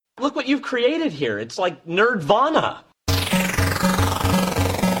Look what you've created here. It's like Nerdvana.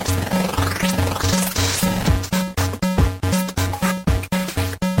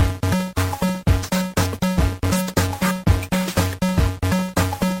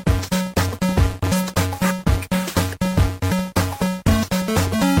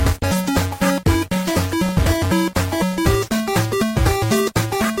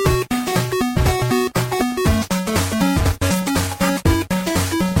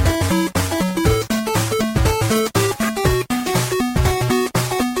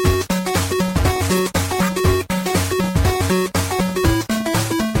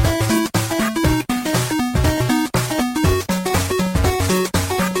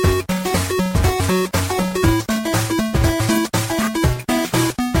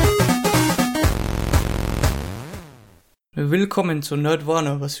 Willkommen zur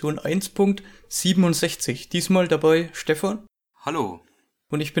Nerdvana Version 1.67. Diesmal dabei Stefan. Hallo.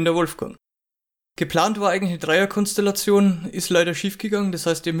 Und ich bin der Wolfgang. Geplant war eigentlich eine Dreierkonstellation, ist leider schiefgegangen. Das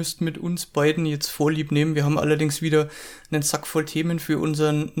heißt, ihr müsst mit uns beiden jetzt Vorlieb nehmen. Wir haben allerdings wieder einen Sack voll Themen für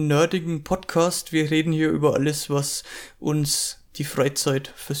unseren nerdigen Podcast. Wir reden hier über alles, was uns die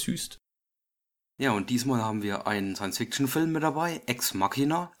Freizeit versüßt. Ja, und diesmal haben wir einen Science-Fiction-Film mit dabei, Ex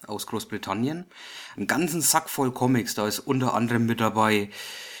Machina aus Großbritannien. Einen ganzen Sack voll Comics, da ist unter anderem mit dabei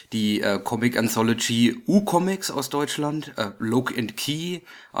die Comic-Anthology U-Comics aus Deutschland, Lock and Key,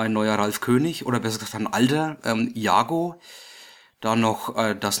 ein neuer Ralf König, oder besser gesagt ein alter, Iago. Dann noch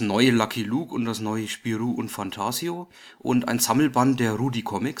das neue Lucky Luke und das neue Spirou und Fantasio und ein Sammelband der Rudy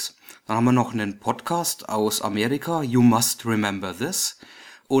Comics. Dann haben wir noch einen Podcast aus Amerika, You Must Remember This.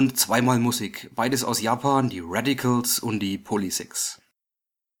 Und zweimal Musik, beides aus Japan, die Radicals und die Polysix.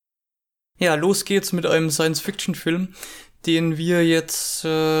 Ja, los geht's mit einem Science-Fiction-Film, den wir jetzt,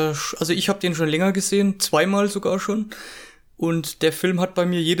 also ich habe den schon länger gesehen, zweimal sogar schon. Und der Film hat bei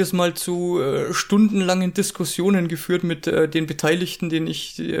mir jedes Mal zu stundenlangen Diskussionen geführt mit den Beteiligten,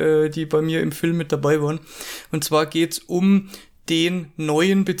 die bei mir im Film mit dabei waren. Und zwar geht's um den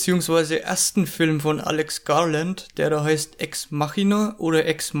neuen bzw. ersten Film von Alex Garland, der da heißt Ex Machina oder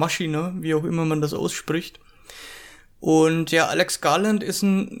Ex Machina, wie auch immer man das ausspricht. Und ja, Alex Garland ist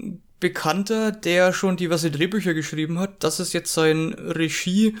ein Bekannter, der schon diverse Drehbücher geschrieben hat. Das ist jetzt sein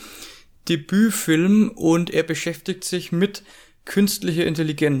Regie-Debütfilm und er beschäftigt sich mit künstlicher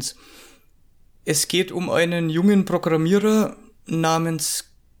Intelligenz. Es geht um einen jungen Programmierer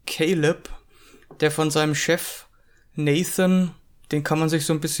namens Caleb, der von seinem Chef Nathan, den kann man sich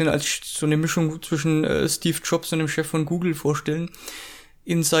so ein bisschen als so eine Mischung zwischen Steve Jobs und dem Chef von Google vorstellen,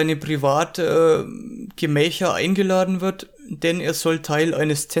 in seine Privatgemächer eingeladen wird, denn er soll Teil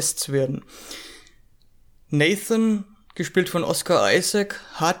eines Tests werden. Nathan, gespielt von Oscar Isaac,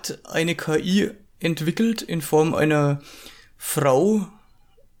 hat eine KI entwickelt in Form einer Frau,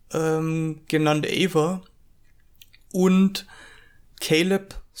 genannt Ava, und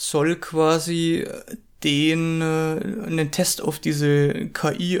Caleb soll quasi einen Test auf diese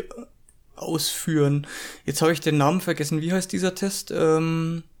KI ausführen. Jetzt habe ich den Namen vergessen. Wie heißt dieser Test?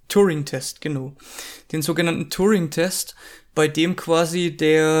 Turing-Test, genau. Den sogenannten Turing-Test, bei dem quasi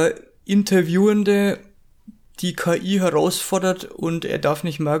der Interviewende die KI herausfordert und er darf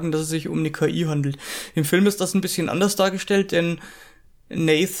nicht merken, dass es sich um eine KI handelt. Im Film ist das ein bisschen anders dargestellt, denn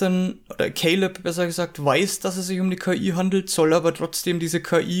Nathan, oder Caleb besser gesagt, weiß, dass es sich um eine KI handelt, soll aber trotzdem diese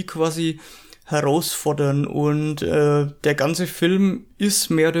KI quasi herausfordern und der ganze Film ist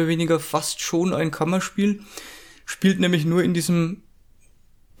mehr oder weniger fast schon ein Kammerspiel, spielt nämlich nur in diesem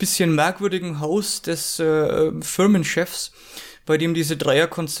bisschen merkwürdigen Haus des Firmenchefs, bei dem diese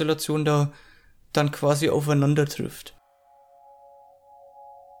Dreierkonstellation da dann quasi aufeinander trifft.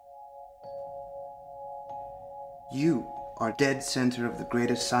 You are dead center of the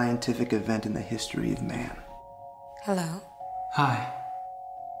greatest scientific event in the history of man. Hello. Hi.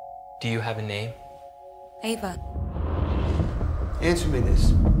 Do you have a name? Ava. Answer me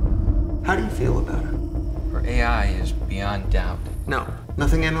this. How do you feel about her? Her AI is beyond doubt. No,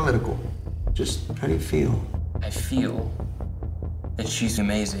 nothing analytical. Just how do you feel? I feel that she's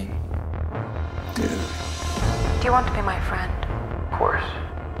amazing. Dude. Do you want to be my friend? Of course.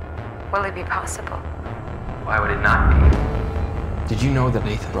 Will it be possible? Why would it not be? Did you know that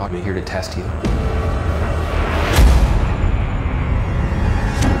Nathan brought me here to test you?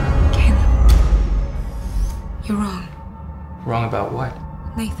 You're wrong. Wrong about what?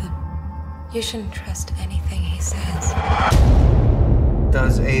 Nathan, you shouldn't trust anything he says.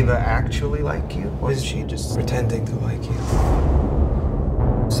 Does Ava actually like you? Or is she just pretending to like you?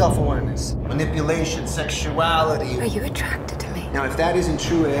 Self-awareness, manipulation, sexuality. Are you attracted to me? Now, if that isn't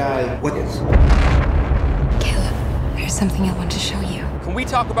true AI, what is? Caleb, there's something I want to show you. can we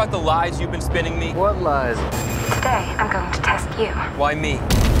talk about the lies you've been spinning me? What lies? Today, I'm going to test you. Why me?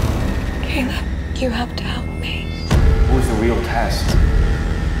 Caleb, you have to help me. Who's the real test?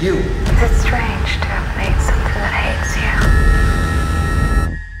 You. Is it strange to have made something that hates you?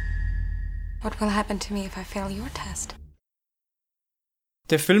 What will happen to me if I fail your test?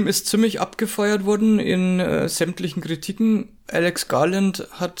 Der Film ist ziemlich abgefeiert worden in sämtlichen Kritiken. Alex Garland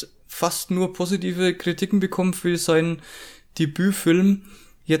hat fast nur positive Kritiken bekommen für seinen Debütfilm.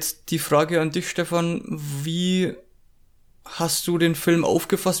 Jetzt die Frage an dich, Stefan, wie hast du den Film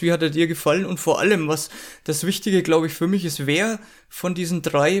aufgefasst? Wie hat er dir gefallen? Und vor allem, was das Wichtige, glaube ich, für mich ist, wer von diesen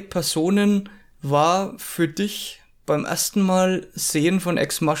 3 Personen war für dich beim ersten Mal sehen von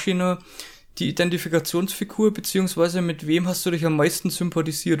Ex Machina die Identifikationsfigur, beziehungsweise mit wem hast du dich am meisten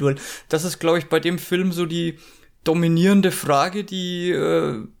sympathisiert? Weil das ist, glaube ich, bei dem Film so die dominierende Frage, die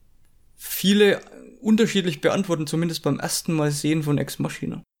viele unterschiedlich beantworten, zumindest beim ersten Mal sehen von Ex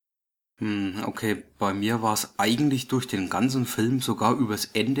Machina. Okay, bei mir war es eigentlich durch den ganzen Film, sogar übers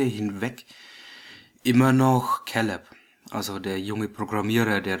Ende hinweg, immer noch Caleb, also der junge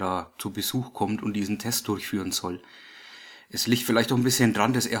Programmierer, der da zu Besuch kommt und diesen Test durchführen soll. Es liegt vielleicht auch ein bisschen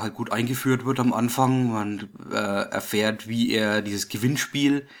dran, dass er halt gut eingeführt wird am Anfang. Man erfährt, wie er dieses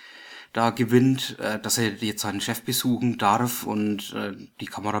Gewinnspiel da gewinnt, dass er jetzt seinen Chef besuchen darf und die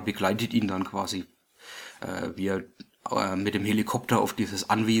Kamera begleitet ihn dann quasi, wie er mit dem Helikopter auf dieses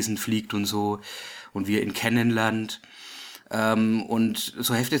Anwesen fliegt und so und wie er ihn kennenlernt. Und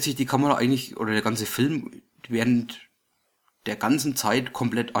so heftet sich die Kamera eigentlich, oder der ganze Film während der ganzen Zeit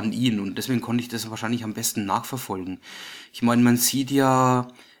komplett an ihn und deswegen konnte ich das wahrscheinlich am besten nachverfolgen. Ich meine, man sieht ja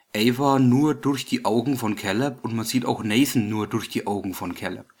Ava nur durch die Augen von Caleb und man sieht auch Nathan nur durch die Augen von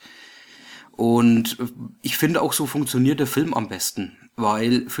Caleb. Und ich finde auch, so funktioniert der Film am besten,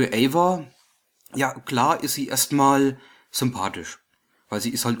 weil für Ava, ja klar ist sie erstmal sympathisch, weil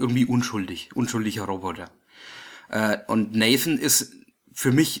sie ist halt irgendwie unschuldiger Roboter. Und Nathan ist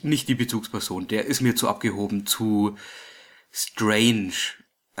für mich nicht die Bezugsperson, der ist mir zu abgehoben, zu strange.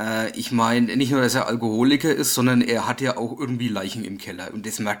 Ich meine, nicht nur, dass er Alkoholiker ist, sondern er hat ja auch irgendwie Leichen im Keller. Und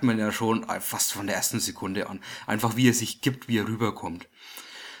das merkt man ja schon fast von der ersten Sekunde an. Einfach wie er sich gibt, wie er rüberkommt.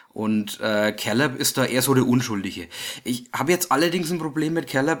 Und Caleb ist da eher so der Unschuldige. Ich habe jetzt allerdings ein Problem mit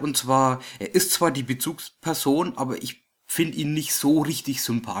Caleb, und zwar, er ist zwar die Bezugsperson, aber ich finde ihn nicht so richtig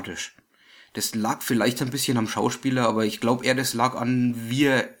sympathisch. Das lag vielleicht ein bisschen am Schauspieler, aber ich glaube eher, das lag an, wie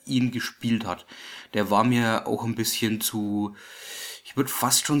er ihn gespielt hat. Der war mir auch ein bisschen zu, ich würde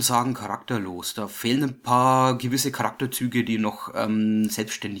fast schon sagen, charakterlos. Da fehlen ein paar gewisse Charakterzüge, die noch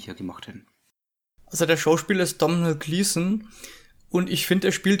selbstständiger gemacht hätten. Also der Schauspieler ist Domhnall Gleeson und ich finde,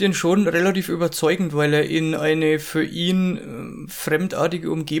 er spielt ihn schon relativ überzeugend, weil er in eine für ihn fremdartige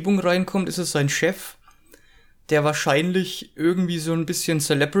Umgebung reinkommt. Ist es sein Chef, der wahrscheinlich irgendwie so ein bisschen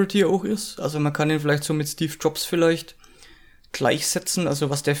Celebrity auch ist. Also man kann ihn vielleicht so mit Steve Jobs vielleicht gleichsetzen, also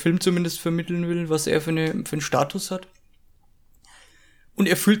was der Film zumindest vermitteln will, was er für einen Status hat. Und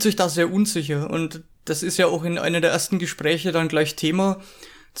er fühlt sich da sehr unsicher und das ist ja auch in einer der ersten Gespräche dann gleich Thema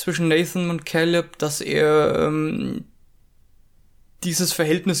zwischen Nathan und Caleb, dass er dieses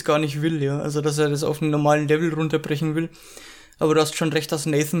Verhältnis gar nicht will, ja, also dass er das auf einen normalen Level runterbrechen will. Aber du hast schon recht, dass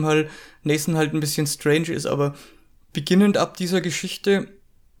Nathan halt ein bisschen strange ist, aber beginnend ab dieser Geschichte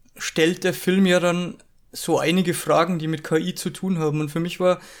stellt der Film ja dann so einige Fragen, die mit KI zu tun haben. Und für mich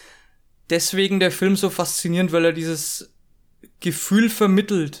war deswegen der Film so faszinierend, weil er dieses Gefühl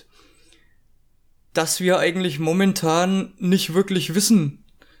vermittelt, dass wir eigentlich momentan nicht wirklich wissen,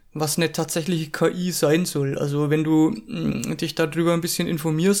 was eine tatsächliche KI sein soll. Also wenn du dich darüber ein bisschen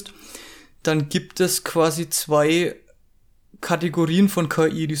informierst, dann gibt es quasi 2 Kategorien von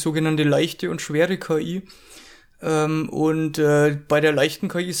KI, die sogenannte leichte und schwere KI. Und bei der leichten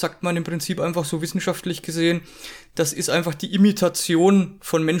KI sagt man im Prinzip einfach so wissenschaftlich gesehen, das ist einfach die Imitation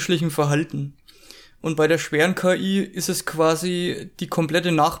von menschlichem Verhalten. Und bei der schweren KI ist es quasi die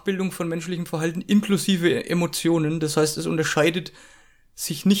komplette Nachbildung von menschlichem Verhalten inklusive Emotionen. Das heißt, es unterscheidet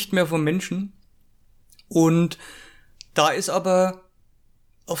sich nicht mehr vom Menschen. Und da ist aber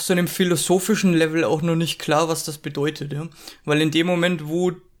auf so einem philosophischen Level auch noch nicht klar, was das bedeutet. Ja? Weil in dem Moment,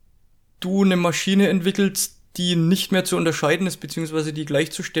 wo du eine Maschine entwickelst, die nicht mehr zu unterscheiden ist, beziehungsweise die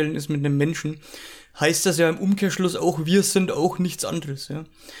gleichzustellen ist mit einem Menschen, heißt das ja im Umkehrschluss auch, wir sind auch nichts anderes. Ja?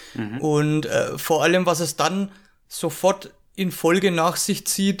 Und vor allem, was es dann sofort in Folge nach sich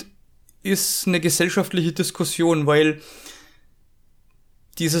zieht, ist eine gesellschaftliche Diskussion, weil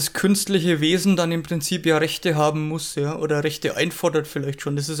dieses künstliche Wesen dann im Prinzip ja Rechte haben muss, ja, oder Rechte einfordert vielleicht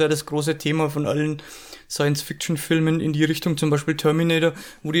schon. Das ist ja das große Thema von allen Science-Fiction-Filmen in die Richtung, zum Beispiel Terminator,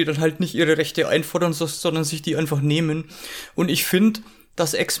 wo die dann halt nicht ihre Rechte einfordern, sondern sich die einfach nehmen. Und ich finde,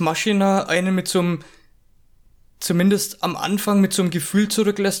 dass Ex Machina einen mit so einem, zumindest am Anfang mit so einem Gefühl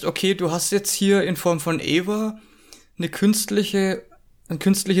zurücklässt, okay, du hast jetzt hier in Form von Ava ein künstliches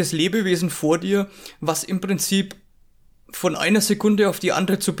Lebewesen vor dir, was im Prinzip von einer Sekunde auf die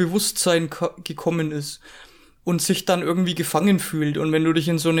andere zu Bewusstsein gekommen ist und sich dann irgendwie gefangen fühlt. Und wenn du dich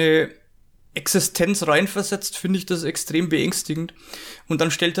in so eine Existenz reinversetzt, finde ich das extrem beängstigend. Und dann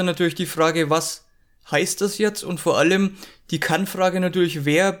stellt er natürlich die Frage, was heißt das jetzt? Und vor allem die Kann-Frage natürlich,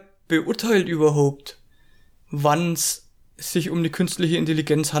 wer beurteilt überhaupt, wann es sich um eine künstliche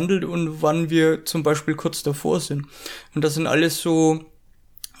Intelligenz handelt und wann wir zum Beispiel kurz davor sind. Und das sind alles so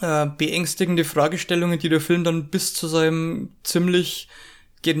beängstigende Fragestellungen, die der Film dann bis zu seinem ziemlich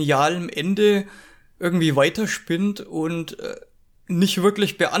genialen Ende irgendwie weiterspinnt und nicht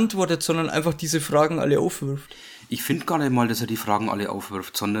wirklich beantwortet, sondern einfach diese Fragen alle aufwirft. Ich finde gar nicht mal, dass er die Fragen alle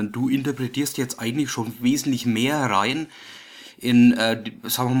aufwirft, sondern du interpretierst jetzt eigentlich schon wesentlich mehr rein in,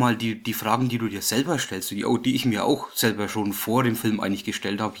 sagen wir mal, die Fragen, die du dir selber stellst, die ich mir auch selber schon vor dem Film eigentlich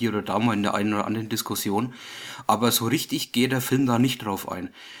gestellt habe, hier oder da mal in der einen oder anderen Diskussion. Aber so richtig geht der Film da nicht drauf ein.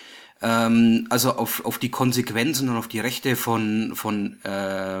 Also auf die Konsequenzen und auf die Rechte von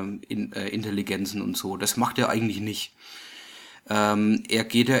Intelligenzen und so. Das macht er eigentlich nicht. Er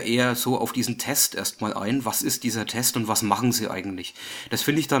geht ja eher so auf diesen Test erstmal ein. Was ist dieser Test und was machen sie eigentlich? Das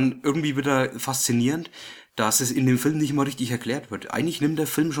finde ich dann irgendwie wieder faszinierend, dass es in dem Film nicht mal richtig erklärt wird. Eigentlich nimmt der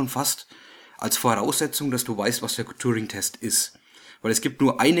Film schon fast als Voraussetzung, dass du weißt, was der Turing-Test ist. Weil es gibt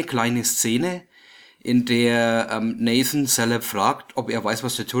nur eine kleine Szene, in der Nathan Celeb fragt, ob er weiß,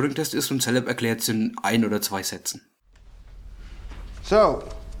 was der Turing-Test ist, und Celeb erklärt es in 1 oder 2 Sätzen. So,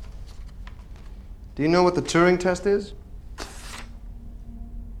 do you know what the Turing test is?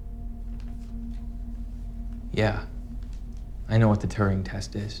 Yeah, I know what the Turing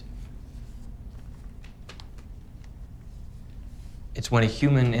test is. It's when a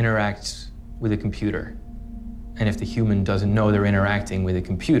human interacts with a computer. And if the human doesn't know they're interacting with a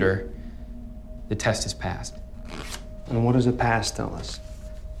computer, the test is passed. And what does a pass tell us?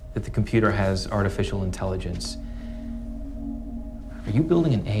 That the computer has artificial intelligence. Are you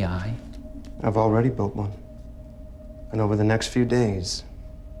building an AI? I've already built one. And over the next few days,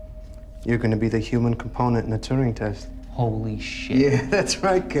 you're going to be the human component in the Turing test. Holy shit. Yeah, that's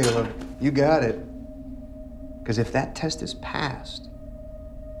right, Caleb. You got it. Because if that test is passed,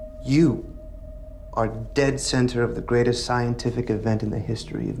 you are dead center of the greatest scientific event in the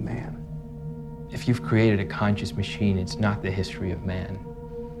history of man. If you've created a conscious machine, it's not the history of man.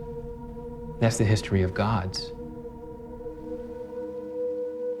 That's the history of gods.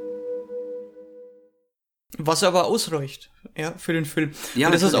 Was aber ausreicht, ja, für den Film. Ja,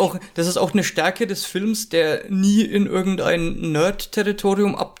 und das ist auch eine Stärke des Films, der nie in irgendein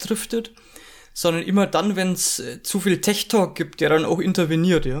Nerd-Territorium abdriftet, sondern immer dann, wenn es zu viel Tech-Talk gibt, der dann auch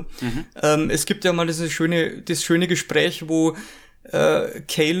interveniert, ja. Es gibt ja mal das schöne Gespräch, wo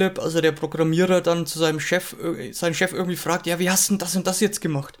Caleb, also der Programmierer, dann zu seinem Chef irgendwie fragt, ja, wie hast du denn das und das jetzt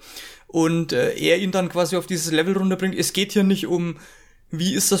gemacht? Und er ihn dann quasi auf dieses Level runterbringt. Es geht hier nicht um,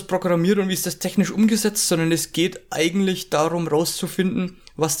 wie ist das programmiert und wie ist das technisch umgesetzt, sondern es geht eigentlich darum, rauszufinden,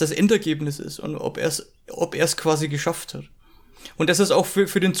 was das Endergebnis ist und ob er es quasi geschafft hat. Und das ist auch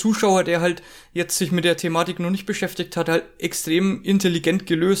für den Zuschauer, der halt jetzt sich mit der Thematik noch nicht beschäftigt hat, halt extrem intelligent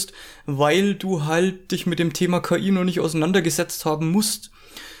gelöst, weil du halt dich mit dem Thema KI noch nicht auseinandergesetzt haben musst,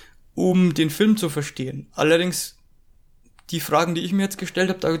 um den Film zu verstehen. Allerdings, die Fragen, die ich mir jetzt gestellt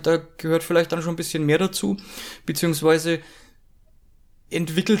habe, da gehört vielleicht dann schon ein bisschen mehr dazu, beziehungsweise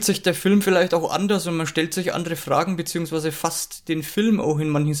entwickelt sich der Film vielleicht auch anders und man stellt sich andere Fragen, beziehungsweise fasst den Film auch in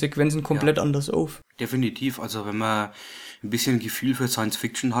manchen Sequenzen komplett anders auf. Definitiv, also wenn man ein bisschen Gefühl für Science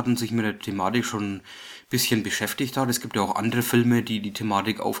Fiction hat und sich mit der Thematik schon ein bisschen beschäftigt hat, es gibt ja auch andere Filme, die die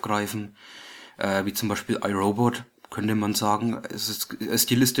Thematik aufgreifen, wie zum Beispiel iRobot, könnte man sagen. Es ist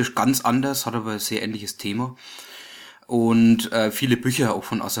stilistisch ganz anders, hat aber ein sehr ähnliches Thema. Und viele Bücher auch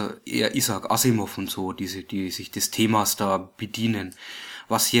von Isaac Asimov und so, die sich des Themas da bedienen.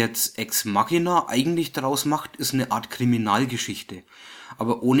 Was jetzt Ex Machina eigentlich daraus macht, ist eine Art Kriminalgeschichte.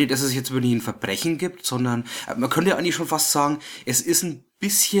 Aber ohne, dass es jetzt wirklich ein Verbrechen gibt, sondern man könnte eigentlich schon fast sagen, es ist ein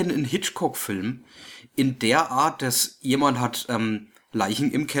bisschen ein Hitchcock-Film in der Art, dass jemand hat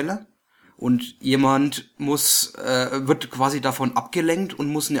Leichen im Keller und jemand wird quasi davon abgelenkt und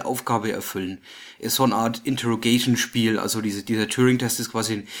muss eine Aufgabe erfüllen. Ist so eine Art Interrogation-Spiel, also dieser Turing-Test ist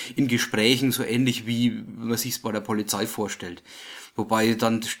quasi in Gesprächen so ähnlich wie man sich es bei der Polizei vorstellt. Wobei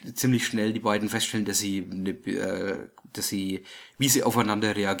dann ziemlich schnell die beiden feststellen, dass sie, wie sie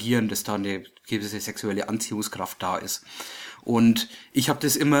aufeinander reagieren, dass da eine gewisse sexuelle Anziehungskraft da ist. Und ich habe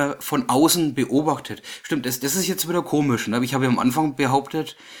das immer von außen beobachtet. Stimmt, das ist jetzt wieder komisch, ne? Aber ich habe am Anfang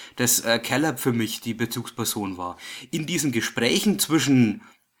behauptet, dass Caleb für mich die Bezugsperson war. In diesen Gesprächen zwischen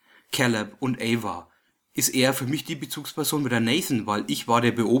Caleb und Ava ist er für mich die Bezugsperson mit der Nathan, weil ich war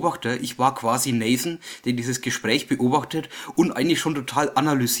der Beobachter, ich war quasi Nathan, der dieses Gespräch beobachtet und eigentlich schon total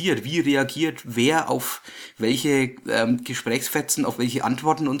analysiert, wie reagiert wer auf welche Gesprächsfetzen, auf welche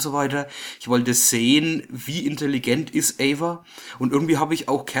Antworten und so weiter. Ich wollte sehen, wie intelligent ist Ava, und irgendwie habe ich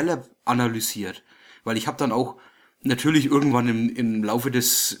auch Caleb analysiert, weil ich habe dann auch natürlich irgendwann im Laufe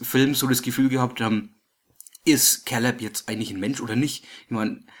des Films so das Gefühl gehabt, ist Caleb jetzt eigentlich ein Mensch oder nicht? Ich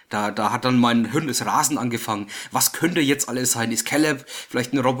meine, da hat dann mein Hirn das Rasen angefangen. Was könnte jetzt alles sein? Ist Caleb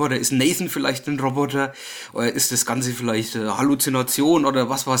vielleicht ein Roboter? Ist Nathan vielleicht ein Roboter? Oder ist das Ganze vielleicht Halluzination oder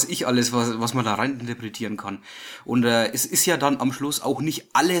was weiß ich alles, was man da rein interpretieren kann? Und es ist ja dann am Schluss auch nicht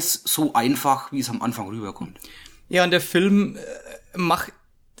alles so einfach, wie es am Anfang rüberkommt. Ja, und der Film macht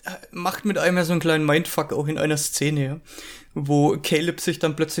mit einem ja so einen kleinen Mindfuck auch in einer Szene, ja, wo Caleb sich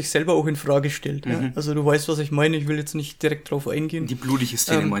dann plötzlich selber auch in Frage stellt. Ja? Also du weißt, was ich meine, ich will jetzt nicht direkt drauf eingehen. Die blutige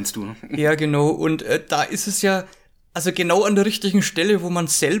Szene meinst du, ne? Ja, genau. Und da ist es ja, also genau an der richtigen Stelle, wo man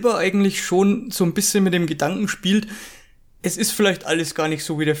selber eigentlich schon so ein bisschen mit dem Gedanken spielt, es ist vielleicht alles gar nicht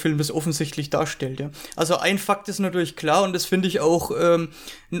so, wie der Film das offensichtlich darstellt. Ja. Also ein Fakt ist natürlich klar, und das finde ich auch ein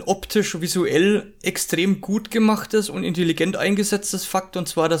optisch, visuell extrem gut gemachtes und intelligent eingesetztes Fakt, und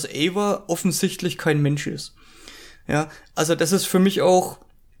zwar, dass Ava offensichtlich kein Mensch ist. Ja, also das ist für mich auch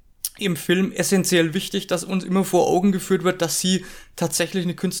im Film essentiell wichtig, dass uns immer vor Augen geführt wird, dass sie tatsächlich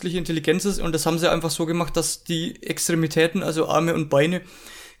eine künstliche Intelligenz ist, und das haben sie einfach so gemacht, dass die Extremitäten, also Arme und Beine,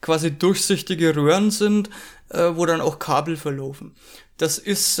 quasi durchsichtige Röhren sind, wo dann auch Kabel verlaufen. Das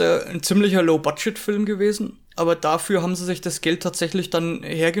ist ein ziemlicher Low-Budget-Film gewesen, aber dafür haben sie sich das Geld tatsächlich dann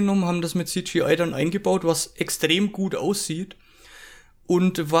hergenommen, haben das mit CGI dann eingebaut, was extrem gut aussieht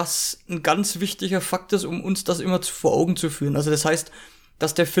und was ein ganz wichtiger Fakt ist, um uns das immer vor Augen zu führen. Also das heißt,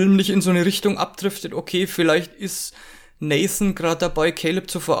 dass der Film nicht in so eine Richtung abdriftet, okay, vielleicht ist Nathan gerade dabei, Caleb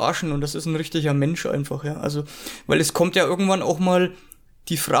zu verarschen, und das ist ein richtiger Mensch einfach, ja. Also, weil es kommt ja irgendwann auch mal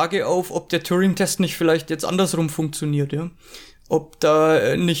die Frage auf, ob der Turing-Test nicht vielleicht jetzt andersrum funktioniert, ja. Ob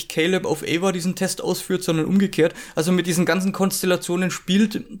da nicht Caleb auf Ava diesen Test ausführt, sondern umgekehrt. Also mit diesen ganzen Konstellationen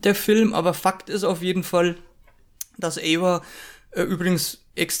spielt der Film, aber Fakt ist auf jeden Fall, dass Ava, übrigens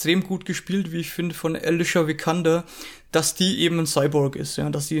extrem gut gespielt, wie ich finde, von Alicia Vikander, dass die eben ein Cyborg ist, ja,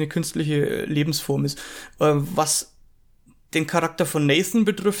 dass sie eine künstliche Lebensform ist. Was den Charakter von Nathan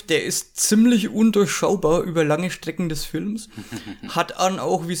betrifft, der ist ziemlich undurchschaubar über lange Strecken des Films. Hat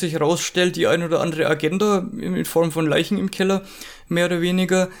auch, wie sich herausstellt, die ein oder andere Agenda in Form von Leichen im Keller, mehr oder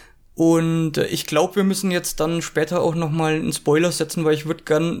weniger. Und ich glaube, wir müssen jetzt dann später auch nochmal einen Spoiler setzen, weil ich würde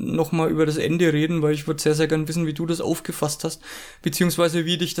gern nochmal über das Ende reden, weil ich würde sehr, sehr gern wissen, wie du das aufgefasst hast, beziehungsweise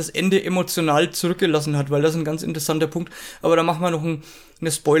wie dich das Ende emotional zurückgelassen hat, weil das ist ein ganz interessanter Punkt. Aber da machen wir noch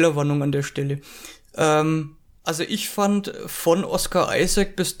eine Spoilerwarnung an der Stelle. Also ich fand von Oscar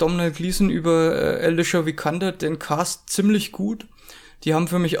Isaac bis Domhnall Gleeson über Alicia Vikander den Cast ziemlich gut. Die haben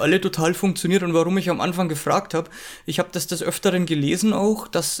für mich alle total funktioniert, und warum ich am Anfang gefragt habe, ich habe das des Öfteren gelesen auch,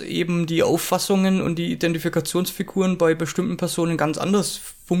 dass eben die Auffassungen und die Identifikationsfiguren bei bestimmten Personen ganz anders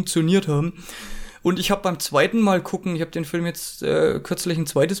funktioniert haben. Und ich habe beim zweiten Mal gucken, ich habe den Film jetzt kürzlich ein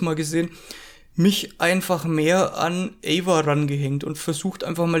zweites Mal gesehen, mich einfach mehr an Ava rangehängt und versucht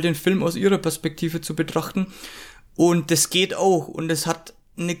einfach mal den Film aus ihrer Perspektive zu betrachten. Und das geht auch, und es hat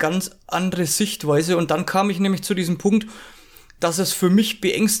eine ganz andere Sichtweise. Und dann kam ich nämlich zu diesem Punkt, dass es für mich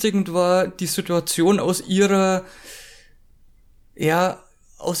beängstigend war, die Situation aus ihrem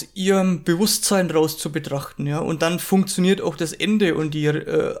Bewusstsein raus zu betrachten, ja. Und dann funktioniert auch das Ende und die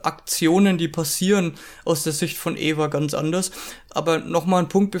Aktionen, die passieren, aus der Sicht von Ava ganz anders. Aber nochmal ein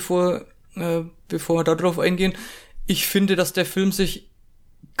Punkt, bevor wir darauf eingehen. Ich finde, dass der Film sich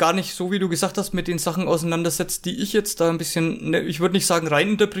gar nicht, so wie du gesagt hast, mit den Sachen auseinandersetzt, die ich jetzt da ein bisschen, ich würde nicht sagen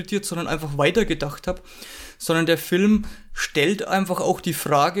reininterpretiert, sondern einfach weitergedacht habe, sondern der Film stellt einfach auch die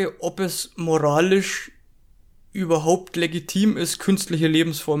Frage, ob es moralisch überhaupt legitim ist, künstliche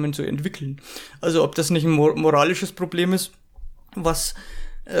Lebensformen zu entwickeln. Also ob das nicht ein moralisches Problem ist, was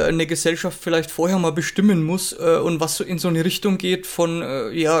eine Gesellschaft vielleicht vorher mal bestimmen muss, und was so in so eine Richtung geht von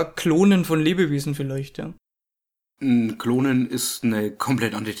Klonen von Lebewesen vielleicht, ja. Klonen ist eine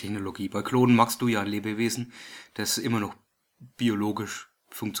komplett andere Technologie. Bei Klonen machst du ja ein Lebewesen, das immer noch biologisch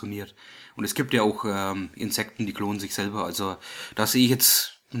funktioniert. Und es gibt ja auch Insekten, die klonen sich selber. Also da sehe ich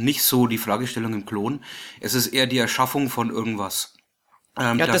jetzt nicht so die Fragestellung im Klon. Es ist eher die Erschaffung von irgendwas.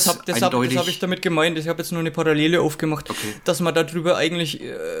 Ja, das hab ich damit gemeint. Ich habe jetzt nur eine Parallele aufgemacht, dass man darüber eigentlich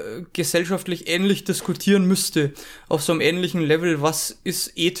gesellschaftlich ähnlich diskutieren müsste, auf so einem ähnlichen Level, was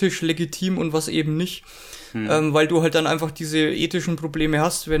ist ethisch legitim und was eben nicht. Weil du halt dann einfach diese ethischen Probleme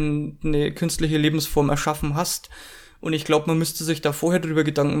hast, wenn eine künstliche Lebensform erschaffen hast. Und ich glaube, man müsste sich da vorher drüber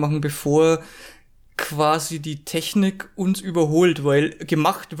Gedanken machen, bevor quasi die Technik uns überholt, weil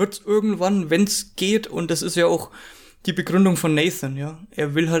gemacht wird's irgendwann, wenn's geht, und das ist ja auch die Begründung von Nathan, ja.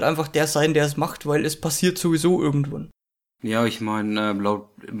 Er will halt einfach der sein, der es macht, weil es passiert sowieso irgendwann. Ja, ich meine, laut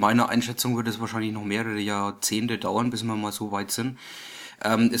meiner Einschätzung wird es wahrscheinlich noch mehrere Jahrzehnte dauern, bis wir mal so weit sind.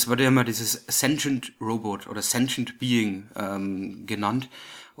 Es wird ja immer dieses Sentient Robot oder Sentient Being genannt.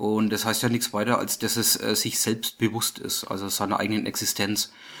 Und das heißt ja nichts weiter, als dass es sich selbst bewusst ist, also seiner eigenen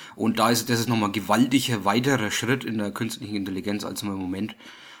Existenz. Und das ist nochmal ein gewaltiger weiterer Schritt in der künstlichen Intelligenz, als wir im Moment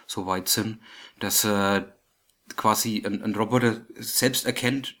so weit sind, dass quasi ein Roboter selbst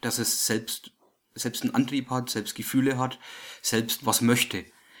erkennt, dass es selbst einen Antrieb hat, selbst Gefühle hat, selbst was möchte.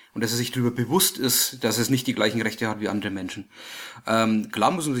 Und dass er sich darüber bewusst ist, dass es nicht die gleichen Rechte hat wie andere Menschen.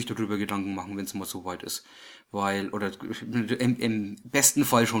 Klar muss man sich darüber Gedanken machen, wenn es mal so weit ist. Oder im besten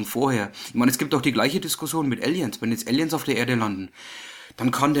Fall schon vorher. Ich meine, es gibt auch die gleiche Diskussion mit Aliens. Wenn jetzt Aliens auf der Erde landen,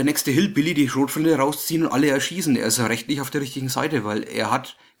 dann kann der nächste Hillbilly die Schrotflinte rausziehen und alle erschießen. Er ist ja rechtlich auf der richtigen Seite, weil er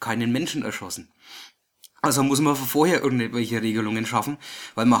hat keinen Menschen erschossen. Also muss man vorher irgendwelche Regelungen schaffen,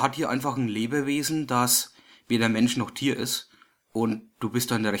 weil man hat hier einfach ein Lebewesen, das weder Mensch noch Tier ist, und du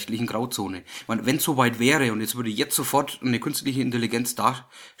bist da in der rechtlichen Grauzone. Ich meine, wenn es soweit wäre und jetzt würde jetzt sofort eine künstliche Intelligenz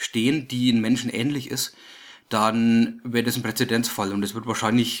dastehen, die in Menschen ähnlich ist, dann wäre das ein Präzedenzfall und es wird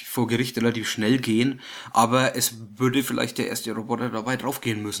wahrscheinlich vor Gericht relativ schnell gehen, aber es würde vielleicht der erste Roboter dabei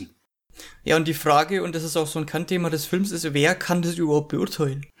draufgehen müssen. Ja, und die Frage, und das ist auch so ein Kernthema des Films, ist, wer kann das überhaupt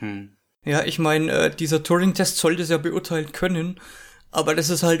beurteilen? Ja, ich meine, dieser Turing-Test soll das ja beurteilen können, aber das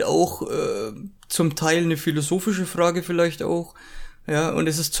ist halt auch zum Teil eine philosophische Frage vielleicht auch. Ja, und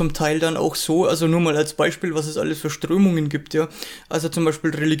es ist zum Teil dann auch so, also nur mal als Beispiel, was es alles für Strömungen gibt, ja. Also zum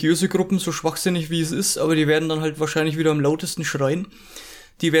Beispiel religiöse Gruppen, so schwachsinnig wie es ist, aber die werden dann halt wahrscheinlich wieder am lautesten schreien.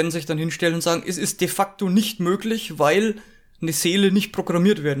 Die werden sich dann hinstellen und sagen, es ist de facto nicht möglich, weil eine Seele nicht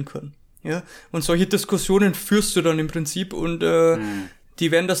programmiert werden kann. Ja, und solche Diskussionen führst du dann im Prinzip und die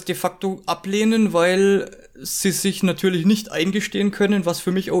werden das de facto ablehnen, weil sie sich natürlich nicht eingestehen können, was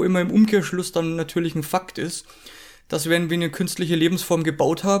für mich auch immer im Umkehrschluss dann natürlich ein Fakt ist, dass wenn wir eine künstliche Lebensform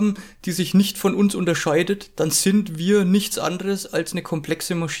gebaut haben, die sich nicht von uns unterscheidet, dann sind wir nichts anderes als eine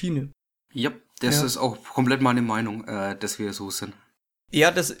komplexe Maschine. Ja, das ist auch komplett meine Meinung, dass wir so sind.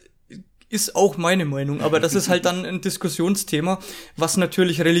 Ja, das ist auch meine Meinung, aber das ist halt dann ein Diskussionsthema, was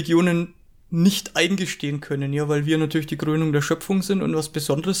natürlich Religionen nicht eingestehen können, ja, weil wir natürlich die Krönung der Schöpfung sind und was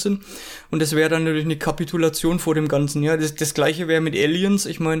Besonderes sind. Und das wäre dann natürlich eine Kapitulation vor dem Ganzen, ja. Das Gleiche wäre mit Aliens.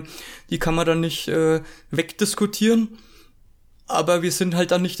 Ich meine, die kann man dann nicht wegdiskutieren, aber wir sind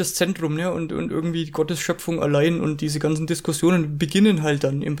halt dann nicht das Zentrum, ja, und irgendwie Gottes Schöpfung allein und diese ganzen Diskussionen beginnen halt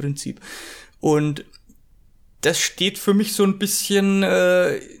dann im Prinzip. Und das steht für mich so ein bisschen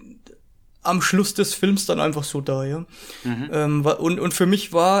am Schluss des Films dann einfach so da, ja. Und für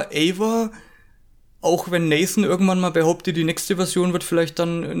mich war Ava, auch wenn Nathan irgendwann mal behauptet, die nächste Version wird vielleicht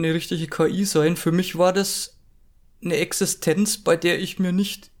dann eine richtige KI sein, für mich war das eine Existenz, bei der ich mir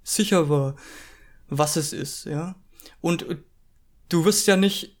nicht sicher war, was es ist, ja. Und du wirst ja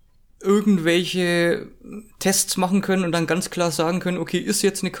nicht irgendwelche Tests machen können und dann ganz klar sagen können, okay, ist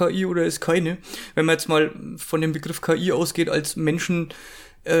jetzt eine KI oder ist keine. Wenn man jetzt mal von dem Begriff KI ausgeht als Menschen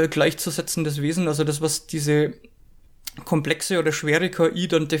gleichzusetzendes Wesen, also das, was diese komplexe oder schwere KI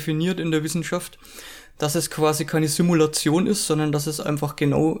dann definiert in der Wissenschaft, dass es quasi keine Simulation ist, sondern dass es einfach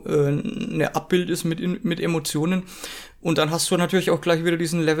genau eine Abbild ist mit Emotionen. Und dann hast du natürlich auch gleich wieder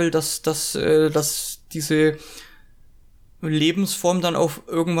diesen Level, dass diese Lebensform dann auch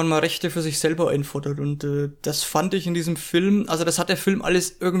irgendwann mal Rechte für sich selber einfordert. Und das fand ich in diesem Film, also das hat der Film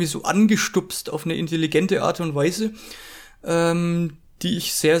alles irgendwie so angestupst auf eine intelligente Art und Weise, die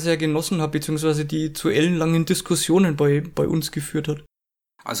ich sehr, sehr genossen habe, beziehungsweise die zu ellenlangen Diskussionen bei uns geführt hat.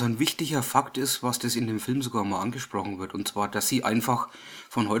 Also ein wichtiger Fakt ist, was das in dem Film sogar mal angesprochen wird, und zwar, dass sie einfach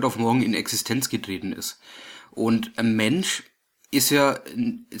von heute auf morgen in Existenz getreten ist. Und ein Mensch ist ja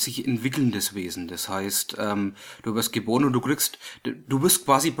ein sich entwickelndes Wesen. Das heißt, du wirst geboren und du wirst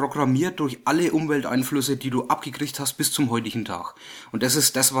quasi programmiert durch alle Umwelteinflüsse, die du abgekriegt hast bis zum heutigen Tag. Und das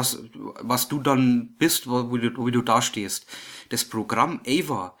ist das, was du dann bist, wie du dastehst. Das Programm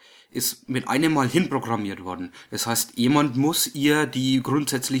Ava ist mit einem Mal hinprogrammiert worden. Das heißt, jemand muss ihr die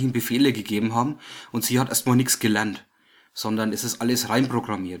grundsätzlichen Befehle gegeben haben und sie hat erstmal nichts gelernt, sondern es ist alles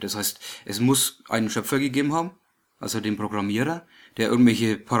reinprogrammiert. Das heißt, es muss einen Schöpfer gegeben haben, also den Programmierer, der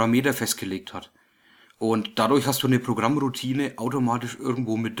irgendwelche Parameter festgelegt hat. Und dadurch hast du eine Programmroutine automatisch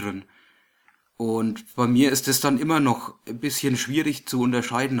irgendwo mit drin. Und bei mir ist es dann immer noch ein bisschen schwierig zu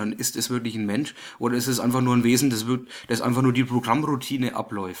unterscheiden, dann ist es wirklich ein Mensch oder ist es einfach nur ein Wesen, das einfach nur die Programmroutine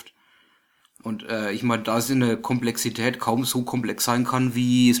abläuft. Und ich meine, da es in der Komplexität kaum so komplex sein kann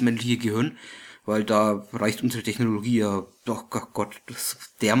wie das menschliche Gehirn, weil da reicht unsere Technologie ja doch, Gott, das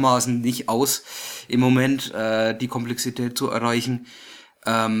dermaßen nicht aus im Moment, die Komplexität zu erreichen,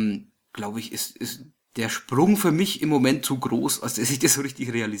 glaube ich, ist der Sprung für mich im Moment zu groß, als dass ich das so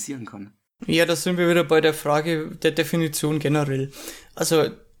richtig realisieren kann. Ja, da sind wir wieder bei der Frage der Definition generell.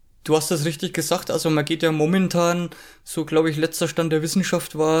 Also, du hast das richtig gesagt, also man geht ja momentan, so glaube ich, letzter Stand der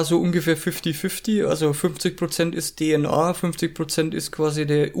Wissenschaft war so ungefähr 50-50, also 50% ist DNA, 50% ist quasi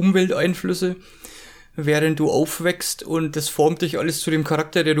der Umwelteinflüsse, während du aufwächst und das formt dich alles zu dem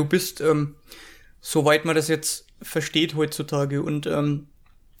Charakter, der du bist, soweit man das jetzt versteht heutzutage. Und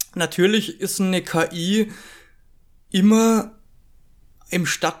natürlich ist eine KI immer im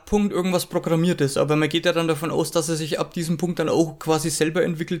Startpunkt irgendwas Programmiertes, aber man geht ja dann davon aus, dass er sich ab diesem Punkt dann auch quasi selber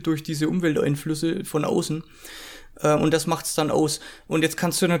entwickelt durch diese Umwelteinflüsse von außen. Und das macht's dann aus. Und jetzt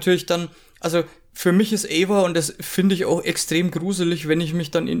kannst du natürlich dann, also für mich ist Ava, und das finde ich auch extrem gruselig, wenn ich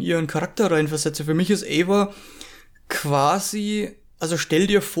mich dann in ihren Charakter reinversetze, für mich ist Ava quasi, also stell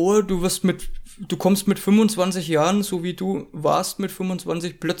dir vor, du kommst mit 25 Jahren, so wie du warst mit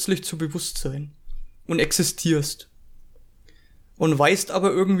 25, plötzlich zu Bewusstsein und existierst. Und weißt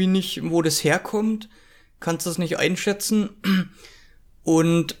aber irgendwie nicht, wo das herkommt, kannst das nicht einschätzen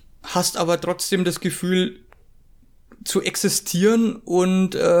und hast aber trotzdem das Gefühl zu existieren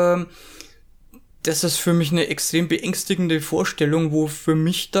und das ist für mich eine extrem beängstigende Vorstellung, wo für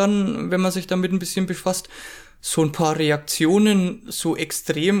mich dann, wenn man sich damit ein bisschen befasst, so ein paar Reaktionen so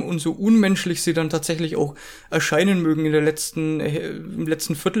extrem und so unmenschlich sie dann tatsächlich auch erscheinen mögen im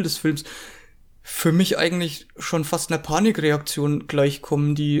letzten Viertel des Films, für mich eigentlich schon fast einer Panikreaktion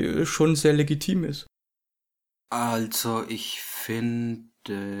gleichkommen, die schon sehr legitim ist. Also ich finde,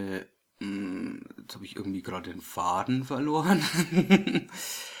 jetzt habe ich irgendwie gerade den Faden verloren.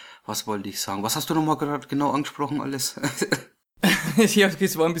 Was wollte ich sagen? Was hast du nochmal gerade genau angesprochen alles? Ja, okay,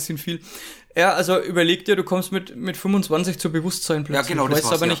 es war ein bisschen viel. Ja, also überleg dir, du kommst mit 25 zu Bewusstsein plötzlich. Ja, genau, das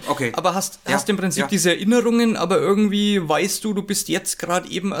war's, aber ja. nicht. Okay. Aber hast im Prinzip diese Erinnerungen, aber irgendwie weißt du bist jetzt gerade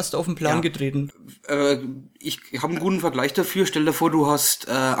eben erst auf den Plan getreten. Ich habe einen guten Vergleich dafür. Stell dir vor, du hast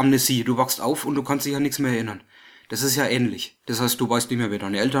Amnesie. Du wachst auf und du kannst dich an nichts mehr erinnern. Das ist ja ähnlich. Das heißt, du weißt nicht mehr, wer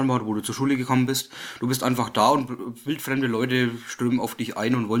deine Eltern waren, wo du zur Schule gekommen bist. Du bist einfach da und wildfremde Leute strömen auf dich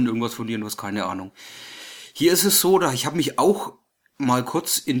ein und wollen irgendwas von dir und du hast keine Ahnung. Hier ist es so, ich habe mich auch mal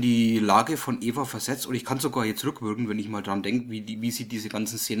kurz in die Lage von Ava versetzt und ich kann sogar jetzt rückwirken, wenn ich mal dran denke, wie sie diese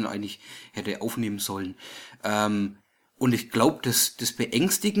ganzen Szenen eigentlich hätte aufnehmen sollen. Und ich glaube, das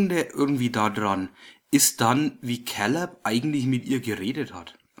Beängstigende irgendwie daran ist dann, wie Caleb eigentlich mit ihr geredet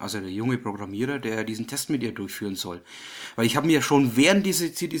hat. Also der junge Programmierer, der diesen Test mit ihr durchführen soll. Weil ich habe mir schon, während diese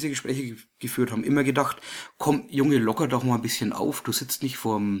Gespräche geführt haben, immer gedacht, komm, Junge, locker doch mal ein bisschen auf. Du sitzt nicht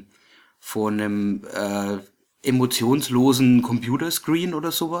vor einem emotionslosen Computerscreen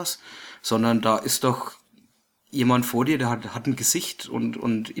oder sowas, sondern da ist doch jemand vor dir, der hat ein Gesicht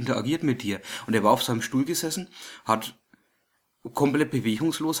und interagiert mit dir. Und er war auf seinem Stuhl gesessen, hat komplett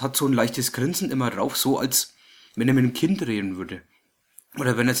bewegungslos, hat so ein leichtes Grinsen immer drauf, so als wenn er mit einem Kind reden würde.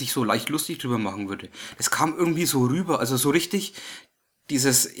 Oder wenn er sich so leicht lustig drüber machen würde. Das kam irgendwie so rüber, also so richtig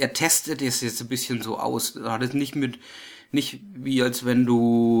er testet es jetzt ein bisschen so aus. Da hat es nicht wie als wenn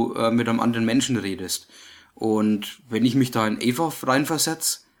du mit einem anderen Menschen redest. Und wenn ich mich da in Ava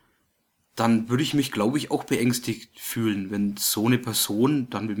reinversetze, dann würde ich mich, glaube ich, auch beängstigt fühlen, wenn so eine Person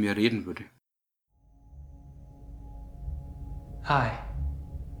dann mit mir reden würde. Hi.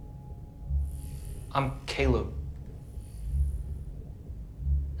 I'm Caleb.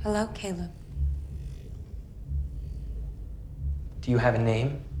 Hello, Caleb. Do you have a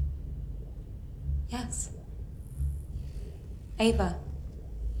name? Yes. Ava.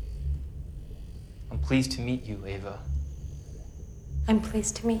 I'm pleased to meet you, Ava. I'm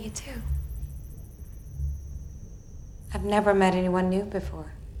pleased to meet you too. I've never met anyone new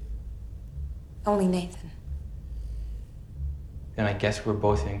before. Only Nathan. Then I guess we're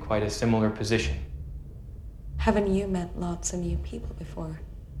both in quite a similar position. Haven't you met lots of new people before?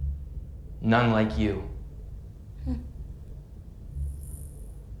 None like you.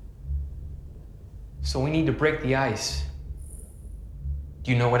 So we need to break the ice.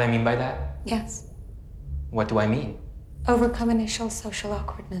 Do you know what I mean by that? Yes. What do I mean? Overcome initial social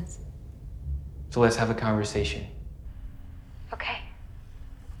awkwardness. So let's have a conversation. Okay.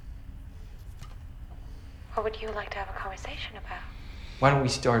 What would you like to have a conversation about? Why don't we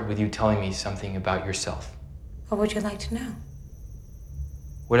start with you telling me something about yourself? What would you like to know?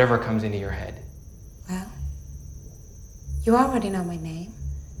 Whatever comes into your head. Well, you already know my name.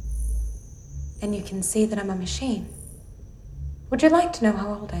 And you can see that I'm a machine. Would you like to know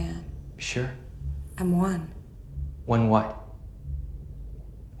how old I am? Sure. I'm 1. One what?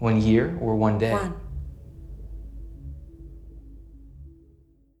 1 year or 1 day? 1.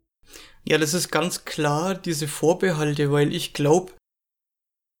 Ja, das ist ganz klar, diese Vorbehalte, weil ich glaube,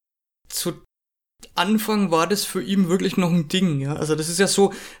 zu Anfang war das für ihn wirklich noch ein Ding, ja. Also das ist ja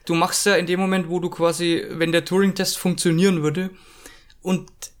so, du machst ja in dem Moment, wo du quasi, wenn der Turing-Test funktionieren würde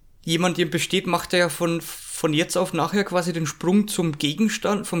und jemand den besteht, macht er ja von jetzt auf nachher quasi den Sprung zum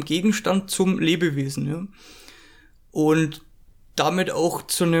Gegenstand, vom Gegenstand zum Lebewesen, ja. Und damit auch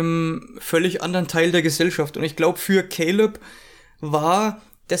zu einem völlig anderen Teil der Gesellschaft. Und ich glaube, für Caleb war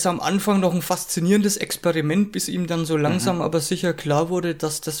das am Anfang noch ein faszinierendes Experiment, bis ihm dann so langsam aber sicher klar wurde,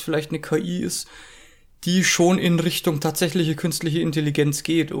 dass das vielleicht eine KI ist, die schon in Richtung tatsächliche künstliche Intelligenz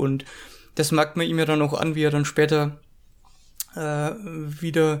geht. Und das merkt man ihm ja dann auch an, wie er dann später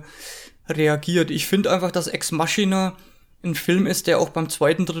wieder reagiert. Ich finde einfach, dass Ex Machina ein Film ist, der auch beim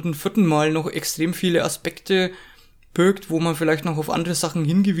 2., 3., 4. Mal noch extrem viele Aspekte birgt, wo man vielleicht noch auf andere Sachen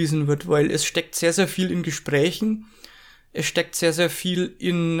hingewiesen wird, weil es steckt sehr, sehr viel in Gesprächen, es steckt sehr, sehr viel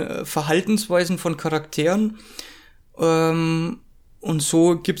in Verhaltensweisen von Charakteren, und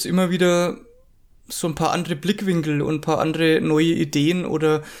so gibt's immer wieder so ein paar andere Blickwinkel und ein paar andere neue Ideen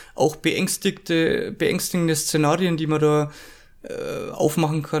oder auch beängstigende Szenarien, die man da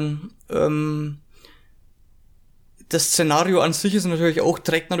aufmachen kann. Das Szenario an sich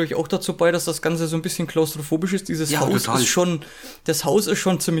trägt natürlich auch dazu bei, dass das Ganze so ein bisschen klaustrophobisch ist. Das Haus ist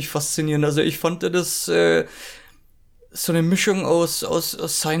schon ziemlich faszinierend. Also ich fand das so eine Mischung aus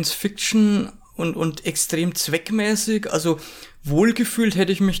Science Fiction und extrem zweckmäßig. Also wohlgefühlt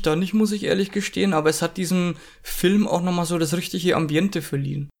hätte ich mich da nicht, muss ich ehrlich gestehen, aber es hat diesem Film auch nochmal so das richtige Ambiente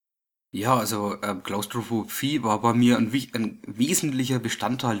verliehen. Ja, also Klaustrophobie war bei mir ein wesentlicher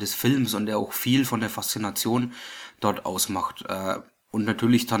Bestandteil des Films und der auch viel von der Faszination dort ausmacht. Und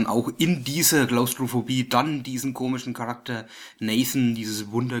natürlich dann auch in dieser Klaustrophobie dann diesen komischen Charakter Nathan, dieses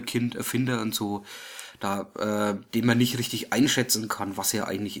Wunderkind, Erfinder und so, den man nicht richtig einschätzen kann, was er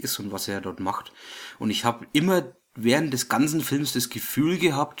eigentlich ist und was er dort macht. Und ich habe immer während des ganzen Films das Gefühl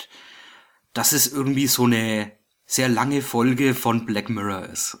gehabt, dass es irgendwie so eine sehr lange Folge von Black Mirror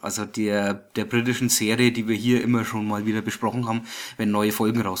ist. Also der britischen Serie, die wir hier immer schon mal wieder besprochen haben, wenn neue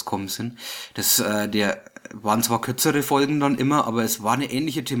Folgen rauskommen sind. Der waren zwar kürzere Folgen dann immer, aber es war eine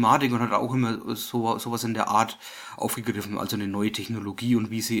ähnliche Thematik und hat auch immer sowas in der Art aufgegriffen, also eine neue Technologie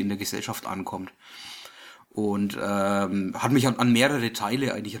und wie sie in der Gesellschaft ankommt. Und hat mich an mehrere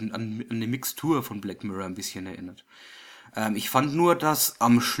Teile eigentlich, an eine Mixtur von Black Mirror ein bisschen erinnert. Ich fand nur, dass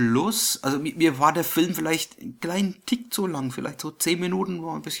am Schluss, also mir war der Film vielleicht einen kleinen Tick zu lang, vielleicht so 10 Minuten,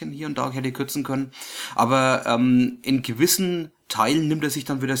 war ein bisschen hier und da, hätte kürzen können. Aber in gewissen Teilen nimmt er sich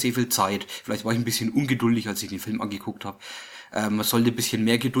dann wieder sehr viel Zeit. Vielleicht war ich ein bisschen ungeduldig, als ich den Film angeguckt habe. Man sollte ein bisschen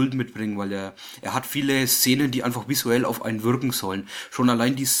mehr Geduld mitbringen, weil er hat viele Szenen, die einfach visuell auf einen wirken sollen. Schon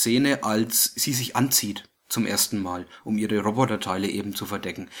allein die Szene, als sie sich anzieht zum ersten Mal, um ihre Roboterteile eben zu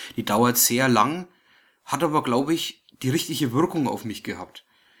verdecken. Die dauert sehr lang, hat aber, glaube ich, die richtige Wirkung auf mich gehabt.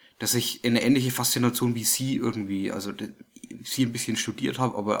 Dass ich eine ähnliche Faszination wie sie irgendwie, also sie ein bisschen studiert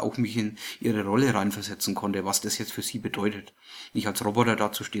habe, aber auch mich in ihre Rolle reinversetzen konnte, was das jetzt für sie bedeutet. Nicht als Roboter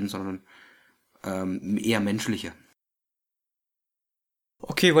dazustehen, sondern eher menschlicher.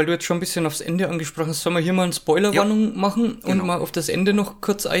 Okay, weil du jetzt schon ein bisschen aufs Ende angesprochen hast, sollen wir hier mal eine Spoilerwarnung machen und mal auf das Ende noch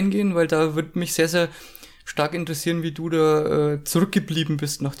kurz eingehen, weil da würde mich sehr, sehr stark interessieren, wie du da zurückgeblieben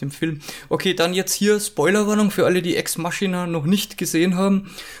bist nach dem Film. Okay, dann jetzt hier Spoilerwarnung für alle, die Ex Machina noch nicht gesehen haben.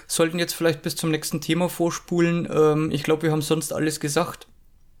 Sollten jetzt vielleicht bis zum nächsten Thema vorspulen. Ich glaube, wir haben sonst alles gesagt.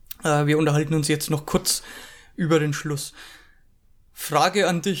 Wir unterhalten uns jetzt noch kurz über den Schluss. Frage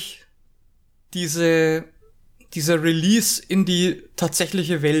an dich. Dieser Release in die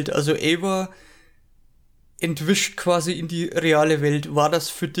tatsächliche Welt, also Ava entwischt quasi in die reale Welt. War das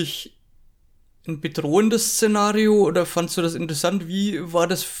für dich ein bedrohendes Szenario oder fandst du das interessant? Wie war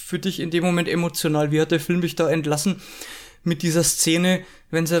das für dich in dem Moment emotional? Wie hat der Film dich da entlassen mit dieser Szene,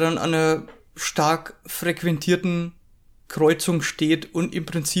 wenn sie dann an einer stark frequentierten Kreuzung steht und im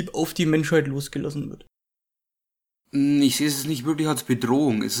Prinzip auf die Menschheit losgelassen wird? Ich sehe es nicht wirklich als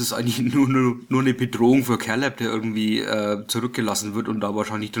Bedrohung. Es ist eigentlich nur eine Bedrohung für Caleb, der irgendwie zurückgelassen wird und da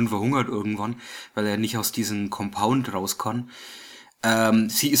wahrscheinlich drin verhungert irgendwann, weil er nicht aus diesem Compound raus kann.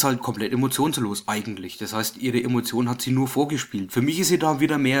 Sie ist halt komplett emotionslos eigentlich. Das heißt, ihre Emotion hat sie nur vorgespielt. Für mich ist sie da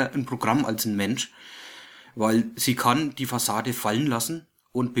wieder mehr ein Programm als ein Mensch. weil sie kann die Fassade fallen lassen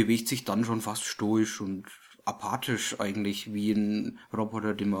und bewegt sich dann schon fast stoisch und apathisch eigentlich, wie ein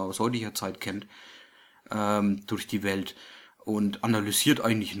Roboter, den man aus heutiger Zeit kennt, durch die Welt und analysiert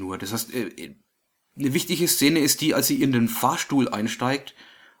eigentlich nur. Das heißt, eine wichtige Szene ist die, als sie in den Fahrstuhl einsteigt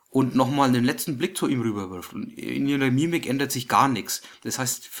und nochmal einen letzten Blick zu ihm rüberwirft. Und in ihrer Mimik ändert sich gar nichts. Das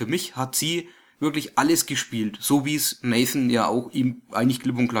heißt, für mich hat sie wirklich alles gespielt, so wie es Nathan ja auch ihm eigentlich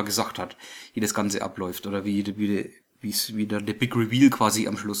klipp und klar gesagt hat, wie das Ganze abläuft oder wie es wieder der Big Reveal quasi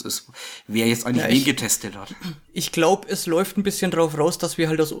am Schluss ist, wer jetzt eigentlich wen getestet hat. Ich glaube, es läuft ein bisschen drauf raus, dass wir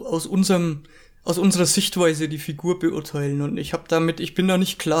halt aus unserer Sichtweise die Figur beurteilen und ich bin da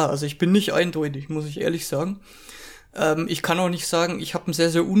nicht klar, also ich bin nicht eindeutig, muss ich ehrlich sagen. Ich kann auch nicht sagen, ich habe ein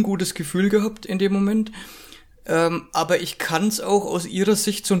sehr, sehr ungutes Gefühl gehabt in dem Moment, aber ich kann es auch aus ihrer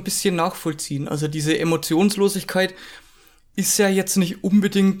Sicht so ein bisschen nachvollziehen. Also diese Emotionslosigkeit ist ja jetzt nicht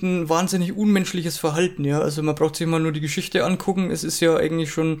unbedingt ein wahnsinnig unmenschliches Verhalten, ja. Also man braucht sich mal nur die Geschichte angucken, es ist ja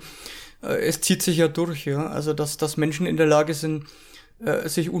eigentlich schon, es zieht sich ja durch, ja. Also dass Menschen in der Lage sind,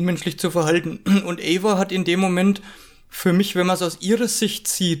 sich unmenschlich zu verhalten. Und Ava hat in dem Moment für mich, wenn man es aus ihrer Sicht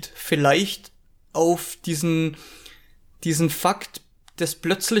sieht, vielleicht auf diesen Fakt des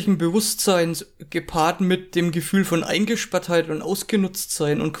plötzlichen Bewusstseins gepaart mit dem Gefühl von Eingesperrtheit und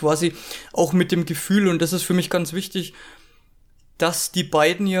Ausgenutztsein und quasi auch mit dem Gefühl, und das ist für mich ganz wichtig, dass die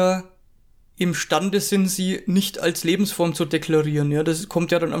beiden ja imstande sind, sie nicht als Lebensform zu deklarieren. Ja, das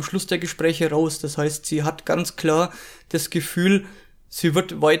kommt ja dann am Schluss der Gespräche raus. Das heißt, sie hat ganz klar das Gefühl, sie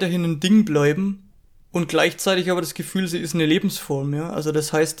wird weiterhin ein Ding bleiben und gleichzeitig aber das Gefühl, sie ist eine Lebensform. Ja, also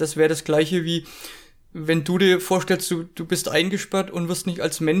das heißt, das wäre das Gleiche wie wenn du dir vorstellst, du bist eingesperrt und wirst nicht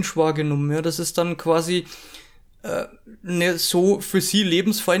als Mensch wahrgenommen, ja, das ist dann quasi eine so für sie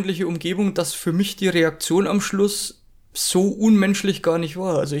lebensfeindliche Umgebung, dass für mich die Reaktion am Schluss so unmenschlich gar nicht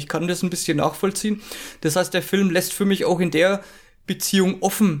war. Also ich kann das ein bisschen nachvollziehen. Das heißt, der Film lässt für mich auch in der Beziehung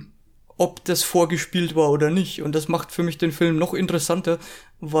offen, ob das vorgespielt war oder nicht. Und das macht für mich den Film noch interessanter,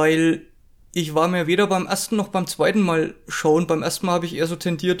 weil ich war mir weder beim ersten noch beim zweiten Mal schauen. Beim ersten Mal habe ich eher so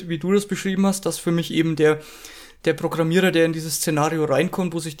tendiert, wie du das beschrieben hast, dass für mich eben der Programmierer, der in dieses Szenario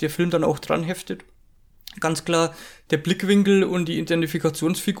reinkommt, wo sich der Film dann auch dran heftet, ganz klar der Blickwinkel und die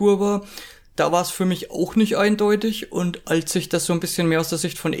Identifikationsfigur war. Da war es für mich auch nicht eindeutig. Und als ich das so ein bisschen mehr aus der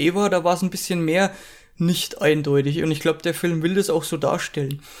Sicht von Ava, da war es ein bisschen mehr nicht eindeutig. Und ich glaube, der Film will das auch so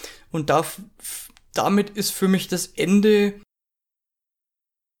darstellen. Und damit ist für mich das Ende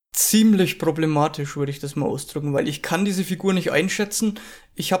ziemlich problematisch, würde ich das mal ausdrücken, weil ich kann diese Figur nicht einschätzen.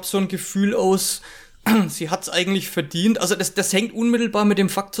 Ich habe so ein Gefühl aus, sie hat's eigentlich verdient. Also das hängt unmittelbar mit dem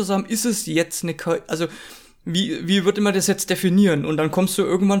Fakt zusammen, ist es jetzt eine KI? Also wie wird man das jetzt definieren? Und dann kommst du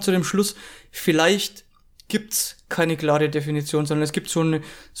irgendwann zu dem Schluss, vielleicht gibt's keine klare Definition, sondern es gibt so eine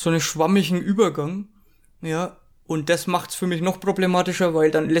schwammigen Übergang, ja. Und das macht's für mich noch problematischer,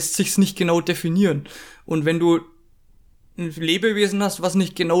 weil dann lässt sich's nicht genau definieren. Und wenn du ein Lebewesen hast, was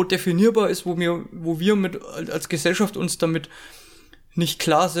nicht genau definierbar ist, wo wir mit als Gesellschaft uns damit nicht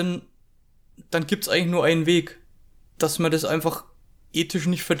klar sind, dann gibt's eigentlich nur einen Weg, dass man das einfach ethisch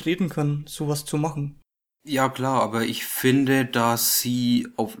nicht vertreten kann, sowas zu machen. Ja klar, aber ich finde, dass sie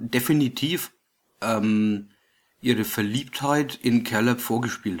definitiv ihre Verliebtheit in Caleb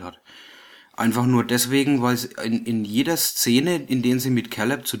vorgespielt hat. Einfach nur deswegen, weil sie in jeder Szene, in der sie mit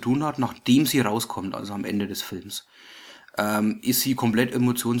Caleb zu tun hat, nachdem sie rauskommt, also am Ende des Films, ist sie komplett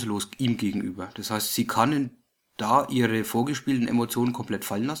emotionslos ihm gegenüber. Das heißt, sie kann da ihre vorgespielten Emotionen komplett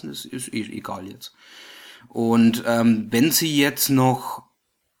fallen lassen, das ist egal jetzt. Und wenn sie jetzt noch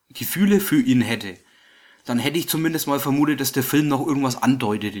Gefühle für ihn hätte, dann hätte ich zumindest mal vermutet, dass der Film noch irgendwas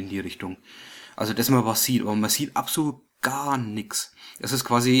andeutet in die Richtung. Also, dass man was sieht, aber man sieht absolut gar nichts. Es ist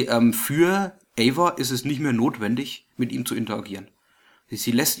quasi, für Ava ist es nicht mehr notwendig, mit ihm zu interagieren.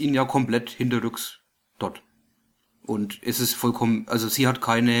 Sie lässt ihn ja komplett hinterrücks dort. Und es ist vollkommen, also sie hat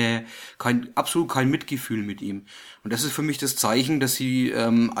absolut kein Mitgefühl mit ihm. Und das ist für mich das Zeichen, dass sie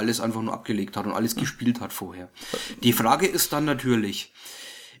alles einfach nur abgelegt hat und alles gespielt hat vorher. Die Frage ist dann natürlich,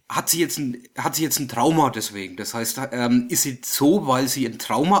 hat sie jetzt ein Trauma deswegen? Das heißt, ist sie so, weil sie ein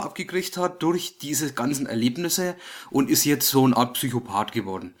Trauma abgekriegt hat durch diese ganzen Erlebnisse und ist jetzt so eine Art Psychopath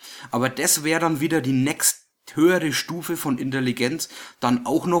geworden? Aber das wäre dann wieder die höhere Stufe von Intelligenz, dann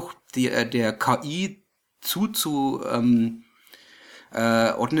auch noch der KI zuzuordnen,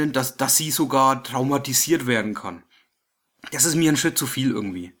 dass sie sogar traumatisiert werden kann. Das ist mir ein Schritt zu viel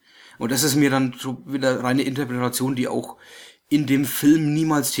irgendwie. Und das ist mir dann so wieder reine Interpretation, die auch in dem Film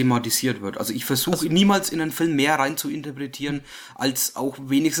niemals thematisiert wird. Also ich versuche niemals in einen Film mehr rein zu interpretieren, als auch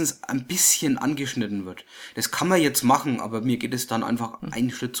wenigstens ein bisschen angeschnitten wird. Das kann man jetzt machen, aber mir geht es dann einfach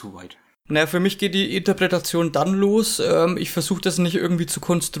einen Schritt zu weit. Naja, für mich geht die Interpretation dann los. Ich versuche das nicht irgendwie zu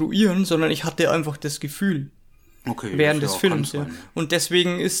konstruieren, sondern ich hatte einfach das Gefühl. Okay, Während das des Films, ja. Und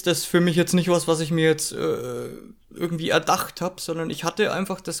deswegen ist das für mich jetzt nicht was ich mir jetzt irgendwie erdacht habe, sondern ich hatte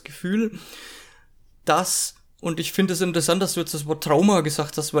einfach das Gefühl, dass, und ich finde es interessant, dass du jetzt das Wort Trauma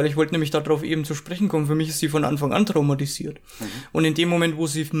gesagt hast, weil ich wollte nämlich darauf eben zu sprechen kommen. Für mich ist sie von Anfang an traumatisiert. Und in dem Moment, wo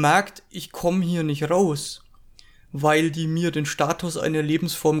sie merkt, ich komme hier nicht raus, weil die mir den Status einer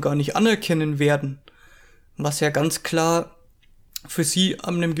Lebensform gar nicht anerkennen werden, was ja ganz klar für sie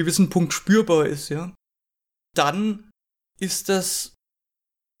an einem gewissen Punkt spürbar ist, ja, dann ist das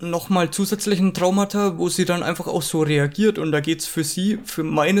nochmal zusätzlichen Traumata, wo sie dann einfach auch so reagiert, und da geht's für sie, für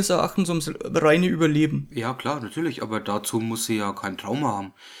meines Erachtens, ums reine Überleben. Ja, klar, natürlich, aber dazu muss sie ja kein Trauma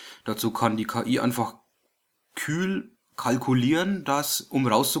haben. Dazu kann die KI einfach kühl kalkulieren, dass, um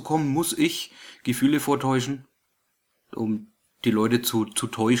rauszukommen, muss ich Gefühle vortäuschen, um die Leute zu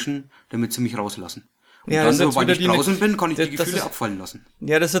täuschen, damit sie mich rauslassen. Und Ja, dann, das ist jetzt sobald ich wieder draußen bin, kann ich die das Gefühle ist- abfallen lassen.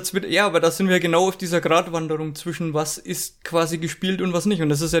 Ja, das jetzt wird, ja, aber da sind wir genau auf dieser Gratwanderung zwischen was ist quasi gespielt und was nicht. Und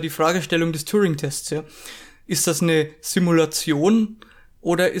das ist ja die Fragestellung des Turing-Tests, ja. Ist das eine Simulation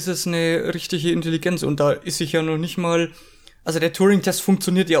oder ist es eine richtige Intelligenz? Und da ist sich ja noch nicht mal, also der Turing-Test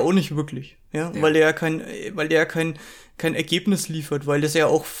funktioniert ja auch nicht wirklich, ja. Weil der ja kein Ergebnis liefert, weil das ja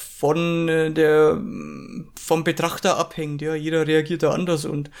auch vom Betrachter abhängt, ja. Jeder reagiert da anders,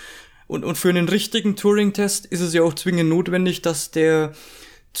 und für einen richtigen Turing-Test ist es ja auch zwingend notwendig, dass der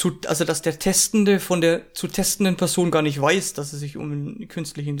Testende von der zu testenden Person gar nicht weiß, dass es sich um eine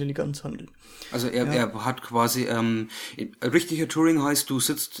künstliche Intelligenz handelt. Also er hat quasi, richtiger Turing heißt, du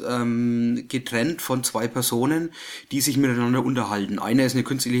sitzt getrennt von zwei Personen, die sich miteinander unterhalten. Einer ist eine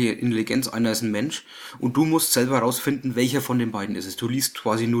künstliche Intelligenz, einer ist ein Mensch, und du musst selber rausfinden, welcher von den beiden ist es. Du liest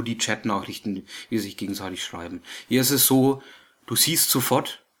quasi nur die Chat-Nachrichten, die sich gegenseitig schreiben. Hier ist es so, du siehst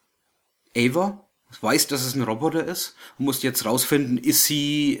sofort Ava, weiß, dass es ein Roboter ist, und musst jetzt rausfinden, ist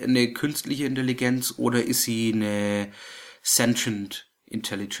sie eine künstliche Intelligenz oder ist sie eine sentient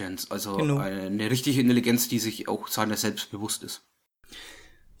Intelligence, also Genau. eine richtige Intelligenz, die sich auch seiner selbst bewusst ist.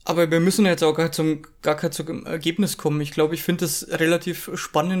 Aber wir müssen jetzt auch gar zum Ergebnis kommen. Ich glaube, ich finde es relativ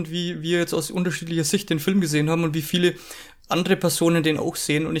spannend, wie wir jetzt aus unterschiedlicher Sicht den Film gesehen haben und wie viele andere Personen den auch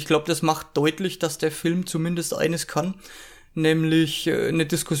sehen. Und ich glaube, das macht deutlich, dass der Film zumindest eines kann, nämlich eine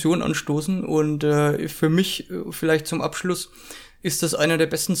Diskussion anstoßen. Und für mich, vielleicht zum Abschluss, ist das einer der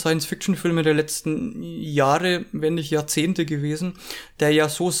besten Science-Fiction-Filme der letzten Jahre, wenn nicht Jahrzehnte gewesen, der ja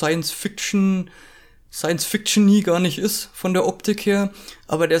so Science-Fiction nie gar nicht ist von der Optik her,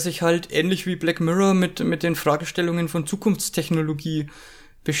 aber der sich halt ähnlich wie Black Mirror mit den Fragestellungen von Zukunftstechnologie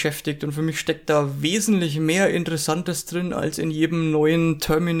beschäftigt. Und für mich steckt da wesentlich mehr Interessantes drin als in jedem neuen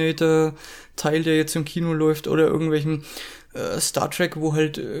Terminator-Teil, der jetzt im Kino läuft, oder irgendwelchen Star Trek, wo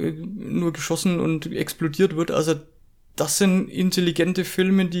halt nur geschossen und explodiert wird. Also das sind intelligente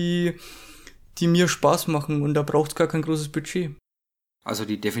Filme, die mir Spaß machen, und da braucht's gar kein großes Budget. Also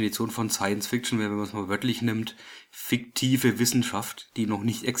die Definition von Science Fiction, wenn man es mal wörtlich nimmt, fiktive Wissenschaft, die noch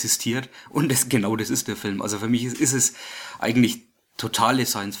nicht existiert. Und genau das ist der Film. Also für mich ist es eigentlich totale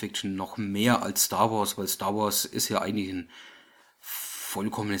Science Fiction, noch mehr als Star Wars, weil Star Wars ist ja eigentlich ein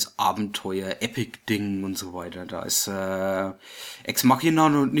vollkommenes Abenteuer, Epic-Ding und so weiter. Da ist Ex Machina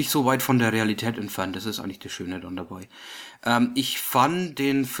nicht so weit von der Realität entfernt. Das ist eigentlich das Schöne dann dabei. Ich fand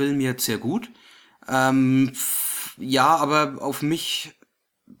den Film jetzt sehr gut. Ja, aber auf mich,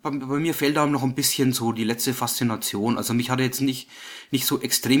 bei mir fehlt da noch ein bisschen so die letzte Faszination. Also mich hat er jetzt nicht so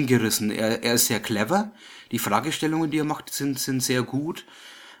extrem gerissen. Er ist sehr clever. Die Fragestellungen, die er macht, sind sehr gut.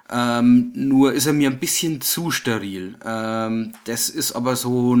 Nur ist er mir ein bisschen zu steril. Das ist aber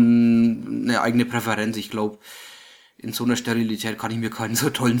so eine eigene Präferenz. Ich glaube, in so einer Sterilität kann ich mir keinen so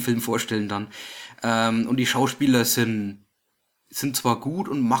tollen Film vorstellen dann. Und die Schauspieler sind zwar gut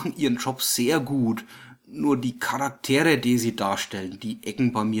und machen ihren Job sehr gut, nur die Charaktere, die sie darstellen, die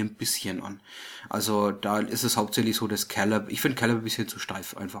ecken bei mir ein bisschen an. Also da ist es hauptsächlich so, dass ich finde Caleb ein bisschen zu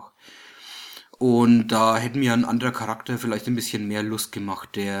steif einfach. Und da hätte mir ein anderer Charakter vielleicht ein bisschen mehr Lust gemacht,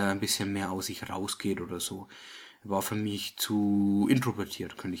 der ein bisschen mehr aus sich rausgeht oder so. War für mich zu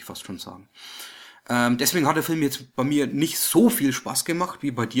introvertiert, könnte ich fast schon sagen. Deswegen hat der Film jetzt bei mir nicht so viel Spaß gemacht,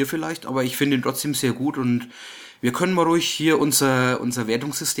 wie bei dir vielleicht, aber ich finde ihn trotzdem sehr gut, und wir können mal ruhig hier unser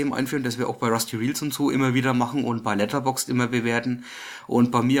Wertungssystem einführen, das wir auch bei Rusty Reels und so immer wieder machen und bei Letterboxd immer bewerten.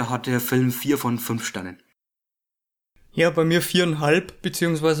 Und bei mir hat der Film 4 von 5 Sternen. Ja, bei mir 4,5,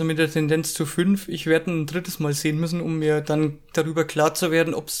 beziehungsweise mit der Tendenz zu 5. Ich werde ein drittes Mal sehen müssen, um mir dann darüber klar zu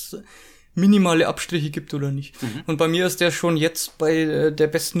werden, ob es minimale Abstriche gibt oder nicht. Und bei mir ist der schon jetzt bei der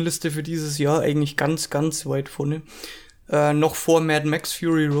besten Liste für dieses Jahr eigentlich ganz, ganz weit vorne. Noch vor Mad Max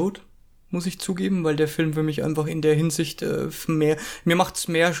Fury Road, muss ich zugeben, weil der Film für mich einfach in der Hinsicht mir macht's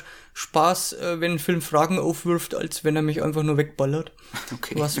mehr Spaß, wenn ein Film Fragen aufwirft, als wenn er mich einfach nur wegballert.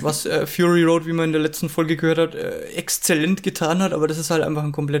 Okay. Was Fury Road, wie man in der letzten Folge gehört hat, exzellent getan hat, aber das ist halt einfach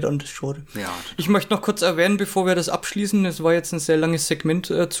ein komplett anderes Genre. Ja. Ich möchte noch kurz erwähnen, bevor wir das abschließen, es war jetzt ein sehr langes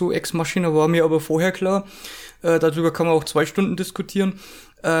Segment zu Ex Machina, war mir aber vorher klar, darüber kann man auch 2 Stunden diskutieren.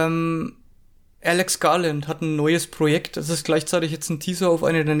 Alex Garland hat ein neues Projekt, das ist gleichzeitig jetzt ein Teaser auf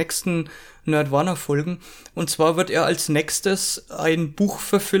eine der nächsten Nerdwana-Folgen. Und zwar wird er als nächstes ein Buch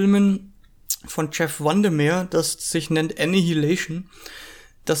verfilmen von Jeff Vandermeer, das sich nennt Annihilation.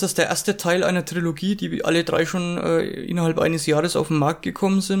 Das ist der erste Teil einer Trilogie, die alle 3 schon innerhalb eines Jahres auf den Markt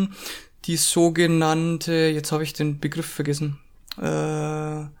gekommen sind. Die sogenannte, jetzt habe ich den Begriff vergessen,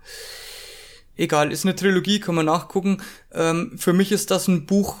 egal, ist eine Trilogie, kann man nachgucken. Für mich ist das ein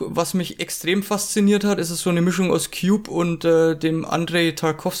Buch, was mich extrem fasziniert hat. Es ist so eine Mischung aus Cube und dem Andrei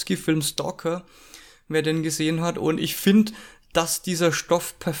Tarkovsky-Film Stalker, wer den gesehen hat. Und ich finde, dass dieser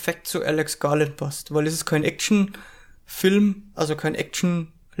Stoff perfekt zu Alex Garland passt, weil es ist kein Actionfilm, also kein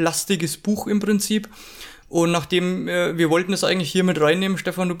actionlastiges Buch im Prinzip. Und nachdem, wir wollten es eigentlich hier mit reinnehmen,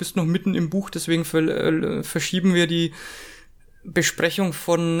 Stefan, du bist noch mitten im Buch, deswegen verschieben wir die Besprechung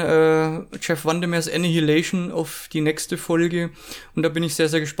von Jeff Vandermeers Annihilation auf die nächste Folge. Und da bin ich sehr,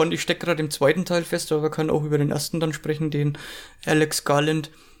 sehr gespannt. Ich stecke gerade im 2. Teil fest, aber kann auch über den 1. dann sprechen, den Alex Garland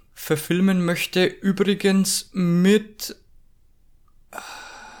verfilmen möchte. Übrigens mit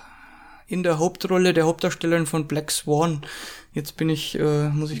in der Hauptrolle der Hauptdarstellerin von Black Swan. Jetzt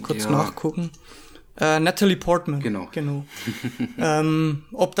muss ich kurz nachgucken. Natalie Portman. Genau.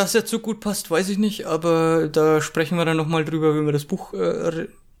 Ob das jetzt so gut passt, weiß ich nicht, aber da sprechen wir dann nochmal drüber, wenn wir das Buch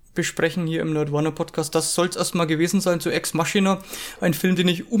besprechen hier im Nerdwana Podcast. Das soll es erstmal gewesen sein zu Ex Machina. Ein Film, den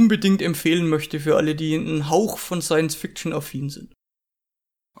ich unbedingt empfehlen möchte für alle, die einen Hauch von Science-Fiction affin sind.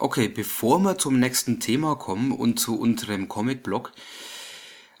 Okay, bevor wir zum nächsten Thema kommen und zu unserem Comic-Blog,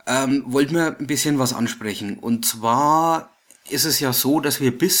 wollten wir ein bisschen was ansprechen. Und zwar ist es ja so, dass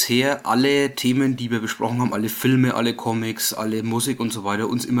wir bisher alle Themen, die wir besprochen haben, alle Filme, alle Comics, alle Musik und so weiter,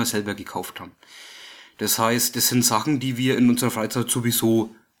 uns immer selber gekauft haben. Das heißt, das sind Sachen, die wir in unserer Freizeit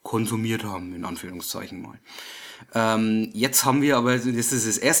sowieso konsumiert haben, in Anführungszeichen mal. Jetzt haben wir aber, das ist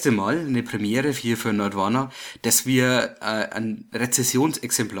das erste Mal, eine Premiere hier für Nerdwana, dass wir ein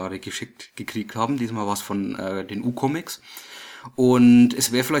Rezessionsexemplare gekriegt haben, diesmal was von den U-Comics. Und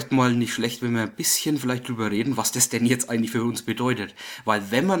es wäre vielleicht mal nicht schlecht, wenn wir ein bisschen vielleicht drüber reden, was das denn jetzt eigentlich für uns bedeutet.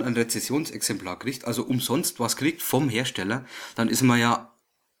 Weil wenn man ein Rezessionsexemplar kriegt, also umsonst was kriegt vom Hersteller, dann ist man ja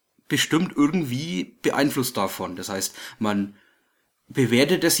bestimmt irgendwie beeinflusst davon. Das heißt, man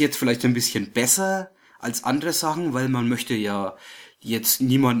bewertet es jetzt vielleicht ein bisschen besser als andere Sachen, weil man möchte ja jetzt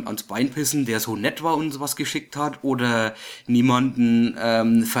niemanden ans Bein pissen, der so nett war und uns was geschickt hat, oder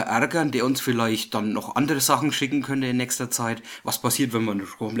niemanden verärgern, der uns vielleicht dann noch andere Sachen schicken könnte in nächster Zeit. Was passiert, wenn wir einen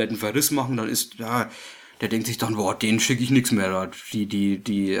kompletten Verriss machen? Dann ist, ja, der denkt sich dann, boah, denen schicke ich nichts mehr.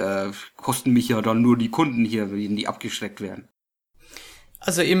 Die kosten mich ja dann nur die Kunden hier, wenn die abgeschreckt werden.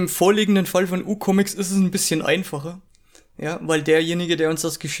 Also im vorliegenden Fall von U-Comics ist es ein bisschen einfacher, ja, weil derjenige, der uns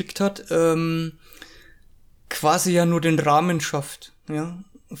das geschickt hat, quasi ja nur den Rahmen schafft, ja,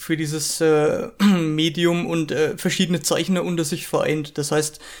 für dieses Medium und verschiedene Zeichner unter sich vereint. Das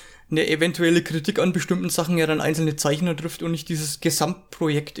heißt, eine eventuelle Kritik an bestimmten Sachen ja dann einzelne Zeichner trifft und nicht dieses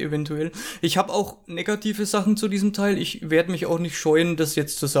Gesamtprojekt eventuell. Ich habe auch negative Sachen zu diesem Teil. Ich werde mich auch nicht scheuen, das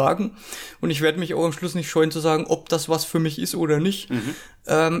jetzt zu sagen. Und ich werde mich auch am Schluss nicht scheuen zu sagen, ob das was für mich ist oder nicht.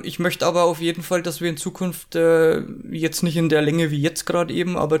 Ich möchte aber auf jeden Fall, dass wir in Zukunft jetzt nicht in der Länge wie jetzt gerade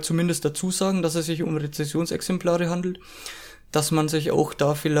eben, aber zumindest dazu sagen, dass es sich um Rezessionsexemplare handelt. Dass man sich auch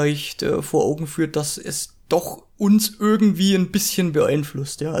da vielleicht vor Augen führt, dass es doch uns irgendwie ein bisschen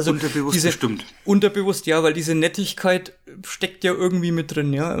beeinflusst, ja. Also unterbewusst bestimmt. Unterbewusst, ja, weil diese Nettigkeit steckt ja irgendwie mit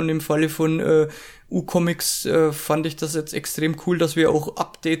drin, ja. Und im Falle von U-Comics fand ich das jetzt extrem cool, dass wir auch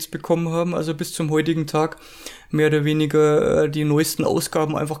Updates bekommen haben, also bis zum heutigen Tag mehr oder weniger die neuesten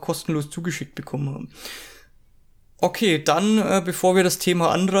Ausgaben einfach kostenlos zugeschickt bekommen haben. Okay, dann, bevor wir das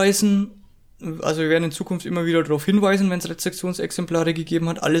Thema anreißen, also wir werden in Zukunft immer wieder darauf hinweisen, wenn es Rezessionsexemplare gegeben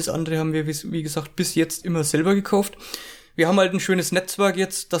hat. Alles andere haben wir, wie gesagt, bis jetzt immer selber gekauft. Wir haben halt ein schönes Netzwerk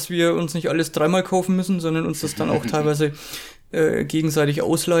jetzt, dass wir uns nicht alles 3-mal kaufen müssen, sondern uns das dann auch teilweise gegenseitig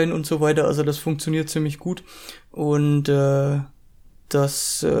ausleihen und so weiter. Also das funktioniert ziemlich gut. Und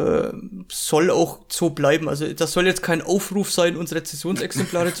das soll auch so bleiben. Also das soll jetzt kein Aufruf sein, uns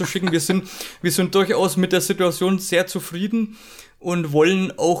Rezessionsexemplare zu schicken. Wir sind durchaus mit der Situation sehr zufrieden und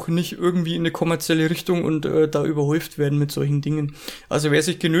wollen auch nicht irgendwie in eine kommerzielle Richtung und da überhäuft werden mit solchen Dingen. Also wer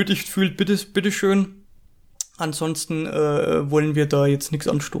sich genötigt fühlt, bitteschön. Ansonsten wollen wir da jetzt nichts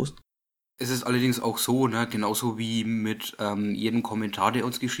anstoßen. Es ist allerdings auch so, ne, genauso wie mit jedem Kommentar, der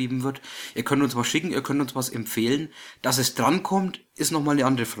uns geschrieben wird. Ihr könnt uns was schicken, ihr könnt uns was empfehlen. Dass es drankommt, ist nochmal eine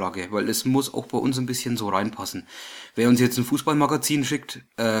andere Frage, weil es muss auch bei uns ein bisschen so reinpassen. Wer uns jetzt ein Fußballmagazin schickt,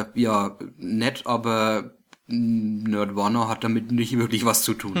 ja, nett, aber Nerdwana hat damit nicht wirklich was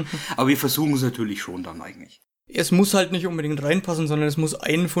zu tun. Aber wir versuchen es natürlich schon dann eigentlich. Es muss halt nicht unbedingt reinpassen, sondern es muss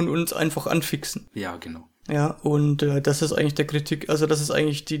einen von uns einfach anfixen. Ja, genau. Ja, und das ist eigentlich der Kritik, also das ist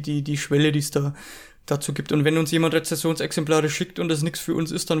eigentlich die Schwelle, die es dazu gibt. Und wenn uns jemand Rezensionsexemplare schickt und das nichts für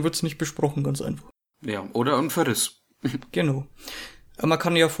uns ist, dann wird's nicht besprochen, ganz einfach. Ja, oder ein Verriss. Genau. Aber man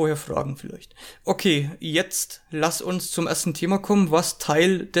kann ja vorher fragen vielleicht. Okay, jetzt lass uns zum ersten Thema kommen, was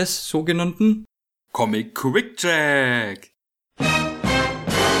Teil des sogenannten Comic Quick Check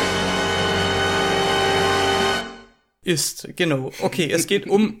ist. Genau. Okay, es geht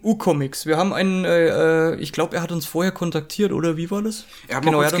um U-Comics. Wir haben einen, ich glaube, er hat uns vorher kontaktiert, oder wie war das? Er hat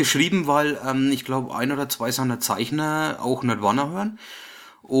mal kurz geschrieben, weil ich glaube, 1 oder 2 seiner Zeichner auch Nerdwana hören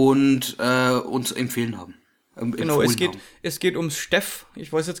und uns empfehlen haben. Genau, es geht ums Steff.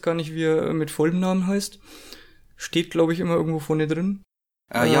 Ich weiß jetzt gar nicht, wie er mit vollem Namen heißt. Steht, glaube ich, immer irgendwo vorne drin.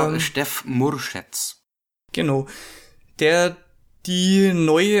 Ja, Steff Murschetz. Genau. Der die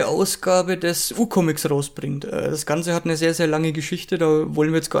neue Ausgabe des U-Comics rausbringt. Das Ganze hat eine sehr, sehr lange Geschichte, da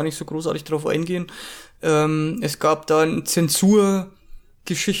wollen wir jetzt gar nicht so großartig drauf eingehen. Es gab da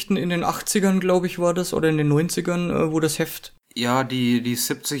Zensurgeschichten in den 80ern, glaube ich, war das, oder in den 90ern, wo das Heft... Ja, die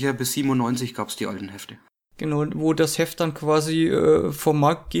 70er bis 97 gab's die alten Hefte. Genau, wo das Heft dann quasi vom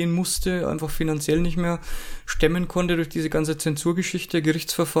Markt gehen musste, einfach finanziell nicht mehr stemmen konnte durch diese ganze Zensurgeschichte,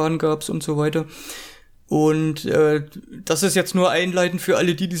 Gerichtsverfahren gab's und so weiter. Und das ist jetzt nur einleitend für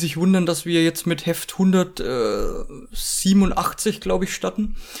alle die sich wundern, dass wir jetzt mit Heft 187, glaube ich,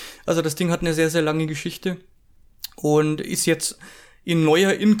 starten. Also das Ding hat eine sehr, sehr lange Geschichte und ist jetzt in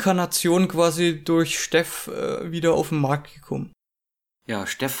neuer Inkarnation quasi durch Steff wieder auf den Markt gekommen. Ja,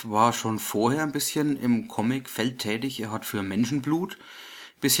 Steff war schon vorher ein bisschen im Comicfeld tätig. Er hat für Menschenblut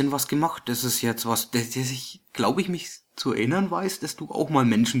ein bisschen was gemacht. Das ist jetzt was, das ich, glaube ich, mich zu erinnern weiß, dass du auch mal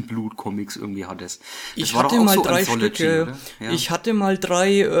Menschenblut-Comics irgendwie hattest. Ich hatte mal 3 Stücke. Ja. Ich hatte mal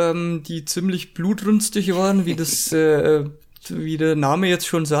 3, die ziemlich blutrünstig waren, wie wie der Name jetzt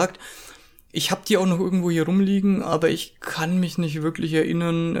schon sagt. Ich habe die auch noch irgendwo hier rumliegen, aber ich kann mich nicht wirklich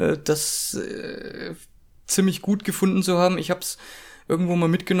erinnern, das ziemlich gut gefunden zu haben. Ich habe es irgendwo mal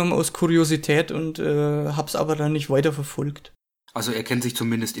mitgenommen aus Kuriosität und hab's aber dann nicht weiter verfolgt. Also er kennt sich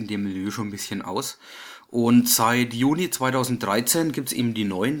zumindest in dem Milieu schon ein bisschen aus. Und seit Juni 2013 gibt's eben die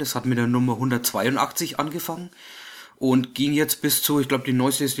neuen. Das hat mit der Nummer 182 angefangen und ging jetzt bis zu, ich glaube die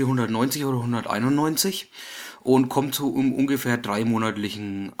neueste ist die 190 oder 191 und kommt zu ungefähr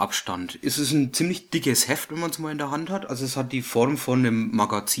 3-monatlichen Abstand. Es ist ein ziemlich dickes Heft, wenn man es mal in der Hand hat. Also es hat die Form von einem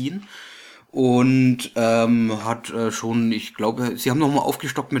Magazin und hat schon, ich glaube, sie haben nochmal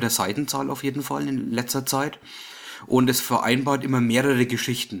aufgestockt mit der Seitenzahl auf jeden Fall in letzter Zeit. Und es vereinbart immer mehrere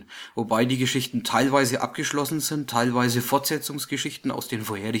Geschichten, wobei die Geschichten teilweise abgeschlossen sind, teilweise Fortsetzungsgeschichten aus den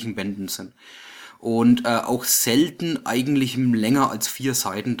vorherigen Bänden sind. Und auch selten eigentlich länger als 4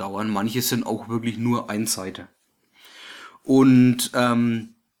 Seiten dauern. Manche sind auch wirklich nur 1 Seite. Und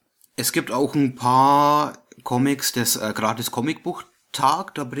es gibt auch ein paar Comics des gratis Comicbuch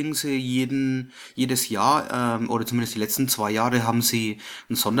Tag, da bringen sie jedes Jahr, oder zumindest die letzten 2 Jahre, haben sie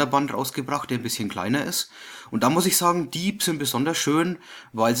einen Sonderband rausgebracht, der ein bisschen kleiner ist. Und da muss ich sagen, die sind besonders schön,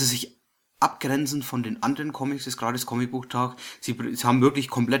 weil sie sich abgrenzen von den anderen Comics des gratis Comicbuchtag. Sie haben wirklich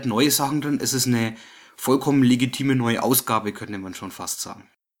komplett neue Sachen drin. Es ist eine vollkommen legitime neue Ausgabe, könnte man schon fast sagen.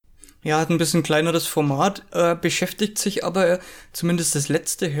 Ja, hat ein bisschen kleineres Format, beschäftigt sich aber, zumindest das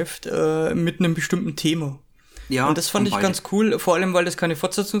letzte Heft, mit einem bestimmten Thema. Ja, und das fand ich ganz cool, vor allem, weil das keine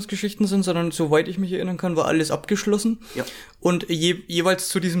Fortsetzungsgeschichten sind, sondern soweit ich mich erinnern kann, war alles abgeschlossen. Ja. Und jeweils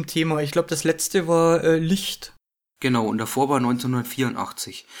zu diesem Thema. Ich glaube, das letzte war Licht. Genau, und davor war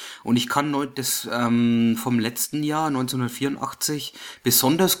 1984. Und ich kann das vom letzten Jahr, 1984,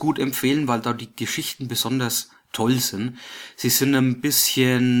 besonders gut empfehlen, weil da die Geschichten besonders toll sind. Sie sind ein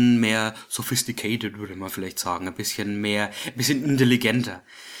bisschen mehr sophisticated, würde man vielleicht sagen. Ein bisschen intelligenter.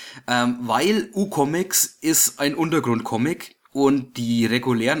 Weil U-Comics ist ein Untergrundcomic und die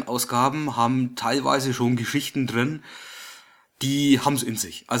regulären Ausgaben haben teilweise schon Geschichten drin, die haben's in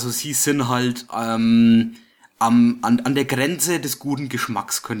sich. Also sie sind halt an der Grenze des guten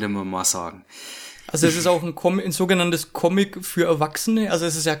Geschmacks, könnte man mal sagen. Also es ist auch ein sogenanntes Comic für Erwachsene. Also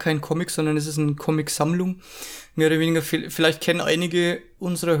es ist ja kein Comic, sondern es ist eine Comic-Sammlung. Mehr oder weniger, vielleicht kennen einige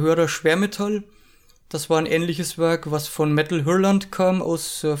unserer Hörer Schwermetall. Das war ein ähnliches Werk, was von Metal Hurland kam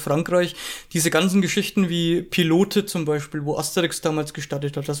aus Frankreich. Diese ganzen Geschichten wie Pilote zum Beispiel, wo Asterix damals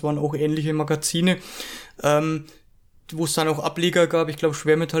gestartet hat, das waren auch ähnliche Magazine, wo es dann auch Ableger gab. Ich glaube,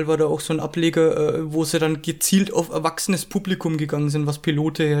 Schwermetall war da auch so ein Ableger, wo sie dann gezielt auf erwachsenes Publikum gegangen sind, was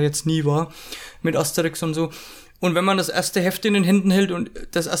Pilote ja jetzt nie war, mit Asterix und so. Und wenn man das erste Heft in den Händen hält und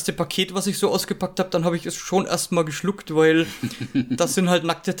das erste Paket, was ich so ausgepackt habe, dann habe ich es schon erstmal geschluckt, weil das sind halt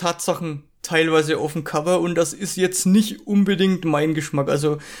nackte Tatsachen teilweise auf dem Cover und das ist jetzt nicht unbedingt mein Geschmack.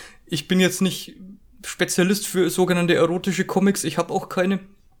 Also ich bin jetzt nicht Spezialist für sogenannte erotische Comics, ich habe auch keine.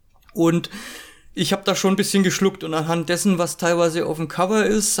 Und ich habe da schon ein bisschen geschluckt und anhand dessen, was teilweise auf dem Cover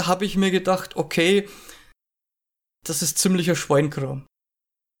ist, habe ich mir gedacht, okay, das ist ziemlicher Schweinkram.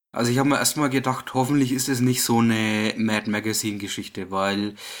 Also ich habe mir erstmal gedacht, hoffentlich ist es nicht so eine Mad Magazine Geschichte,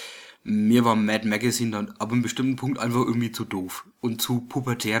 weil mir war Mad Magazine dann ab einem bestimmten Punkt einfach irgendwie zu doof und zu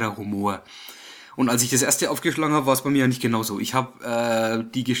pubertärer Humor. Und als ich das erste aufgeschlagen habe, war es bei mir ja nicht genauso. Ich habe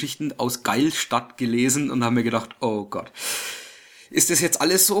die Geschichten aus Geilstadt gelesen und habe mir gedacht, oh Gott. Ist das jetzt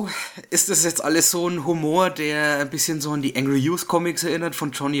alles so? Ist das jetzt alles so ein Humor, der ein bisschen so an die Angry Youth Comics erinnert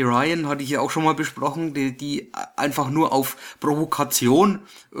von Johnny Ryan, hatte ich ja auch schon mal besprochen, die einfach nur auf Provokation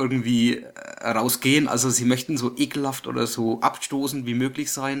irgendwie rausgehen. Also sie möchten so ekelhaft oder so abstoßend wie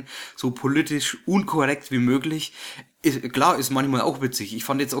möglich sein, so politisch unkorrekt wie möglich. Klar, ist manchmal auch witzig. Ich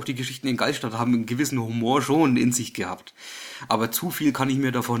fand jetzt auch die Geschichten in Geilstadt haben einen gewissen Humor schon in sich gehabt. Aber zu viel kann ich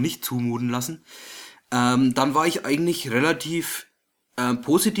mir davon nicht zumuten lassen. Dann war ich eigentlich relativ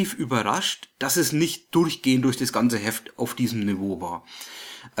positiv überrascht, dass es nicht durchgehend durch das ganze Heft auf diesem Niveau war.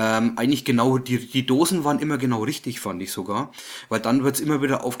 Eigentlich genau, die Dosen waren immer genau richtig, fand ich sogar, weil dann wird's immer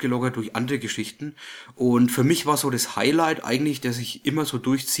wieder aufgelockert durch andere Geschichten und für mich war so das Highlight eigentlich, der sich immer so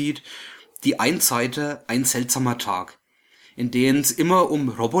durchzieht, die Einseite Ein seltsamer Tag, in denen es immer um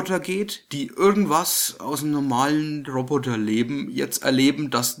Roboter geht, die irgendwas aus dem normalen Roboterleben jetzt erleben,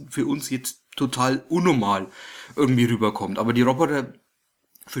 das für uns jetzt total unnormal irgendwie rüberkommt. Aber die Roboter,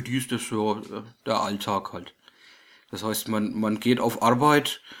 für die ist das so der Alltag halt. Das heißt, man geht auf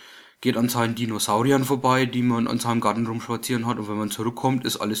Arbeit, geht an seinen Dinosauriern vorbei, die man an seinem Garten rumspazieren hat und wenn man zurückkommt,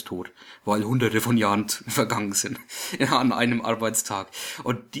 ist alles tot, weil hunderte von Jahren vergangen sind an einem Arbeitstag.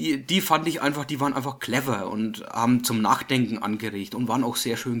 Und die fand ich einfach, die waren einfach clever und haben zum Nachdenken angeregt und waren auch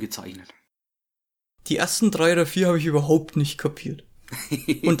sehr schön gezeichnet. Die ersten 3 oder 4 habe ich überhaupt nicht kapiert.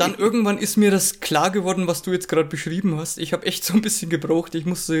 Und dann irgendwann ist mir das klar geworden, was du jetzt gerade beschrieben hast. Ich habe echt so ein bisschen gebraucht. Ich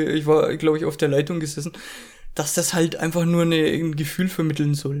war, glaube ich, auf der Leitung gesessen, dass das halt einfach nur ein Gefühl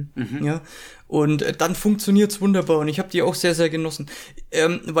vermitteln soll. Ja. Und dann funktioniert's wunderbar. Und ich habe die auch sehr, sehr genossen.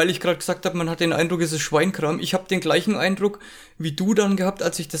 Weil ich gerade gesagt habe, man hat den Eindruck, es ist Schweinkram. Ich habe den gleichen Eindruck wie du dann gehabt,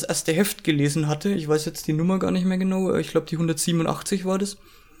 als ich das erste Heft gelesen hatte. Ich weiß jetzt die Nummer gar nicht mehr genau. Ich glaube, die 187 war das.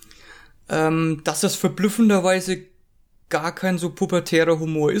 Dass es verblüffenderweise gar kein so pubertärer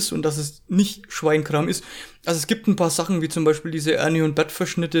Humor ist und dass es nicht Schweinkram ist. Also es gibt ein paar Sachen, wie zum Beispiel diese Ernie und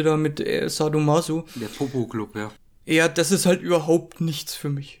Bert-Verschnitte da mit Sadomaso. Der Popo-Club, ja. Ja, das ist halt überhaupt nichts für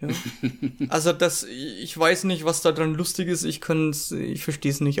mich. Ja. Also ich weiß nicht, was da dran lustig ist, ich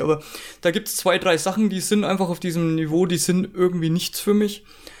verstehe es nicht, aber da gibt's 2, 3 Sachen, die sind einfach auf diesem Niveau, die sind irgendwie nichts für mich.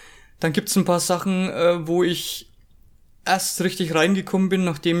 Dann gibt's ein paar Sachen, wo ich erst richtig reingekommen bin,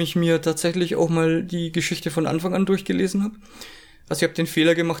 nachdem ich mir tatsächlich auch mal die Geschichte von Anfang an durchgelesen habe. Also ich habe den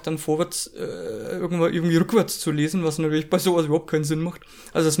Fehler gemacht, dann vorwärts irgendwie rückwärts zu lesen, was natürlich bei sowas überhaupt keinen Sinn macht.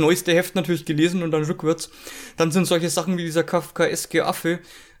 Also das neueste Heft natürlich gelesen und dann rückwärts. Dann sind solche Sachen wie dieser kafkaeske Affe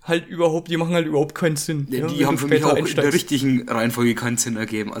die machen halt überhaupt keinen Sinn. Ja, die haben für mich auch in der richtigen Reihenfolge keinen Sinn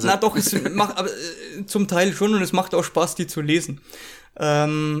ergeben. Also na doch, es macht aber zum Teil schon und es macht auch Spaß, die zu lesen.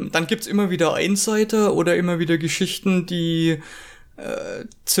 Dann gibt's immer wieder Einseiter oder immer wieder Geschichten, die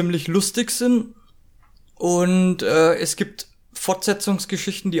ziemlich lustig sind. Und es gibt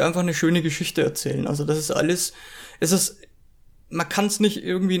Fortsetzungsgeschichten, die einfach eine schöne Geschichte erzählen. Also das ist alles, man kann es nicht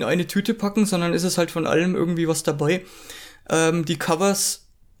irgendwie in eine Tüte packen, sondern es ist halt von allem irgendwie was dabei. Die Covers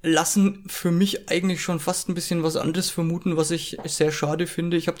lassen für mich eigentlich schon fast ein bisschen was anderes vermuten, was ich sehr schade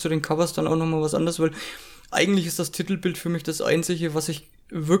finde. Ich habe zu den Covers dann auch nochmal was anderes, weil eigentlich ist das Titelbild für mich das Einzige, was ich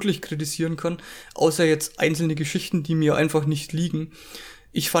wirklich kritisieren kann, außer jetzt einzelne Geschichten, die mir einfach nicht liegen.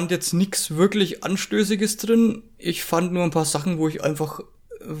 Ich fand jetzt nichts wirklich Anstößiges drin. Ich fand nur ein paar Sachen, wo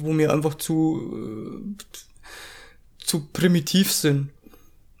mir einfach zu primitiv sind.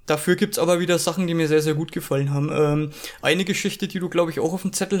 Dafür gibt's aber wieder Sachen, die mir sehr, sehr gut gefallen haben. Eine Geschichte, die du, glaube ich, auch auf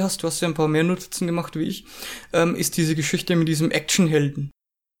dem Zettel hast, du hast ja ein paar mehr Notizen gemacht wie ich, ist diese Geschichte mit diesem Actionhelden.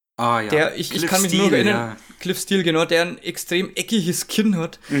 Ah, ja. Ich kann mich nur noch erinnern, ja. Cliff Steele, genau, der ein extrem eckiges Kinn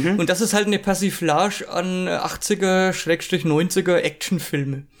hat. Und das ist halt eine Persiflage an 80er-90er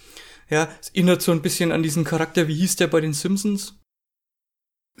Actionfilme. Ja, es erinnert so ein bisschen an diesen Charakter, wie hieß der bei den Simpsons?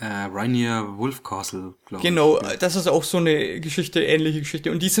 Rainier Wolfcastle, glaube ich. Genau, das ist auch so eine Geschichte, ähnliche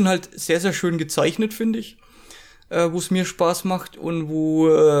Geschichte. Und die sind halt sehr, sehr schön gezeichnet, finde ich. Wo es mir Spaß macht und wo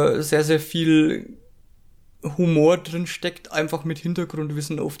sehr, sehr viel Humor drin steckt, einfach mit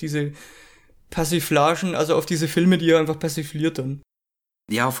Hintergrundwissen auf diese Persiflagen, also auf diese Filme, die er einfach persifliert dann.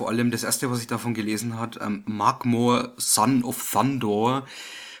 Ja, vor allem das erste, was ich davon gelesen hat, Magmore, Son of Thunder,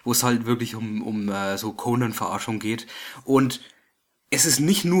 wo es halt wirklich um so Conan-Verarschung geht. Und es ist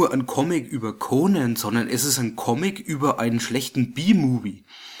nicht nur ein Comic über Conan, sondern es ist ein Comic über einen schlechten B-Movie.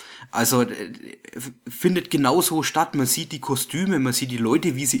 Also findet genauso statt. Man sieht die Kostüme, man sieht die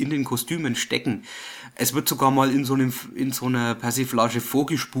Leute, wie sie in den Kostümen stecken. Es wird sogar mal in so einer Persiflage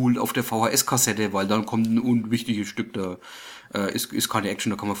vorgespult auf der VHS-Kassette, weil dann kommt ein unwichtiges Stück, da ist keine Action,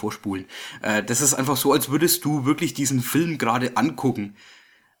 da kann man vorspulen. Das ist einfach so, als würdest du wirklich diesen Film gerade angucken,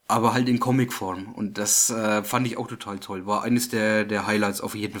 aber halt in Comicform. Und das fand ich auch total toll. War eines der Highlights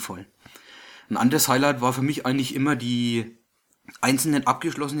auf jeden Fall. Ein anderes Highlight war für mich eigentlich immer die einzelnen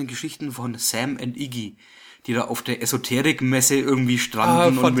abgeschlossenen Geschichten von Sam und Iggy, die da auf der Esoterikmesse irgendwie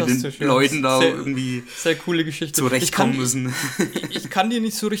stranden und mit den Leuten da irgendwie sehr coole Geschichte zurechtkommen müssen. Ich kann die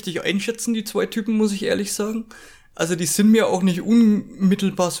nicht so richtig einschätzen, die zwei Typen, muss ich ehrlich sagen. Also die sind mir auch nicht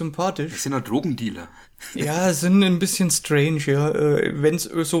unmittelbar sympathisch. Das sind ja Drogendealer. Ja, sind ein bisschen strange, ja. Wenn es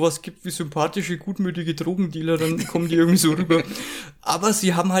sowas gibt wie sympathische, gutmütige Drogendealer, dann kommen die irgendwie so rüber. Aber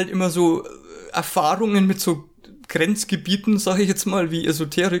sie haben halt immer so Erfahrungen mit so Grenzgebieten, sage ich jetzt mal, wie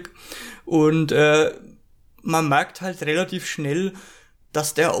Esoterik. Und man merkt halt relativ schnell,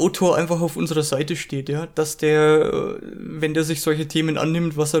 dass der Autor einfach auf unserer Seite steht, ja, dass der, wenn der sich solche Themen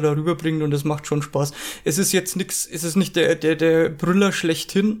annimmt, was er da rüberbringt, und das macht schon Spaß. Es ist jetzt nix, es ist nicht der Brüller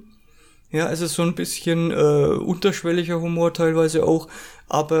schlechthin, ja, es ist so ein bisschen unterschwelliger Humor teilweise auch,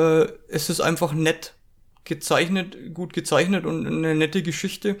 aber es ist einfach nett gezeichnet, gut gezeichnet und eine nette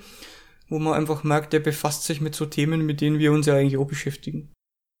Geschichte, wo man einfach merkt, der befasst sich mit so Themen, mit denen wir uns ja eigentlich auch beschäftigen.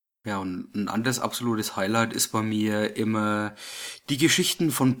 Ja, und ein anderes absolutes Highlight ist bei mir immer die Geschichten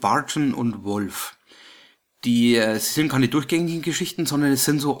von Barton und Wolf. Die sind keine durchgängigen Geschichten, sondern es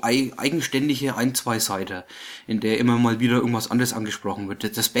sind so eigenständige 1-2 Seiten, in der immer mal wieder irgendwas anderes angesprochen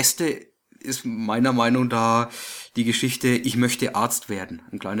wird. Das Beste ist meiner Meinung nach die Geschichte, ich möchte Arzt werden.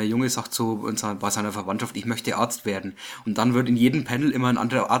 Ein kleiner Junge sagt so bei seiner Verwandtschaft, ich möchte Arzt werden. Und dann wird in jedem Panel immer ein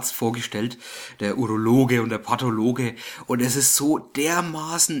anderer Arzt vorgestellt, der Urologe und der Pathologe. Und es ist so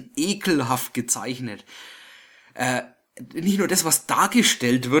dermaßen ekelhaft gezeichnet. Nicht nur das, was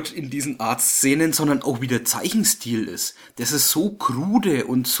dargestellt wird in diesen Arztszenen, sondern auch wie der Zeichenstil ist. Das ist so krude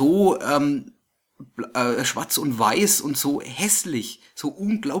und so schwarz und weiß und so hässlich, so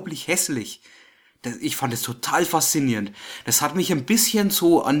unglaublich hässlich. Ich fand es total faszinierend. Das hat mich ein bisschen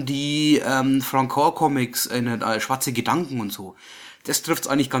so an die Francois-Comics, Schwarze Gedanken und so. Das trifft's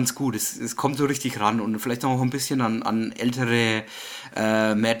eigentlich ganz gut. Es kommt so richtig ran und vielleicht auch ein bisschen an ältere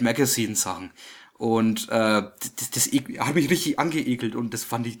Mad Magazine-Sachen. Und das hat mich richtig angeekelt und das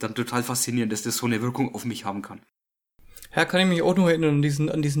fand ich dann total faszinierend, dass das so eine Wirkung auf mich haben kann. Ja, kann ich mich auch noch erinnern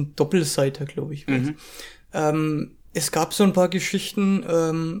an diesen Doppelseiter, glaube ich. Mhm. Es gab so ein paar Geschichten,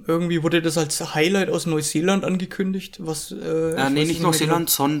 irgendwie wurde das als Highlight aus Neuseeland angekündigt, was nee, nicht Neuseeland,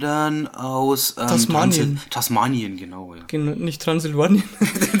 sondern aus Tasmanien. Tasmanien, genau, ja. Genau, nicht Transsilvanien.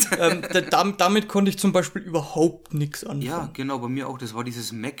 Damit konnte ich zum Beispiel überhaupt nichts anfangen. Ja, genau, bei mir auch, das war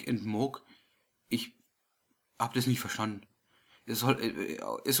dieses Mac and Moog. Ich hab das nicht verstanden.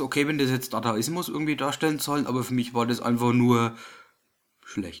 Ist okay, wenn das jetzt Dadaismus irgendwie darstellen sollen, aber für mich war das einfach nur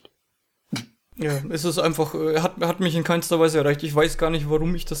schlecht. Ja, es ist einfach, hat mich in keinster Weise erreicht. Ich weiß gar nicht,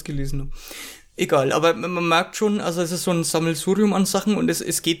 warum ich das gelesen habe. Egal, aber man merkt schon, also es ist so ein Sammelsurium an Sachen und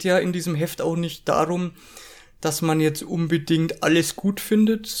es geht ja in diesem Heft auch nicht darum, dass man jetzt unbedingt alles gut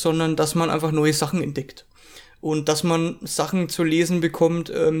findet, sondern dass man einfach neue Sachen entdeckt. Und dass man Sachen zu lesen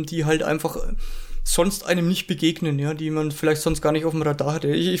bekommt, die halt einfach sonst einem nicht begegnen, ja, die man vielleicht sonst gar nicht auf dem Radar hatte.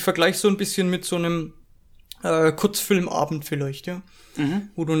 Ich vergleiche so ein bisschen mit so einem Kurzfilmabend vielleicht, ja. Mhm.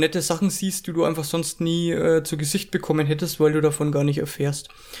 Wo du nette Sachen siehst, die du einfach sonst nie zu Gesicht bekommen hättest, weil du davon gar nicht erfährst.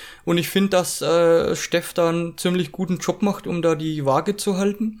 Und ich finde, dass Steff da einen ziemlich guten Job macht, um da die Waage zu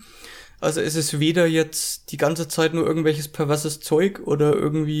halten. Also es ist weder jetzt die ganze Zeit nur irgendwelches perverses Zeug oder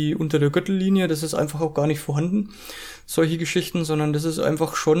irgendwie unter der Gürtellinie, das ist einfach auch gar nicht vorhanden, solche Geschichten, sondern das ist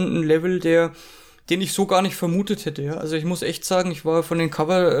einfach schon ein Level, den ich so gar nicht vermutet hätte. Ja. Also ich muss echt sagen, ich war von den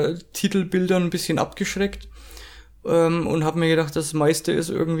Cover-Titelbildern ein bisschen abgeschreckt und habe mir gedacht, das meiste ist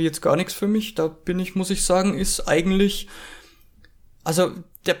irgendwie jetzt gar nichts für mich. Da muss ich sagen, ist eigentlich, also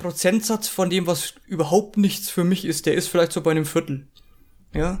der Prozentsatz von dem, was überhaupt nichts für mich ist, der ist vielleicht so bei einem Viertel.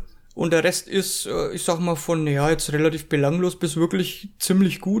 Ja, Und der Rest ist, ich sag mal, von, ja, jetzt relativ belanglos bis wirklich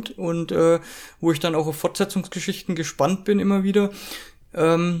ziemlich gut und wo ich dann auch auf Fortsetzungsgeschichten gespannt bin immer wieder,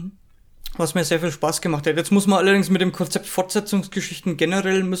 was mir sehr viel Spaß gemacht hat. Jetzt muss man allerdings mit dem Konzept Fortsetzungsgeschichten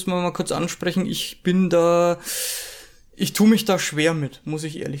generell, müssen wir mal kurz ansprechen, ich tue mich da schwer mit, muss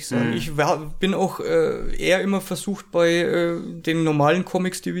ich ehrlich sagen. Ich bin auch eher immer versucht bei den normalen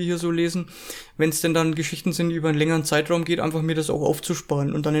Comics, die wir hier so lesen, wenn es denn dann Geschichten sind, die über einen längeren Zeitraum geht, einfach mir das auch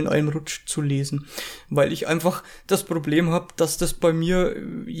aufzusparen und dann in einem Rutsch zu lesen. Weil ich einfach das Problem habe, dass das bei mir,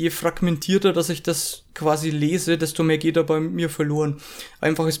 je fragmentierter, dass ich das quasi lese, desto mehr geht da bei mir verloren.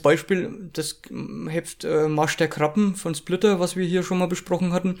 Einfaches Beispiel, das Heft Marsch der Krabben von Splitter, was wir hier schon mal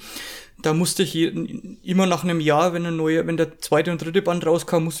besprochen hatten. Da musste ich immer nach einem Jahr, wenn der zweite und dritte Band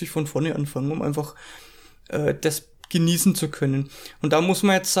rauskam, musste ich von vorne anfangen, um einfach das genießen zu können. Und da muss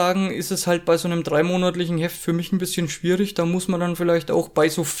man jetzt sagen, ist es halt bei so einem 3-monatlichen Heft für mich ein bisschen schwierig. Da muss man dann vielleicht auch bei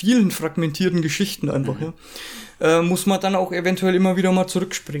so vielen fragmentierten Geschichten einfach, muss man dann auch eventuell immer wieder mal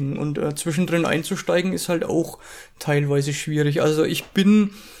zurückspringen. Und zwischendrin einzusteigen ist halt auch teilweise schwierig. Also ich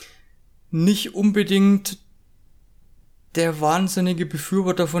bin nicht unbedingt der wahnsinnige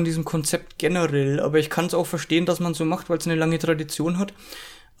Befürworter von diesem Konzept generell, aber ich kann es auch verstehen, dass man so macht, weil es eine lange Tradition hat.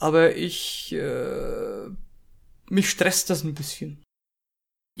 Aber mich stresst das ein bisschen.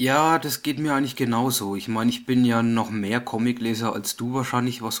 Ja, das geht mir eigentlich genauso. Ich meine, ich bin ja noch mehr Comicleser als du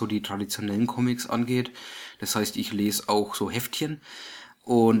wahrscheinlich, was so die traditionellen Comics angeht. Das heißt, ich lese auch so Heftchen.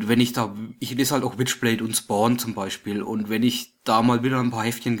 Und ich lese halt auch Witchblade und Spawn zum Beispiel. Und wenn ich da mal wieder ein paar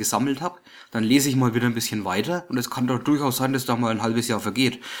Heftchen gesammelt habe, dann lese ich mal wieder ein bisschen weiter. Und es kann doch durchaus sein, dass da mal ein halbes Jahr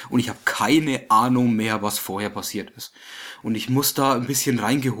vergeht. Und ich habe keine Ahnung mehr, was vorher passiert ist. Und ich muss da ein bisschen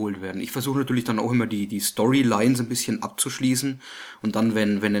reingeholt werden. Ich versuche natürlich dann auch immer die Storylines ein bisschen abzuschließen. Und dann,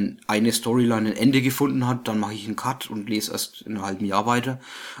 wenn eine Storyline ein Ende gefunden hat, dann mache ich einen Cut und lese erst in einem halben Jahr weiter.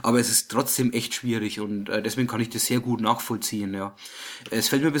 Aber es ist trotzdem echt schwierig und deswegen kann ich das sehr gut nachvollziehen, ja. Es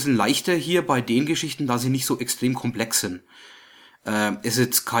fällt mir ein bisschen leichter hier bei den Geschichten, da sie nicht so extrem komplex sind. Es ist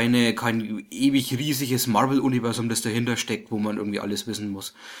jetzt kein ewig riesiges Marvel-Universum, das dahinter steckt, wo man irgendwie alles wissen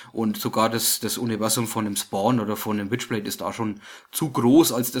muss. Und sogar das Universum von einem Spawn oder von einem Witchblade ist da schon zu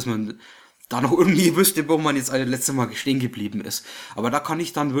groß, als dass man da noch irgendwie wüsste, wo man jetzt das letzte Mal stehen geblieben ist. Aber da kann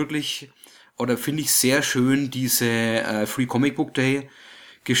ich dann wirklich, oder finde ich sehr schön, diese Free Comic Book Day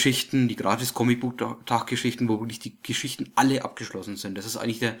Geschichten, die gratis Comic Book Tag Geschichten, wo wirklich die Geschichten alle abgeschlossen sind. Das ist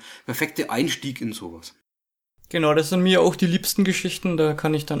eigentlich der perfekte Einstieg in sowas. Genau, das sind mir auch die liebsten Geschichten. Da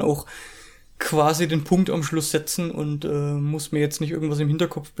kann ich dann auch quasi den Punkt am Schluss setzen und muss mir jetzt nicht irgendwas im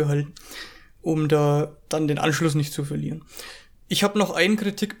Hinterkopf behalten, um da dann den Anschluss nicht zu verlieren. Ich habe noch einen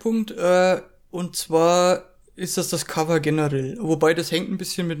Kritikpunkt, und zwar ist das Cover generell. Wobei das hängt ein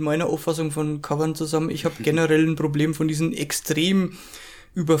bisschen mit meiner Auffassung von Covern zusammen. Ich habe generell ein Problem von diesen extrem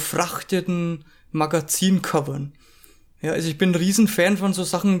überfrachteten Magazincovern. Ja, also ich bin ein Riesenfan von so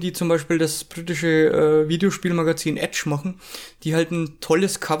Sachen, die zum Beispiel das britische Videospielmagazin Edge machen, die halt ein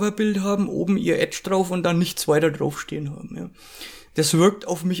tolles Coverbild haben, oben ihr Edge drauf und dann nichts weiter draufstehen haben. Ja. Das wirkt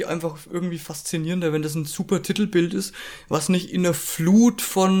auf mich einfach irgendwie faszinierender, wenn das ein super Titelbild ist, was nicht in einer Flut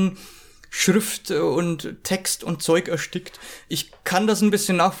von Schrift und Text und Zeug erstickt. Ich kann das ein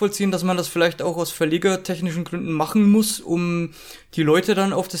bisschen nachvollziehen, dass man das vielleicht auch aus verlegertechnischen Gründen machen muss, um die Leute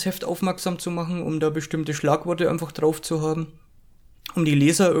dann auf das Heft aufmerksam zu machen, um da bestimmte Schlagworte einfach drauf zu haben, um die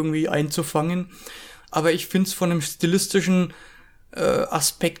Leser irgendwie einzufangen. Aber ich finde es von einem stilistischen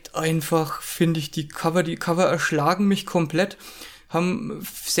Aspekt einfach, finde ich, die Cover erschlagen mich komplett, haben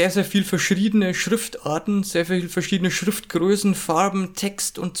sehr, sehr viel verschiedene Schriftarten, sehr viel verschiedene Schriftgrößen, Farben,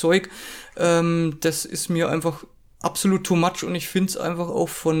 Text und Zeug. Das ist mir einfach absolut too much und ich finde es einfach auch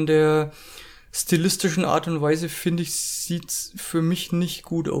von der stilistischen Art und Weise, finde ich, sieht's für mich nicht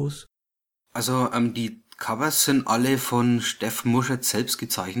gut aus. Also die Covers sind alle von Steff Muschert selbst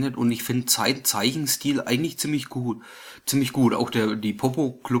gezeichnet und ich finde Zeichenstil eigentlich ziemlich gut. Auch die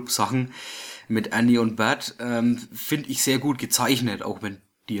Popo-Club-Sachen mit Annie und Bert finde ich sehr gut gezeichnet, auch wenn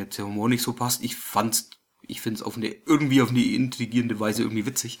die jetzt der Humor nicht so passt. Ich finde es auf eine intrigierende Weise irgendwie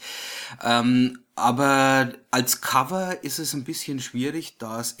witzig. Aber als Cover ist es ein bisschen schwierig,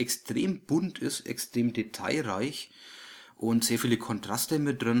 da es extrem bunt ist, extrem detailreich und sehr viele Kontraste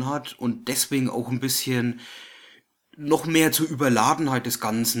mit drin hat und deswegen auch ein bisschen noch mehr zur Überladenheit des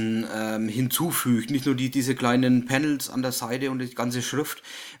Ganzen hinzufügt. Nicht nur diese kleinen Panels an der Seite und die ganze Schrift,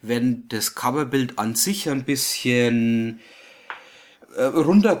 wenn das Coverbild an sich ein bisschen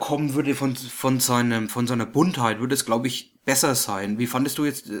runterkommen würde von seiner Buntheit, würde es, glaube ich, besser sein. Wie fandest du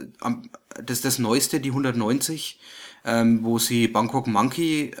jetzt das Neueste, die 190, wo sie Bangkok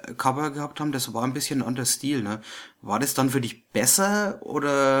Monkey Cover gehabt haben? Das war ein bisschen ein anderer Stil, ne? War das dann für dich besser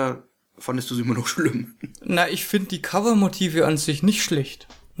oder fandest du es immer noch schlimm? Na, ich finde die Covermotive an sich nicht schlecht.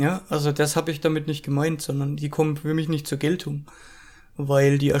 Ja, also das habe ich damit nicht gemeint, sondern die kommen für mich nicht zur Geltung,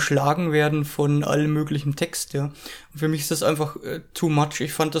 weil die erschlagen werden von allem möglichen Text, ja. Und für mich ist das einfach too much.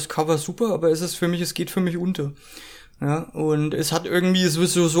 Ich fand das Cover super, aber es geht für mich unter. Ja, und es hat irgendwie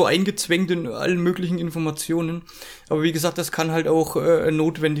so eingezwängt in allen möglichen Informationen. Aber wie gesagt, das kann halt auch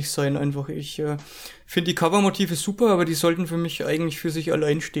notwendig sein einfach. Ich finde die Covermotive super, aber die sollten für mich eigentlich für sich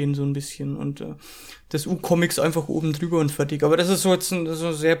allein stehen, so ein bisschen. Und das U-Comics einfach oben drüber und fertig. Aber das ist so jetzt das ist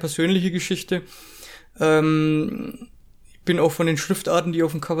eine sehr persönliche Geschichte. Ich bin auch von den Schriftarten, die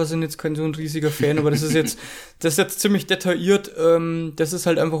auf dem Cover sind, jetzt kein so ein riesiger Fan, aber das ist jetzt ziemlich detailliert. Das ist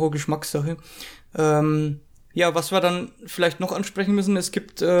halt einfach auch Geschmackssache. Ja, was wir dann vielleicht noch ansprechen müssen, es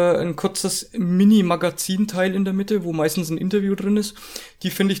gibt ein kurzes Mini-Magazin-Teil in der Mitte, wo meistens ein Interview drin ist. Die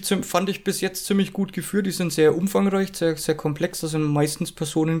fand ich bis jetzt ziemlich gut geführt. Die sind sehr umfangreich, sehr, sehr komplex. Das sind meistens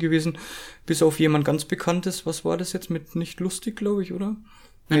Personen gewesen, bis auf jemand ganz Bekanntes. Was war das jetzt mit Nicht lustig, glaube ich, oder?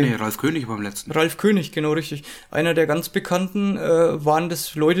 Nee, Ralf König beim letzten. Ralf König, genau, richtig. Einer der ganz Bekannten waren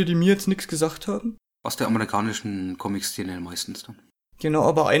das Leute, die mir jetzt nichts gesagt haben. Aus der amerikanischen Comic-Szene meistens dann. Genau,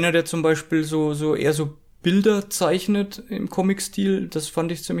 aber einer, der zum Beispiel so eher so Bilder zeichnet im Comic-Stil, das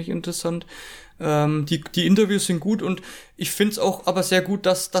fand ich ziemlich interessant. Die Interviews sind gut und ich finde es auch aber sehr gut,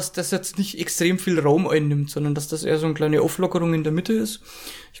 dass das jetzt nicht extrem viel Raum einnimmt, sondern dass das eher so eine kleine Auflockerung in der Mitte ist.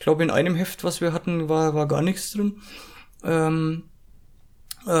 Ich glaube, in einem Heft, was wir hatten, war gar nichts drin.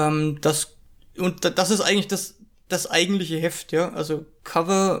 Das ist eigentlich das eigentliche Heft, ja, also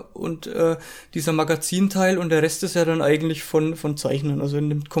Cover und dieser Magazinteil und der Rest ist ja dann eigentlich von Zeichnern, also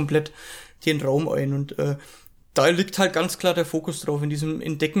nimmt komplett den Raum ein und da liegt halt ganz klar der Fokus drauf, in diesem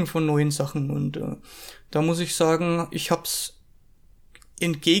Entdecken von neuen Sachen und da muss ich sagen, ich hab's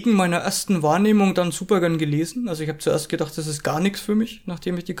entgegen meiner ersten Wahrnehmung dann super gern gelesen, also ich habe zuerst gedacht, das ist gar nichts für mich,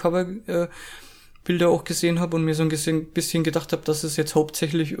 nachdem ich die Coverbilder auch gesehen habe und mir so ein bisschen gedacht habe, das ist jetzt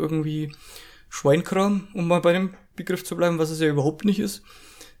hauptsächlich irgendwie Schweinkram, um mal bei dem Begriff zu bleiben, was es ja überhaupt nicht ist,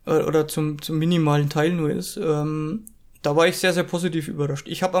 oder zum minimalen Teil nur ist. Da war ich sehr, sehr positiv überrascht.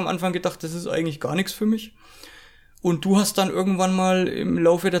 Ich habe am Anfang gedacht, das ist eigentlich gar nichts für mich. Und du hast dann irgendwann mal im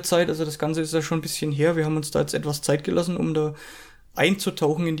Laufe der Zeit, also das Ganze ist ja schon ein bisschen her, wir haben uns da jetzt etwas Zeit gelassen, um da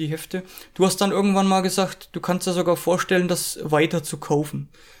einzutauchen in die Hefte. Du hast dann irgendwann mal gesagt, du kannst dir sogar vorstellen, das weiter zu kaufen.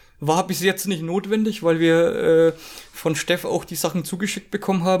 War bis jetzt nicht notwendig, weil wir von Steff auch die Sachen zugeschickt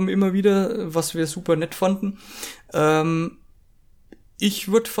bekommen haben, immer wieder, was wir super nett fanden.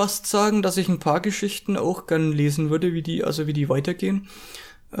 Ich würde fast sagen, dass ich ein paar Geschichten auch gern lesen würde, wie die weitergehen.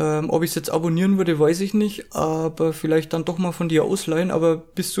 Ob ich es jetzt abonnieren würde, weiß ich nicht, aber vielleicht dann doch mal von dir ausleihen. Aber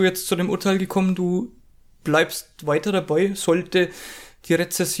bist du jetzt zu dem Urteil gekommen, du bleibst weiter dabei, sollte die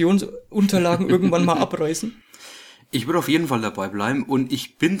Rezessionsunterlagen irgendwann mal abreißen? Ich würde auf jeden Fall dabei bleiben und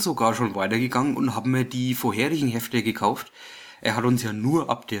ich bin sogar schon weitergegangen und habe mir die vorherigen Hefte gekauft. Er hat uns ja nur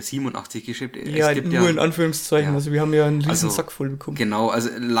ab der 87 geschickt. Ja, nur in Anführungszeichen. Ja. Also wir haben ja einen riesen Sack voll bekommen. Genau, also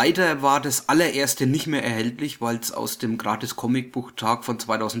leider war das allererste nicht mehr erhältlich, weil es aus dem Gratis-Comicbuch-Tag von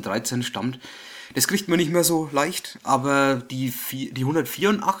 2013 stammt. Das kriegt man nicht mehr so leicht, aber die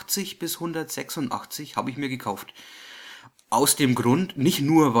 184 bis 186 habe ich mir gekauft. Aus dem Grund, nicht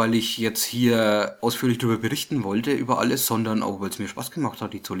nur, weil ich jetzt hier ausführlich darüber berichten wollte, über alles, sondern auch, weil es mir Spaß gemacht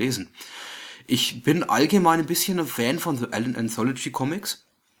hat, die zu lesen. Ich bin allgemein ein bisschen ein Fan von The Allen Anthology Comics,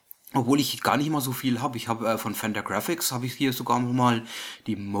 obwohl ich gar nicht mal so viel habe. Ich habe von Fantagraphics, habe ich hier sogar mal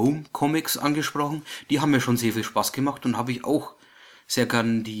die Mome Comics angesprochen. Die haben mir schon sehr viel Spaß gemacht und habe ich auch sehr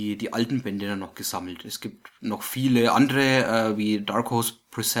gern die alten Bände dann noch gesammelt. Es gibt noch viele andere, wie Dark Horse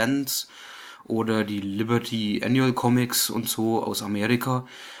Presents oder die Liberty Annual Comics und so aus Amerika.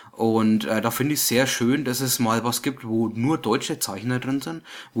 Und da finde ich es sehr schön, dass es mal was gibt, wo nur deutsche Zeichner drin sind,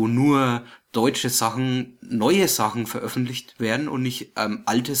 wo nur deutsche Sachen, neue Sachen veröffentlicht werden und nicht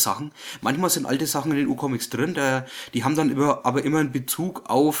alte Sachen. Manchmal sind alte Sachen in den U-Comics drin, die haben dann aber immer einen Bezug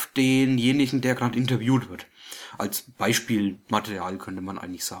auf denjenigen, der gerade interviewt wird. Als Beispielmaterial könnte man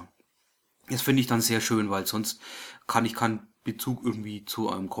eigentlich sagen. Das finde ich dann sehr schön, weil sonst kann ich keinen Bezug irgendwie zu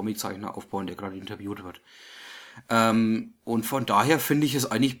einem Comiczeichner aufbauen, der gerade interviewt wird. Und von daher finde ich es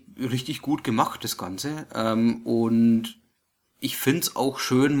eigentlich richtig gut gemacht, das Ganze. Und ich finde es auch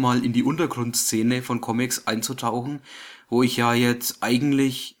schön, mal in die Untergrundszene von Comics einzutauchen, wo ich ja jetzt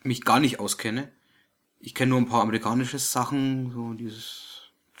eigentlich mich gar nicht auskenne. Ich kenne nur ein paar amerikanische Sachen, so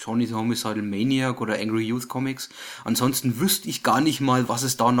dieses Johnny's Homicidal Maniac oder Angry Youth Comics. Ansonsten wüsste ich gar nicht mal, was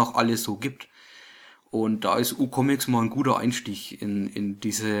es da noch alles so gibt. Und da ist U-Comics mal ein guter Einstieg in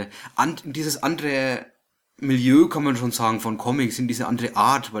dieses andere Milieu, kann man schon sagen, von Comics, in diese andere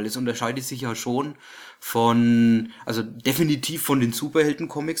Art, weil es unterscheidet sich ja schon also definitiv von den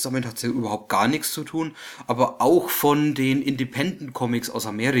Superhelden-Comics, damit hat es ja überhaupt gar nichts zu tun, aber auch von den Independent-Comics aus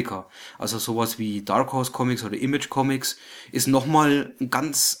Amerika. Also sowas wie Dark Horse Comics oder Image Comics ist nochmal ein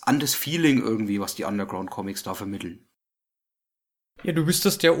ganz anderes Feeling irgendwie, was die Underground-Comics da vermitteln. Ja, du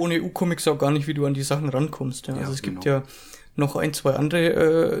wüsstest ja ohne U-Comics auch gar nicht, wie du an die Sachen rankommst. Ja. Also es gibt ja noch 1, 2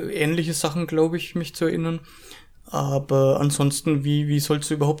 andere ähnliche Sachen, glaube ich, mich zu erinnern. Aber ansonsten, wie sollst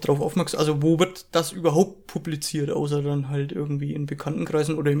du überhaupt drauf aufmerksam? Also wo wird das überhaupt publiziert, außer dann halt irgendwie in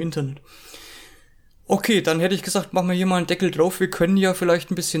Bekanntenkreisen oder im Internet? Okay, dann hätte ich gesagt, machen wir hier mal einen Deckel drauf. Wir können ja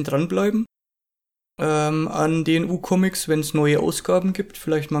vielleicht ein bisschen dranbleiben an den U-Comics, wenn es neue Ausgaben gibt.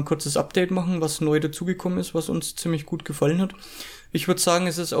 Vielleicht mal ein kurzes Update machen, was neu dazugekommen ist, was uns ziemlich gut gefallen hat. Ich würde sagen,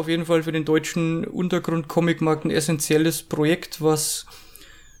 es ist auf jeden Fall für den deutschen Untergrund-Comic-Markt ein essentielles Projekt, was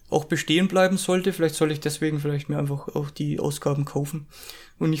auch bestehen bleiben sollte. Vielleicht soll ich deswegen mir einfach auch die Ausgaben kaufen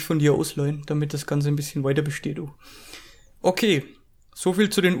und nicht von dir ausleihen, damit das Ganze ein bisschen weiter besteht. Okay, so viel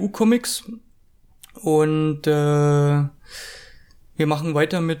zu den U-Comics. Und wir machen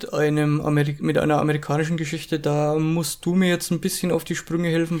weiter mit einer amerikanischen Geschichte. Da musst du mir jetzt ein bisschen auf die Sprünge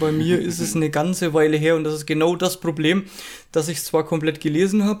helfen. Bei mir ist es eine ganze Weile her und das ist genau das Problem, dass ich es zwar komplett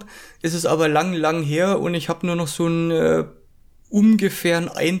gelesen habe, ist es aber lang her und ich habe nur noch so einen ungefähren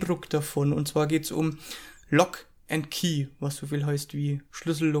Eindruck davon. Und zwar geht's um Lock and Key, was so viel heißt wie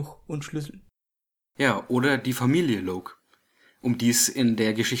Schlüsselloch und Schlüssel. Ja, oder die Familie Locke, um die es in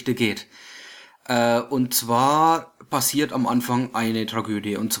der Geschichte geht. Und zwar passiert am Anfang eine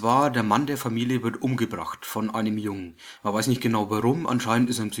Tragödie. Und zwar, der Mann der Familie wird umgebracht von einem Jungen. Man weiß nicht genau warum, anscheinend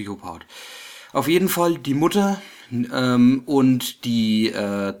ist er ein Psychopath. Auf jeden Fall die Mutter und die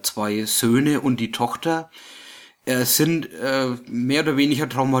 2 Söhne und die Tochter sind mehr oder weniger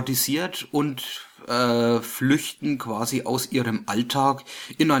traumatisiert und flüchten quasi aus ihrem Alltag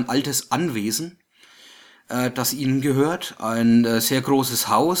in ein altes Anwesen, das ihnen gehört. Ein sehr großes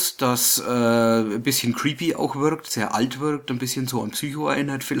Haus, das ein bisschen creepy auch wirkt, sehr alt wirkt, ein bisschen so an Psycho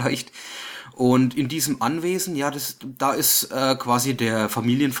erinnert vielleicht. Und in diesem Anwesen, da ist quasi der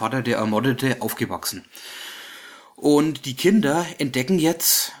Familienvater, der Ermordete, aufgewachsen. Und die Kinder entdecken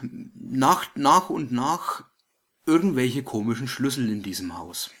jetzt nach und nach irgendwelche komischen Schlüssel in diesem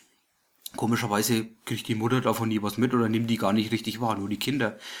Haus. Komischerweise kriegt die Mutter davon nie was mit oder nimmt die gar nicht richtig wahr. Nur die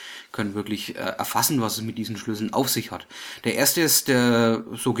Kinder können wirklich erfassen, was es mit diesen Schlüsseln auf sich hat. Der erste ist der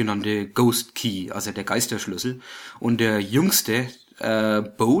sogenannte Ghost Key, also der Geisterschlüssel. Und der jüngste,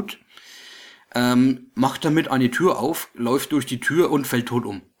 Bode, macht damit eine Tür auf, läuft durch die Tür und fällt tot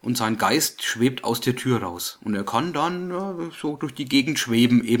um. Und sein Geist schwebt aus der Tür raus. Und er kann dann so durch die Gegend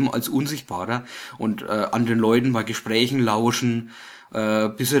schweben, eben als Unsichtbarer und anderen Leuten bei Gesprächen lauschen,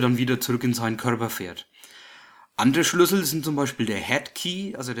 bis er dann wieder zurück in seinen Körper fährt. Andere Schlüssel sind zum Beispiel der Head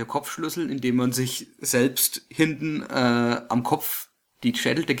Key, also der Kopfschlüssel, in dem man sich selbst hinten am Kopf die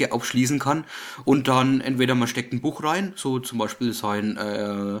Schädeldecke aufschließen kann und dann entweder man steckt ein Buch rein, so zum Beispiel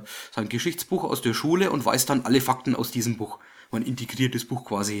sein Geschichtsbuch aus der Schule und weiß dann alle Fakten aus diesem Buch. Man integriert das Buch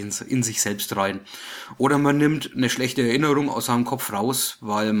quasi in sich selbst rein. Oder man nimmt eine schlechte Erinnerung aus seinem Kopf raus,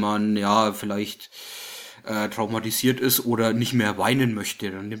 weil man vielleicht traumatisiert ist oder nicht mehr weinen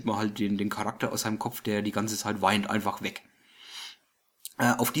möchte. Dann nimmt man halt den Charakter aus seinem Kopf, der die ganze Zeit weint, einfach weg.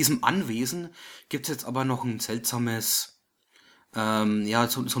 Auf diesem Anwesen gibt's jetzt aber noch ein seltsames so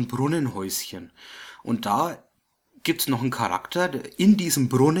ein Brunnenhäuschen. Und da gibt's noch einen Charakter, in diesem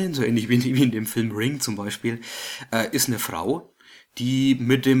Brunnen, so ähnlich wie in dem Film Ring zum Beispiel, ist eine Frau, die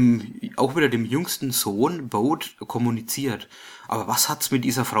mit auch wieder dem jüngsten Sohn, Bode, kommuniziert. Aber was hat's mit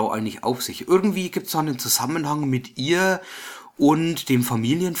dieser Frau eigentlich auf sich? Irgendwie gibt's da einen Zusammenhang mit ihr und dem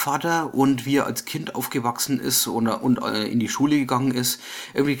Familienvater und wie er als Kind aufgewachsen ist und in die Schule gegangen ist.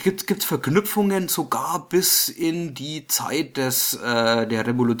 Irgendwie gibt's Verknüpfungen sogar bis in die Zeit der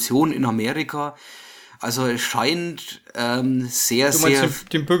Revolution in Amerika. Also es scheint sehr, sehr...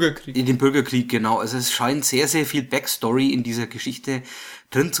 Den Bürgerkrieg. In den Bürgerkrieg, genau. Also es scheint sehr, sehr viel Backstory in dieser Geschichte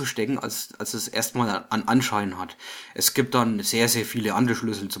drin zu stecken, als es erstmal an Anschein hat. Es gibt dann sehr, sehr viele andere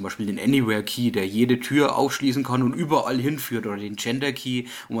Schlüssel, zum Beispiel den Anywhere Key, der jede Tür aufschließen kann und überall hinführt, oder den Gender Key,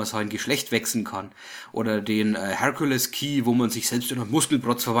 wo man sein Geschlecht wechseln kann, oder den Hercules Key, wo man sich selbst in einen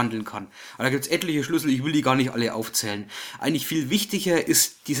Muskelprotz verwandeln kann. Aber da gibt's etliche Schlüssel, ich will die gar nicht alle aufzählen. Eigentlich viel wichtiger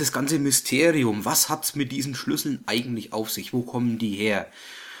ist dieses ganze Mysterium. Was hat's mit diesen Schlüsseln eigentlich auf sich? Wo kommen die her?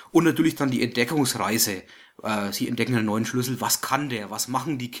 Und natürlich dann die Entdeckungsreise. Sie entdecken einen neuen Schlüssel. Was kann der? Was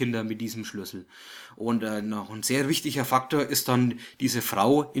machen die Kinder mit diesem Schlüssel? Und noch ein sehr wichtiger Faktor ist dann diese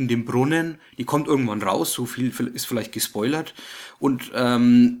Frau in dem Brunnen. Die kommt irgendwann raus, so viel ist vielleicht gespoilert. Und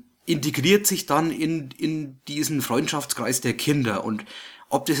integriert sich dann in diesen Freundschaftskreis der Kinder. Und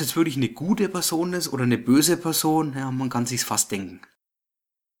ob das jetzt wirklich eine gute Person ist oder eine böse Person, ja, man kann sich's fast denken.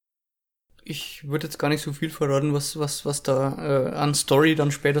 Ich würde jetzt gar nicht so viel verraten, was da an Story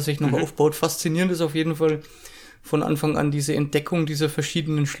dann später sich noch aufbaut. Faszinierend ist auf jeden Fall von Anfang an diese Entdeckung dieser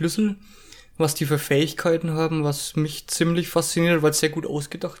verschiedenen Schlüssel, was die für Fähigkeiten haben, was mich ziemlich fasziniert, weil es sehr gut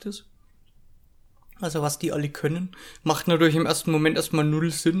ausgedacht ist. Also was die alle können. Macht natürlich im ersten Moment erstmal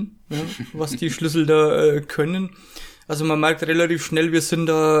null Sinn, ja, was die Schlüssel da können. Also man merkt relativ schnell, wir sind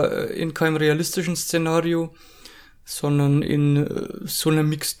da in keinem realistischen Szenario, sondern in so einer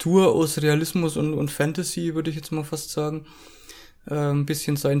Mixtur aus Realismus und Fantasy, würde ich jetzt mal fast sagen. Ein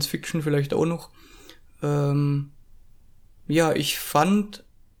bisschen Science Fiction vielleicht auch noch. Ja, ich fand,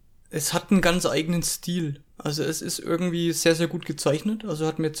 es hat einen ganz eigenen Stil. Also es ist irgendwie sehr, sehr gut gezeichnet. Also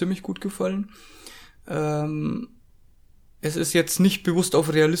hat mir ziemlich gut gefallen. Es ist jetzt nicht bewusst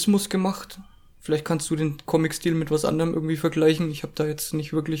auf Realismus gemacht. Vielleicht kannst du den Comic-Stil mit was anderem irgendwie vergleichen. Ich habe da jetzt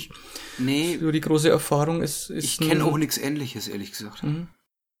nicht wirklich so die große Erfahrung. Ich kenne auch nichts Ähnliches, ehrlich gesagt.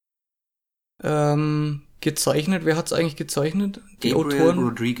 Gezeichnet, wer hat's eigentlich gezeichnet? Die Gabriel Autoren?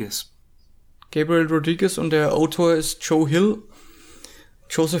 Rodriguez. Gabriel Rodriguez und der Autor ist Joe Hill.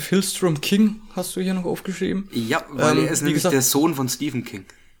 Joseph Hillstrom King hast du hier noch aufgeschrieben. Ja, weil er ist nämlich der Sohn von Stephen King.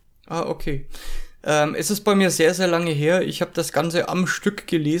 Ah, okay. Es ist bei mir sehr, sehr lange her. Ich habe das Ganze am Stück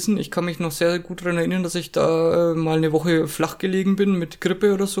gelesen. Ich kann mich noch sehr gut daran erinnern, dass ich da mal eine Woche flach gelegen bin mit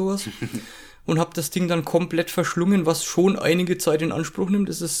Grippe oder sowas. Und habe das Ding dann komplett verschlungen, was schon einige Zeit in Anspruch nimmt.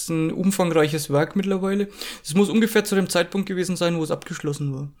 Es ist ein umfangreiches Werk mittlerweile. Es muss ungefähr zu dem Zeitpunkt gewesen sein, wo es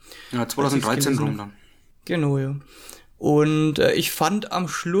abgeschlossen war. Ja, 2013 rum dann. Genau, ja. Und ich fand am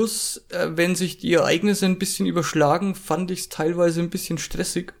Schluss, wenn sich die Ereignisse ein bisschen überschlagen, fand ich es teilweise ein bisschen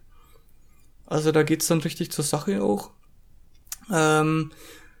stressig. Also da geht's dann richtig zur Sache auch.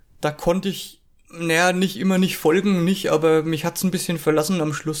 Da konnte ich, nicht folgen, aber mich hat's ein bisschen verlassen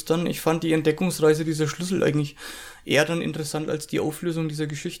am Schluss dann. Ich fand die Entdeckungsreise dieser Schlüssel eigentlich eher dann interessant als die Auflösung dieser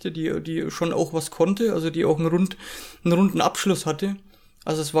Geschichte, die schon auch was konnte, also die auch einen runden Abschluss hatte.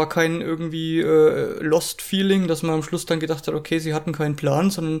 Also es war kein irgendwie Lost-Feeling, dass man am Schluss dann gedacht hat, okay, sie hatten keinen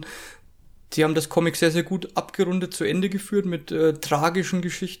Plan, sondern sie haben das Comic sehr, sehr gut abgerundet zu Ende geführt mit tragischen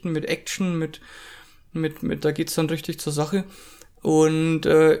Geschichten, mit Action, mit da geht's dann richtig zur Sache. Und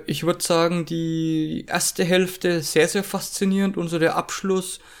ich würde sagen, die erste Hälfte sehr, sehr faszinierend und so der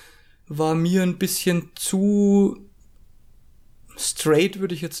Abschluss war mir ein bisschen zu straight,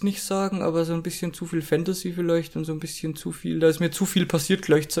 würde ich jetzt nicht sagen, aber so ein bisschen zu viel Fantasy vielleicht und so ein bisschen zu viel, da ist mir zu viel passiert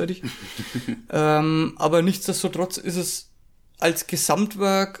gleichzeitig. Aber nichtsdestotrotz ist es als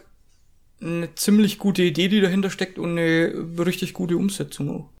Gesamtwerk eine ziemlich gute Idee, die dahinter steckt und eine richtig gute Umsetzung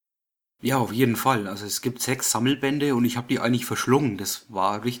auch. Ja, auf jeden Fall. Also es gibt 6 Sammelbände und ich habe die eigentlich verschlungen. Das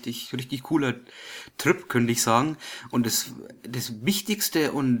war richtig, richtig cooler Trip, könnte ich sagen. Und das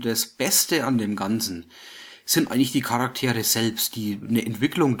Wichtigste und das Beste an dem Ganzen sind eigentlich die Charaktere selbst, die eine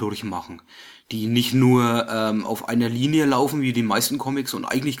Entwicklung durchmachen, die nicht nur auf einer Linie laufen wie die meisten Comics und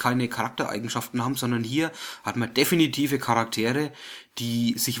eigentlich keine Charaktereigenschaften haben, sondern hier hat man definitive Charaktere,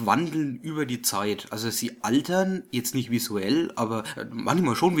 die sich wandeln über die Zeit. Also sie altern jetzt nicht visuell, aber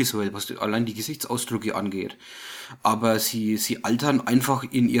manchmal schon visuell, was allein die Gesichtsausdrücke angeht. Aber sie altern einfach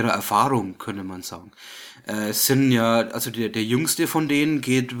in ihrer Erfahrung, könnte man sagen. Es sind ja, also der jüngste von denen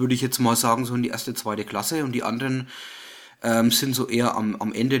geht, würde ich jetzt mal sagen, so in die 1., 2. Klasse und die anderen sind so eher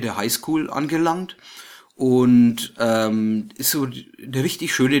am Ende der Highschool angelangt. Und ist so eine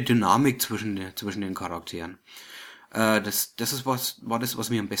richtig schöne Dynamik zwischen den Charakteren. Das war das, was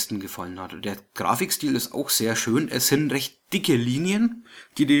mir am besten gefallen hat. Der Grafikstil ist auch sehr schön. Es sind recht dicke Linien,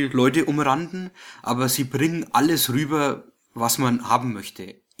 die Leute umranden, aber sie bringen alles rüber, was man haben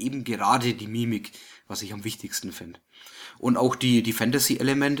möchte. Eben gerade die Mimik, was ich am wichtigsten finde. Und auch die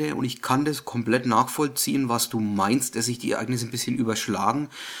Fantasy-Elemente, und ich kann das komplett nachvollziehen, was du meinst, dass sich die Ereignisse ein bisschen überschlagen.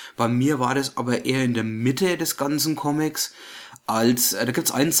 Bei mir war das aber eher in der Mitte des ganzen Comics, da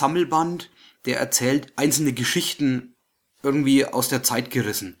gibt's einen Sammelband, der erzählt einzelne Geschichten irgendwie aus der Zeit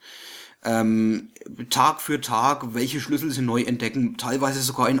gerissen. Tag für Tag, welche Schlüssel sie neu entdecken. Teilweise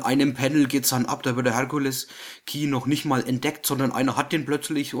sogar in einem Panel geht's dann ab, da wird der Hercules-Key noch nicht mal entdeckt, sondern einer hat den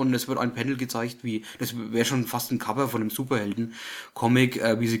plötzlich und es wird ein Panel gezeigt, wie, das wäre schon fast ein Cover von einem Superhelden-Comic,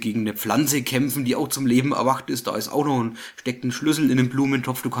 wie sie gegen eine Pflanze kämpfen, die auch zum Leben erwacht ist. Da ist auch noch steckt ein Schlüssel in einem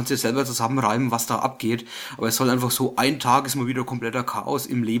Blumentopf, du kannst dir selber zusammenreimen, was da abgeht. Aber es soll einfach so, ein Tag ist mal wieder kompletter Chaos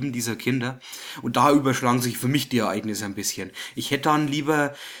im Leben dieser Kinder. Und da überschlagen sich für mich die Ereignisse ein bisschen. Ich hätte dann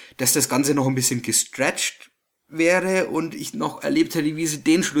lieber, dass das Ganze noch ein bisschen gestretched wäre und ich noch erlebt hätte, wie sie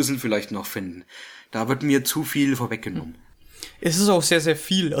den Schlüssel vielleicht noch finden. Da wird mir zu viel vorweggenommen. Es ist auch sehr, sehr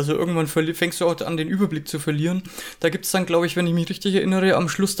viel. Also irgendwann fängst du auch an, den Überblick zu verlieren. Da gibt's dann, glaube ich, wenn ich mich richtig erinnere, am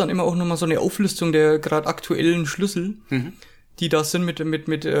Schluss dann immer auch nochmal so eine Auflistung der gerade aktuellen Schlüssel, die da sind mit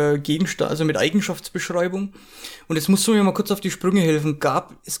Gegenstand, also mit Eigenschaftsbeschreibung. Und jetzt musst du mir mal kurz auf die Sprünge helfen.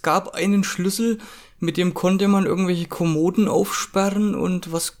 Es gab einen Schlüssel, mit dem konnte man irgendwelche Kommoden aufsperren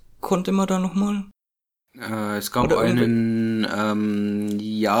und was konnte man da nochmal? Es gab einen,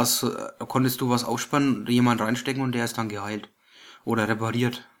 konntest du was aufspannen, jemand reinstecken und der ist dann geheilt oder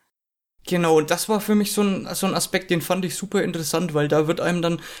repariert. Genau, und das war für mich so ein Aspekt, den fand ich super interessant, weil da wird einem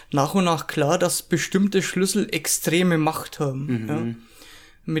dann nach und nach klar, dass bestimmte Schlüssel extreme Macht haben, ja,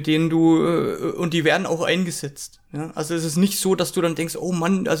 mit denen und die werden auch eingesetzt. Ja. Also es ist nicht so, dass du dann denkst, oh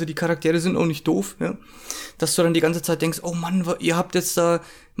Mann, also die Charaktere sind auch nicht doof, ja, dass du dann die ganze Zeit denkst, oh Mann, ihr habt jetzt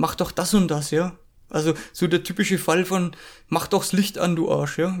macht doch das und das, ja. Also so der typische Fall von, mach doch das Licht an, du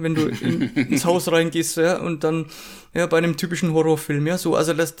Arsch, ja, wenn du ins Haus reingehst, ja, und dann, ja, bei einem typischen Horrorfilm, ja, so,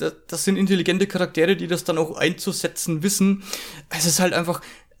 also das sind intelligente Charaktere, die das dann auch einzusetzen wissen. Es ist halt einfach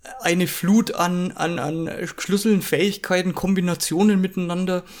eine Flut an Schlüsseln, Fähigkeiten, Kombinationen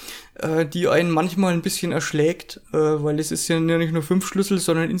miteinander, die einen manchmal ein bisschen erschlägt, weil es ist ja nicht nur 5 Schlüssel,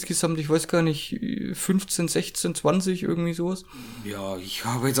 sondern insgesamt, ich weiß gar nicht, 15, 16, 20, irgendwie sowas. Ja, ich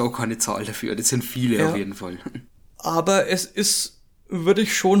habe jetzt auch keine Zahl dafür, das sind viele auf jeden Fall. Aber es ist, würde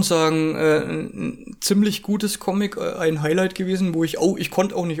ich schon sagen, ein ziemlich gutes Comic, ein Highlight gewesen, wo ich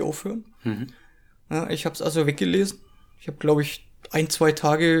konnte auch nicht aufhören. Ja, ich habe es also weggelesen. Ich habe, glaube ich, 1-2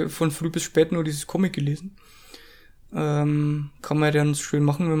 Tage von früh bis spät nur dieses Comic gelesen. Kann man ja dann schön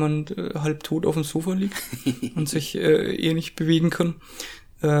machen, wenn man halb tot auf dem Sofa liegt und sich nicht bewegen kann.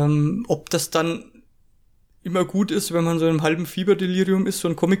 Ob das dann immer gut ist, wenn man so im halben Fieberdelirium ist, so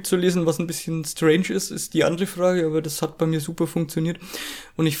ein Comic zu lesen, was ein bisschen strange ist die andere Frage, aber das hat bei mir super funktioniert.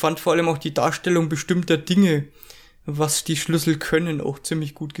 Und ich fand vor allem auch die Darstellung bestimmter Dinge, was die Schlüssel können, auch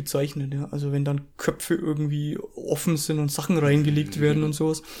ziemlich gut gezeichnet, ja. Also wenn dann Köpfe irgendwie offen sind und Sachen reingelegt werden und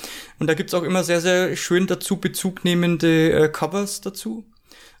sowas. Und da gibt's auch immer sehr, sehr schön dazu bezugnehmende Covers dazu.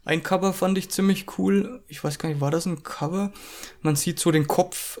 Ein Cover fand ich ziemlich cool. Ich weiß gar nicht, war das ein Cover? Man sieht so den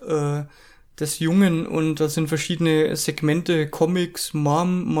Kopf des Jungen und da sind verschiedene Segmente, Comics,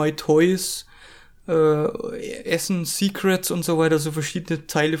 Mom, My Toys, Essen, Secrets und so weiter, so verschiedene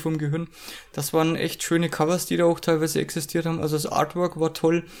Teile vom Gehirn. Das waren echt schöne Covers, die da auch teilweise existiert haben. Also das Artwork war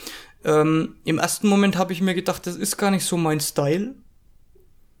toll. Im ersten Moment habe ich mir gedacht, das ist gar nicht so mein Style.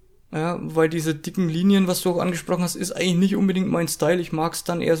 Ja, weil diese dicken Linien, was du auch angesprochen hast, ist eigentlich nicht unbedingt mein Style. Ich mag es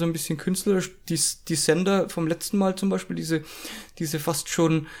dann eher so ein bisschen künstlerisch. Die Sender vom letzten Mal zum Beispiel, diese fast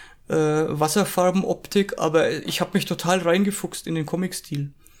schon Wasserfarbenoptik, aber ich habe mich total reingefuchst in den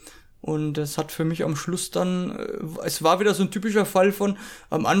Comic-Stil. Und es hat für mich am Schluss dann, es war wieder so ein typischer Fall von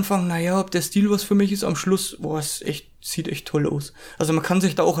am Anfang, naja, ob der Stil was für mich ist, am Schluss, sieht echt toll aus. Also man kann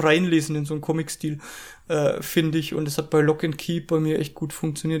sich da auch reinlesen in so einen Comic-Stil, finde ich. Und es hat bei Lock and Key bei mir echt gut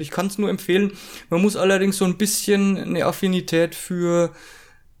funktioniert. Ich kann es nur empfehlen. Man muss allerdings so ein bisschen eine Affinität für,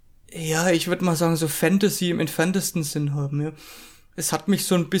 ja, ich würde mal sagen, so Fantasy im entferntesten Sinn haben, ja. Es hat mich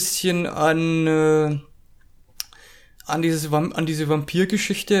so ein bisschen an diese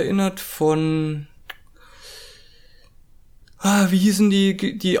Vampirgeschichte erinnert von wie hießen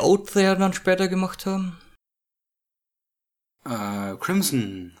die Out There dann später gemacht haben?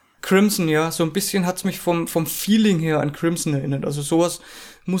 Crimson, ja, so ein bisschen hat's mich vom Feeling her an Crimson erinnert. Also sowas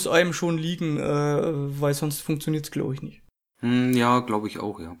muss einem schon liegen, weil sonst funktioniert's, glaube ich, nicht. Ja, glaube ich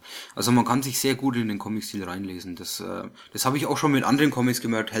auch, ja. Also man kann sich sehr gut in den Comic-Stil reinlesen. Das habe ich auch schon mit anderen Comics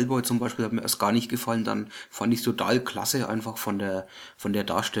gemerkt. Hellboy zum Beispiel hat mir erst gar nicht gefallen. Dann fand ich es total klasse, einfach von der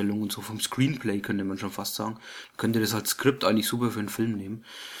Darstellung und so vom Screenplay, könnte man schon fast sagen. Könnte das als Skript eigentlich super für einen Film nehmen.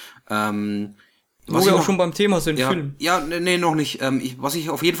 Wo wir auch schon beim Thema sind, Film. Ja, nee, noch nicht. Was ich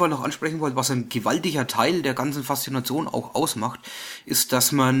auf jeden Fall noch ansprechen wollte, was ein gewaltiger Teil der ganzen Faszination auch ausmacht, ist,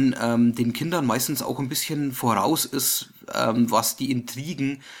 dass man den Kindern meistens auch ein bisschen voraus ist, was die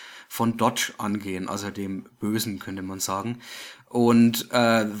Intrigen von Dodge angehen, also dem Bösen, könnte man sagen. Und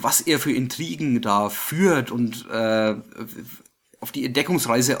was er für Intrigen da führt und auf die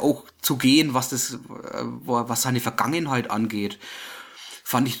Entdeckungsreise auch zu gehen, was seine Vergangenheit angeht,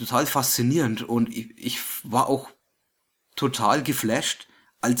 fand ich total faszinierend. Und ich war auch total geflasht,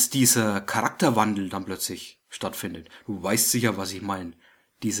 als dieser Charakterwandel dann plötzlich stattfindet. Du weißt sicher, was ich meine.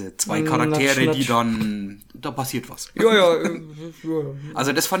 Diese zwei Charaktere, die dann, da passiert was. Ja.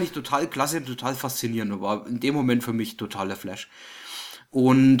 Also das fand ich total klasse, total faszinierend. War in dem Moment für mich totaler Flash.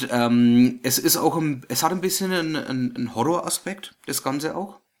 Und es hat ein bisschen einen Horroraspekt, das Ganze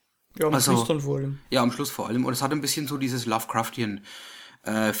auch. Ja, am Schluss dann vor allem. Ja, am Schluss vor allem. Und es hat ein bisschen so dieses Lovecraftian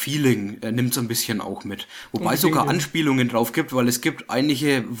Feeling, nimmt so ein bisschen auch mit. Wobei es sogar Anspielungen drauf gibt, weil es gibt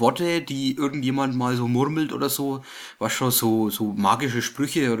einige Worte, die irgendjemand mal so murmelt oder so, was schon so magische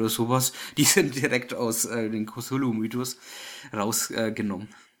Sprüche oder sowas, die sind direkt aus den Cthulhu-Mythos rausgenommen.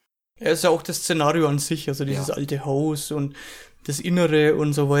 Er ist ja auch das Szenario an sich, also dieses alte Haus und das Innere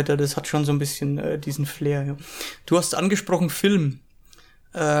und so weiter, das hat schon so ein bisschen diesen Flair. Ja. Du hast angesprochen Film.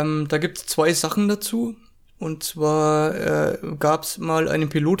 Da gibt's 2 Sachen dazu. Und zwar gab's mal einen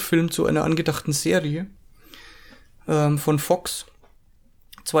Pilotfilm zu einer angedachten Serie von Fox.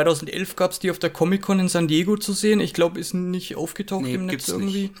 2011 gab's die auf der Comic-Con in San Diego zu sehen. Ich glaube, ist nicht aufgetaucht im Netz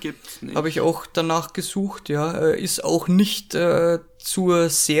irgendwie. Gibt's nicht. Habe ich auch danach gesucht, ja. Ist auch nicht zur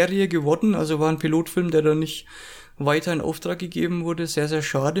Serie geworden. Also war ein Pilotfilm, der da nicht weiter in Auftrag gegeben wurde. Sehr, sehr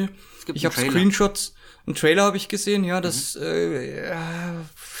schade. Ich habe Screenshots, einen Trailer habe ich gesehen, ja, das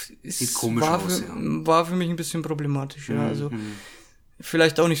sieht komisch aus, war für mich ein bisschen problematisch, ja, also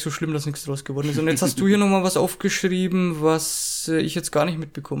vielleicht auch nicht so schlimm, dass nichts draus geworden ist. Und jetzt hast du hier nochmal was aufgeschrieben, was ich jetzt gar nicht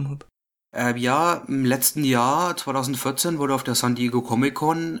mitbekommen habe. Ja, im letzten Jahr, 2014, wurde auf der San Diego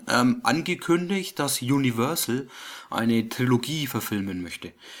Comic-Con angekündigt, dass Universal eine Trilogie verfilmen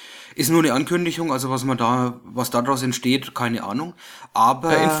möchte. Ist nur eine Ankündigung, also was daraus entsteht, keine Ahnung.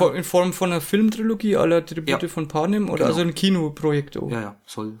 Aber in Form von einer Filmtrilogie aller Tribute von Panem oder also ein Kinoprojekt auch? Ja,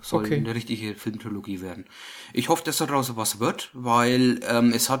 soll eine richtige Filmtrilogie werden. Ich hoffe, dass daraus was wird, weil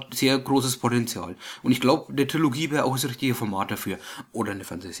es hat sehr großes Potenzial. Und ich glaube, eine Trilogie wäre auch das richtige Format dafür. Oder eine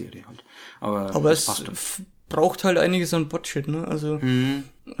Fernsehserie halt. Aber es passt braucht halt einiges an Budget, ne? Also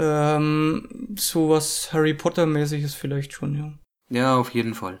sowas Harry Potter-mäßiges vielleicht schon, ja. Ja, auf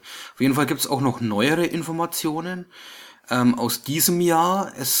jeden Fall. Auf jeden Fall gibt's auch noch neuere Informationen aus diesem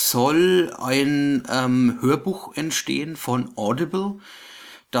Jahr. Es soll ein Hörbuch entstehen von Audible,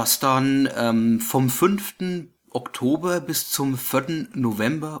 das dann vom 5. Oktober bis zum 4.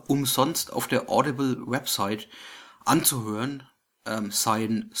 November umsonst auf der Audible-Website anzuhören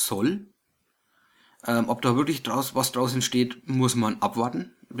sein soll. Ob da wirklich was draus entsteht, muss man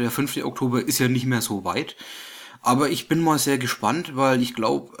abwarten. Der 5. Oktober ist ja nicht mehr so weit. Aber ich bin mal sehr gespannt, weil ich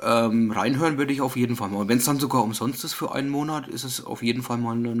glaube, reinhören würde ich auf jeden Fall mal. Wenn es dann sogar umsonst ist für einen Monat, ist es auf jeden Fall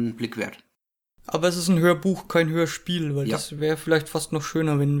mal einen Blick wert. Aber es ist ein Hörbuch, kein Hörspiel, weil das wäre vielleicht fast noch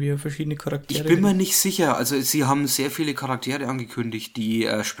schöner, wenn wir verschiedene Charaktere... Ich bin mir nicht sicher. Also sie haben sehr viele Charaktere angekündigt, die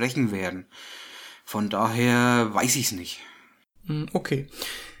sprechen werden. Von daher weiß ich es nicht. Okay.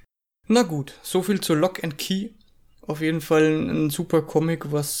 Na gut, so viel zu Lock and Key. Auf jeden Fall ein super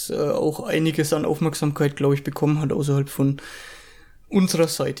Comic, was auch einiges an Aufmerksamkeit, glaube ich, bekommen hat außerhalb von unserer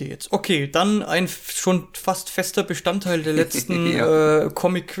Seite jetzt. Okay, dann ein schon fast fester Bestandteil der letzten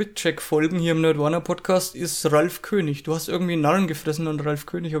Comic-Quick-Check-Folgen hier im Nerdwana-Podcast ist Ralf König. Du hast irgendwie einen Narren gefressen an Ralf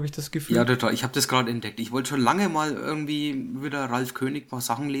König, habe ich das Gefühl. Ja, total. Ich habe das gerade entdeckt. Ich wollte schon lange mal irgendwie wieder Ralf König ein paar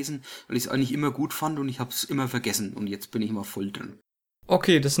Sachen lesen, weil ich es eigentlich immer gut fand und ich habe es immer vergessen und jetzt bin ich mal voll drin.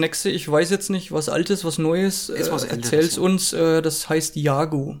 Okay, das nächste, ich weiß jetzt nicht, was Altes, was Neues, erzähl's uns, das heißt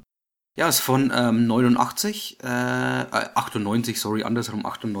Jago. Ja, ist von 98,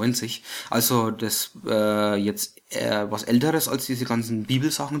 also das jetzt was Älteres als diese ganzen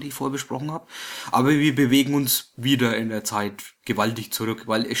Bibelsachen, die ich vorher besprochen habe. Aber wir bewegen uns wieder in der Zeit gewaltig zurück,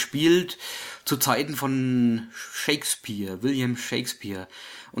 weil es spielt zu Zeiten von Shakespeare, William Shakespeare.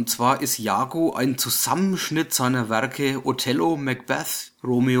 Und zwar ist Jago ein Zusammenschnitt seiner Werke Othello, Macbeth,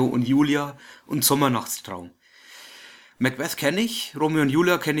 Romeo und Julia und Sommernachtstraum. Macbeth kenne ich, Romeo und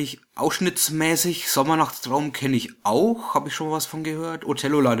Julia kenne ich ausschnittsmäßig, Sommernachtstraum kenne ich auch, habe ich schon was von gehört.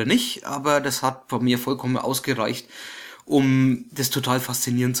 Othello leider nicht, aber das hat bei mir vollkommen ausgereicht, um das total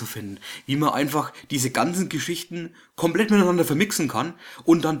faszinierend zu finden. Wie man einfach diese ganzen Geschichten komplett miteinander vermixen kann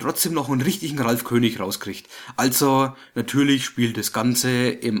und dann trotzdem noch einen richtigen Ralf König rauskriegt. Also natürlich spielt das Ganze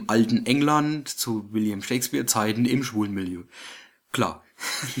im alten England zu William Shakespeare Zeiten im schwulen Milieu. Klar.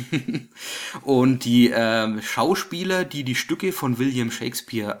 Und die Schauspieler, die die Stücke von William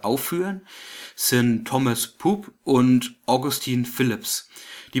Shakespeare aufführen, sind Thomas Pope und Augustine Phillips.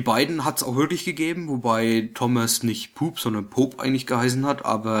 Die beiden hat's auch wirklich gegeben, wobei Thomas nicht Pope, sondern Pope eigentlich geheißen hat,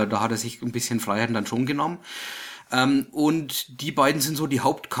 aber da hat er sich ein bisschen Freiheiten dann schon genommen. Und die beiden sind so die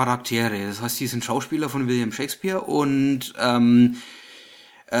Hauptcharaktere. Das heißt, die sind Schauspieler von William Shakespeare und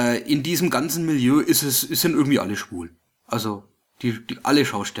in diesem ganzen Milieu sind irgendwie alle schwul. Also die alle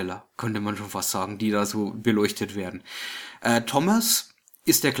Schausteller, könnte man schon fast sagen, die da so beleuchtet werden. Thomas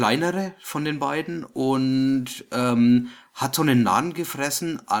ist der kleinere von den beiden und hat so einen Narren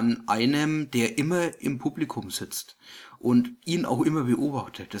gefressen an einem, der immer im Publikum sitzt und ihn auch immer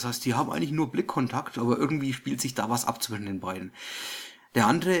beobachtet. Das heißt, die haben eigentlich nur Blickkontakt, aber irgendwie spielt sich da was ab zwischen den beiden. Der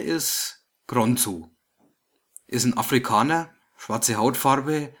andere ist Gronzo. Ist ein Afrikaner, schwarze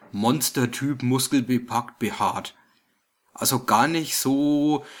Hautfarbe, Monstertyp, muskelbepackt, behaart. Also gar nicht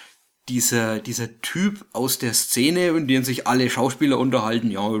so dieser Typ aus der Szene, in dem sich alle Schauspieler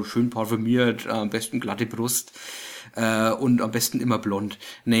unterhalten, ja, schön parfümiert, am besten glatte Brust und am besten immer blond.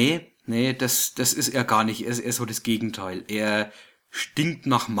 Nee, das ist er gar nicht. Er ist eher so das Gegenteil. Er stinkt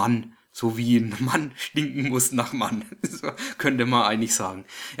nach Mann, so wie ein Mann stinken muss nach Mann. So könnte man eigentlich sagen.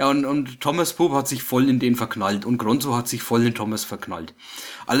 Ja, und Thomas Pope hat sich voll in den verknallt und Gronzo hat sich voll in Thomas verknallt.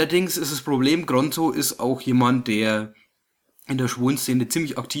 Allerdings ist das Problem, Gronzo ist auch jemand, der in der schwulen Szene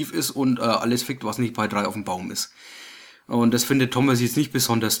ziemlich aktiv ist und alles fickt, was nicht bei 3 auf dem Baum ist. Und das findet Thomas jetzt nicht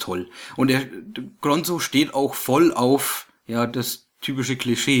besonders toll. Und Gronzo steht auch voll auf, ja, das typische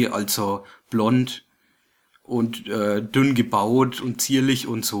Klischee, also blond und dünn gebaut und zierlich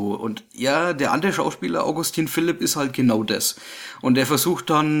und so. Und ja, der andere Schauspieler, Augustin Philipp, ist halt genau das. Und er versucht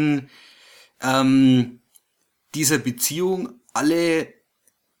dann, dieser Beziehung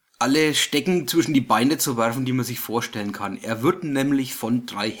alle Stecken zwischen die Beine zu werfen, die man sich vorstellen kann. Er wird nämlich von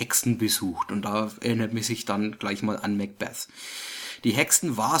 3 Hexen besucht. Und da erinnert mich sich dann gleich mal an Macbeth. Die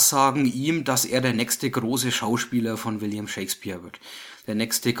Hexen wahrsagen ihm, dass er der nächste große Schauspieler von William Shakespeare wird. Der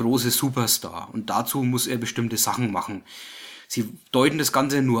nächste große Superstar. Und dazu muss er bestimmte Sachen machen. Sie deuten das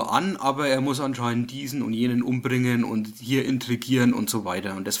Ganze nur an, aber er muss anscheinend diesen und jenen umbringen und hier intrigieren und so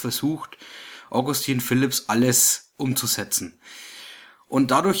weiter. Und das versucht Augustin Philipps alles umzusetzen. Und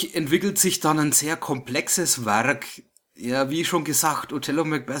dadurch entwickelt sich dann ein sehr komplexes Werk. Ja, wie schon gesagt, Othello,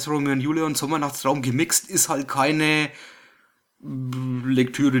 Macbeth, Romeo und Julia und Sommernachtstraum gemixt ist halt keine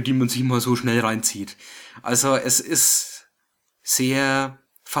Lektüre, die man sich mal so schnell reinzieht. Also es ist sehr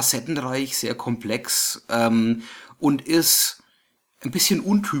facettenreich, sehr komplex und ist ein bisschen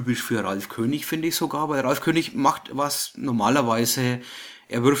untypisch für Ralf König, finde ich sogar, weil Ralf König macht was normalerweise.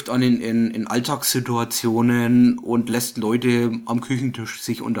 Er wirft an in Alltagssituationen und lässt Leute am Küchentisch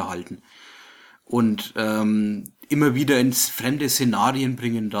sich unterhalten. Und immer wieder ins fremde Szenarien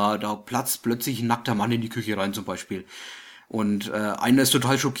bringen. Da platzt plötzlich ein nackter Mann in die Küche rein zum Beispiel. Und einer ist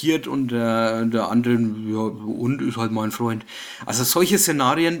total schockiert und der andere, ja, und ist halt mein Freund. Also solche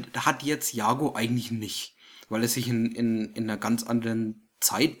Szenarien hat jetzt Iago eigentlich nicht. Weil er sich in einer ganz anderen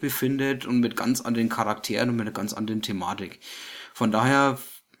Zeit befindet und mit ganz anderen Charakteren und mit einer ganz anderen Thematik. Von daher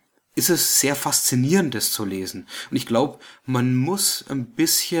ist es sehr faszinierend, das zu lesen. Und ich glaube, man muss ein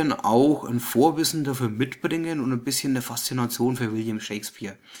bisschen auch ein Vorwissen dafür mitbringen und ein bisschen eine Faszination für William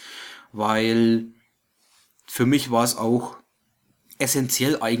Shakespeare. Weil für mich war es auch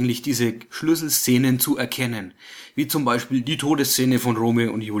essentiell eigentlich, diese Schlüsselszenen zu erkennen. Wie zum Beispiel die Todesszene von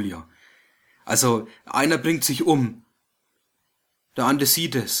Romeo und Julia. Also einer bringt sich um. Der andere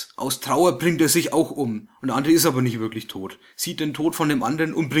sieht es. Aus Trauer bringt er sich auch um. Und der andere ist aber nicht wirklich tot. Sieht den Tod von dem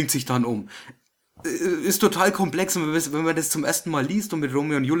anderen und bringt sich dann um. Ist total komplex. Und wenn man das zum ersten Mal liest und mit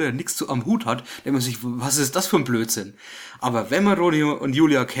Romeo und Julia nichts am Hut hat, denkt man sich, was ist das für ein Blödsinn? Aber wenn man Romeo und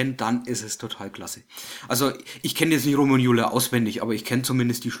Julia kennt, dann ist es total klasse. Also ich kenne jetzt nicht Romeo und Julia auswendig, aber ich kenne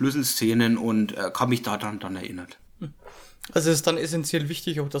zumindest die Schlüsselszenen und kann mich daran dann erinnert. Also es ist dann essentiell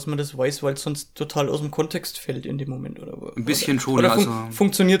wichtig auch, dass man das weiß, weil es sonst total aus dem Kontext fällt in dem Moment, oder? Ein bisschen schon, oder also.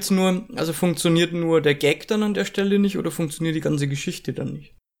 Funktioniert nur der Gag dann an der Stelle nicht oder funktioniert die ganze Geschichte dann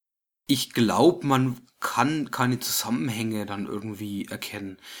nicht? Ich glaube, man kann keine Zusammenhänge dann irgendwie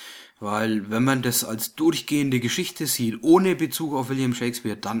erkennen. Weil wenn man das als durchgehende Geschichte sieht, ohne Bezug auf William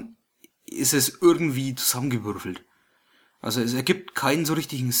Shakespeare, dann ist es irgendwie zusammengewürfelt. Also es ergibt keinen so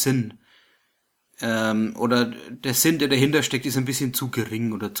richtigen Sinn. Oder der Sinn, der dahinter steckt, ist ein bisschen zu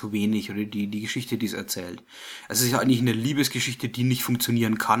gering oder zu wenig, oder die Geschichte, die es erzählt. Es ist ja eigentlich eine Liebesgeschichte, die nicht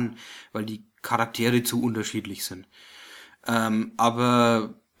funktionieren kann, weil die Charaktere zu unterschiedlich sind.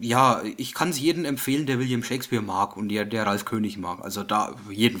 Aber ja, ich kann es jedem empfehlen, der William Shakespeare mag und der Ralf König mag. Also da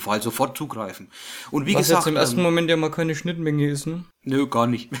auf jeden Fall sofort zugreifen. Und wie was gesagt, jetzt im ersten Moment ja mal keine Schnittmenge ist, ne? Nö, gar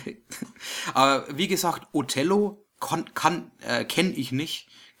nicht. Aber wie gesagt, Othello kenne ich nicht.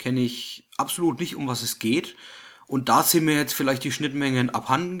 Kenne ich absolut nicht, um was es geht. Und da sind mir jetzt vielleicht die Schnittmengen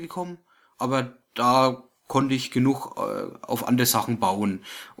abhanden gekommen. Aber da konnte ich genug auf andere Sachen bauen.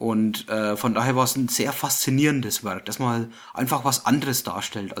 Und von daher war es ein sehr faszinierendes Werk, das mal einfach was anderes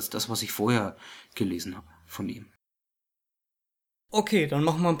darstellt, als das, was ich vorher gelesen habe von ihm. Okay, dann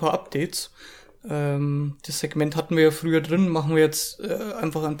machen wir ein paar Updates. Das Segment hatten wir ja früher drin, machen wir jetzt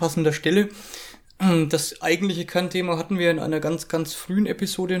einfach an passender Stelle. Das eigentliche Kernthema hatten wir in einer ganz, ganz frühen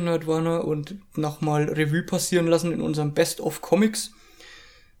Episode in Nerdwana und nochmal Revue passieren lassen in unserem Best of Comics.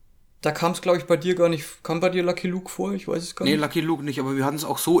 Da kam es, glaube ich, bei dir gar nicht. Kam bei dir Lucky Luke vor? Ich weiß es gar nicht. Nee, Lucky Luke nicht, aber wir hatten es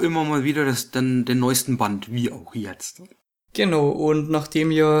auch so immer mal wieder, den neuesten Band, wie auch jetzt. Genau, und nachdem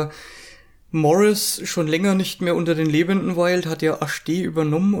ja Morris schon länger nicht mehr unter den Lebenden weilt, hat ja HD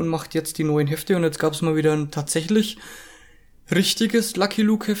übernommen und macht jetzt die neuen Hefte. Und jetzt gab es mal wieder ein tatsächlich richtiges Lucky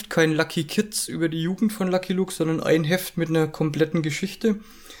Luke Heft, kein Lucky Kids über die Jugend von Lucky Luke, sondern ein Heft mit einer kompletten Geschichte.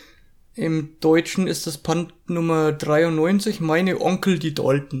 Im Deutschen ist das Band Nummer 93, Meine Onkel, die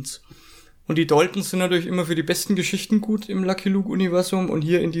Daltons. Und die Daltons sind natürlich immer für die besten Geschichten gut im Lucky Luke Universum. Und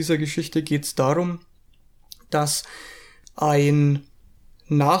hier in dieser Geschichte geht es darum, dass ein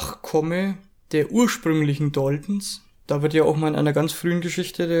Nachkomme der ursprünglichen Daltons, da wird ja auch mal in einer ganz frühen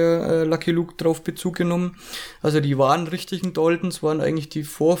Geschichte der Lucky Luke drauf Bezug genommen, also die wahren richtigen Daltons waren eigentlich die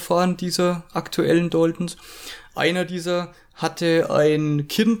Vorfahren dieser aktuellen Daltons. Einer dieser hatte ein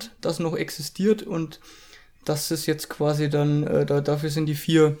Kind, das noch existiert, und das ist jetzt quasi dann, dafür sind die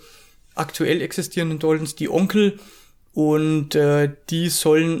 4 aktuell existierenden Daltons die Onkel, und die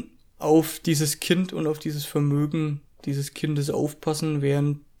sollen auf dieses Kind und auf dieses Vermögen dieses Kindes aufpassen,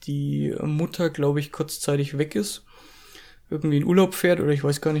 während die Mutter, glaube ich, kurzzeitig weg ist, irgendwie in Urlaub fährt, oder ich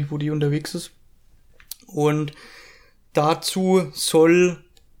weiß gar nicht, wo die unterwegs ist. Und dazu soll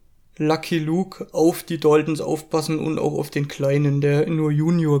Lucky Luke auf die Daltons aufpassen und auch auf den Kleinen, der nur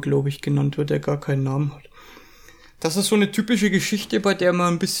Junior, glaube ich, genannt wird, der gar keinen Namen hat. Das ist so eine typische Geschichte, bei der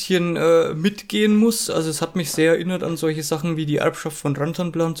man ein bisschen mitgehen muss. Also es hat mich sehr erinnert an solche Sachen wie die Erbschaft von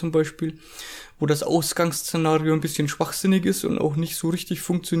Rantanplan zum Beispiel, wo das Ausgangsszenario ein bisschen schwachsinnig ist und auch nicht so richtig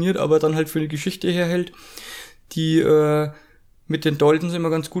funktioniert, aber dann halt für eine Geschichte herhält, die mit den Daltons immer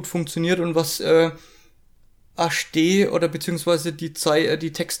ganz gut funktioniert, und was HD oder beziehungsweise die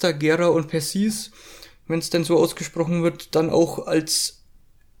Texter Gera und Persis, wenn es denn so ausgesprochen wird, dann auch als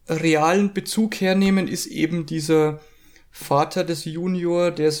realen Bezug hernehmen, ist eben dieser Vater des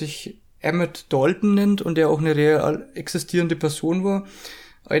Junior, der sich Emmett Dalton nennt und der auch eine real existierende Person war.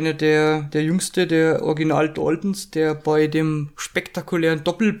 Einer der jüngste der Original Daltons, der bei dem spektakulären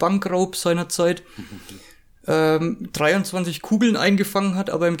Doppelbankraub seiner Zeit 23 Kugeln eingefangen hat,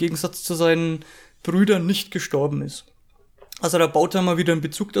 aber im Gegensatz zu seinen Brüdern nicht gestorben ist. Also da baut er mal wieder einen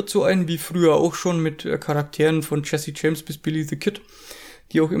Bezug dazu ein, wie früher auch schon mit Charakteren von Jesse James bis Billy the Kid,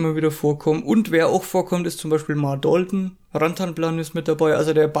 die auch immer wieder vorkommen. Und wer auch vorkommt, ist zum Beispiel Ma Dalton, Rantanplan ist mit dabei.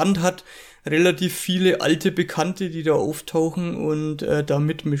 Also der Band hat relativ viele alte Bekannte, die da auftauchen und da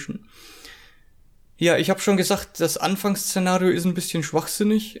mitmischen. Ja, ich habe schon gesagt, das Anfangsszenario ist ein bisschen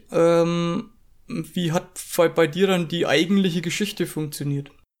schwachsinnig. Wie hat bei dir dann die eigentliche Geschichte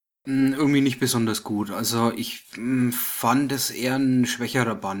funktioniert? Irgendwie nicht besonders gut. Also ich fand es eher ein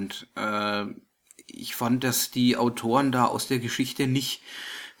schwächerer Band. Ich fand, dass die Autoren da aus der Geschichte nicht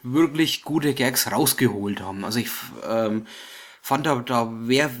wirklich gute Gags rausgeholt haben. Also ich fand, da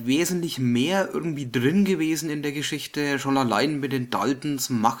wäre wesentlich mehr irgendwie drin gewesen in der Geschichte. Schon allein mit den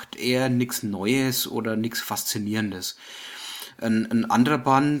Daltons macht er nichts Neues oder nichts Faszinierendes. Ein anderer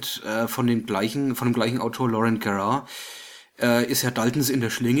Band von dem gleichen Autor, Laurent Garrard, ist ja Daltons in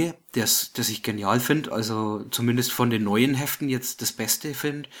der Schlinge, das ich genial finde, also zumindest von den neuen Heften jetzt das Beste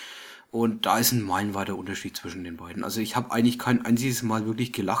finde. Und da ist ein meilenweiter Unterschied zwischen den beiden. Also ich habe eigentlich kein einziges Mal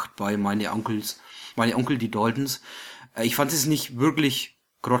wirklich gelacht bei meine Onkel, die Daltons. Ich fand es nicht wirklich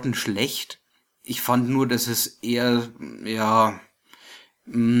grottenschlecht. Ich fand nur, dass es eher,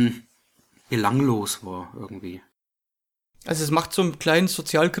 belanglos war irgendwie. Also es macht so ein kleines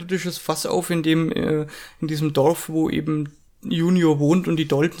sozialkritisches Fass auf, in diesem Dorf, wo eben Junior wohnt und die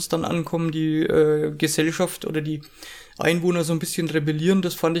Daltons dann ankommen, die Gesellschaft oder die Einwohner so ein bisschen rebellieren.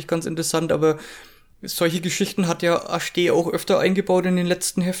 Das fand ich ganz interessant, aber solche Geschichten hat ja HD auch öfter eingebaut in den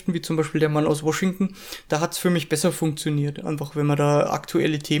letzten Heften, wie zum Beispiel der Mann aus Washington. Da hat's für mich besser funktioniert, einfach wenn man da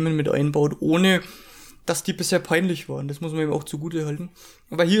aktuelle Themen mit einbaut, ohne dass die bisher peinlich waren. Das muss man ihm auch zugute halten.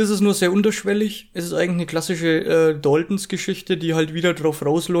 Aber hier ist es nur sehr unterschwellig. Es ist eigentlich eine klassische Daltons-Geschichte, die halt wieder drauf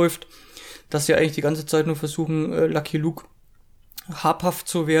rausläuft, dass sie eigentlich die ganze Zeit nur versuchen, Lucky Luke habhaft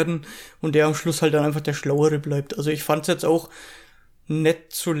zu werden und der am Schluss halt dann einfach der Schlauere bleibt. Also ich fand es jetzt auch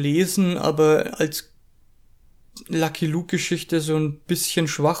nett zu lesen, aber als Lucky Luke-Geschichte so ein bisschen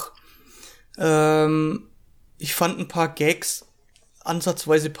schwach. Ich fand ein paar Gags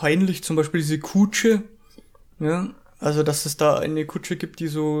ansatzweise peinlich, zum Beispiel diese Kutsche, Ja, also dass es da eine Kutsche gibt, die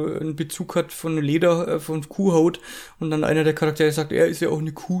so einen Bezug hat von Leder, von Kuhhaut und dann einer der Charaktere sagt, er ist ja auch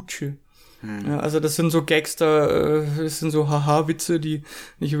eine Kutsche. Ja, also das sind so Gags da, das sind so Haha-Witze, die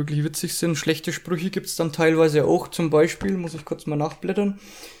nicht wirklich witzig sind. Schlechte Sprüche gibt's dann teilweise auch. Zum Beispiel, muss ich kurz mal nachblättern,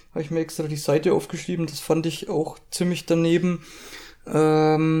 habe ich mir extra die Seite aufgeschrieben, das fand ich auch ziemlich daneben,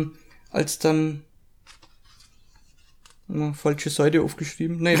 als dann falsche Seite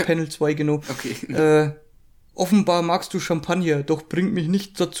aufgeschrieben. Nein, Panel 2, genau. Okay. Offenbar magst du Champagner, doch bringt mich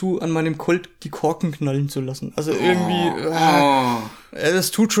nicht dazu, an meinem Colt die Korken knallen zu lassen. Also irgendwie,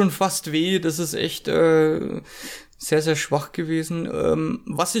 das tut schon fast weh. Das ist echt sehr, sehr schwach gewesen.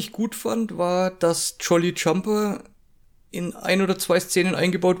 Was ich gut fand, war, dass Jolly Jumper in 1 oder 2 Szenen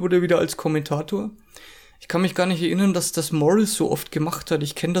eingebaut wurde, wieder als Kommentator. Ich kann mich gar nicht erinnern, dass das Morris so oft gemacht hat.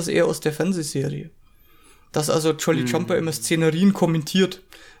 Ich kenne das eher aus der Fernsehserie. Dass also Jolly Jumper immer Szenerien kommentiert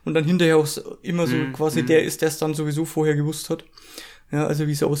und dann hinterher auch immer so quasi der ist, der es dann sowieso vorher gewusst hat. Ja, also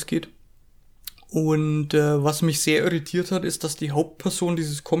wie es ausgeht. Und was mich sehr irritiert hat, ist, dass die Hauptperson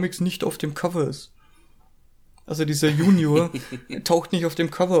dieses Comics nicht auf dem Cover ist. Also dieser Junior taucht nicht auf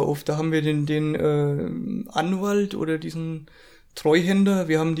dem Cover auf. Da haben wir den Anwalt oder diesen Treuhänder,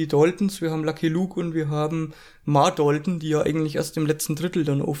 wir haben die Daltons, wir haben Lucky Luke und wir haben Ma Dalton, die ja eigentlich erst im letzten Drittel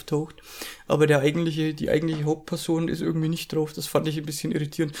dann auftaucht. Aber die eigentliche Hauptperson ist irgendwie nicht drauf. Das fand ich ein bisschen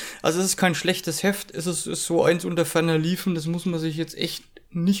irritierend. Also es ist kein schlechtes Heft, es ist so eins unter ferner Liefen, das muss man sich jetzt echt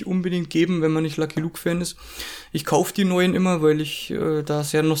nicht unbedingt geben, wenn man nicht Lucky Luke-Fan ist. Ich kaufe die neuen immer, weil ich da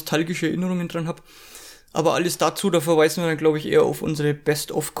sehr nostalgische Erinnerungen dran habe. Aber alles dazu, da verweisen wir dann, glaube ich, eher auf unsere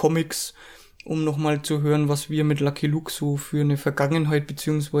Best-of-Comics, um nochmal zu hören, was wir mit Lucky Luke so für eine Vergangenheit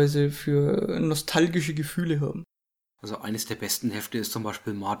beziehungsweise für nostalgische Gefühle haben. Also eines der besten Hefte ist zum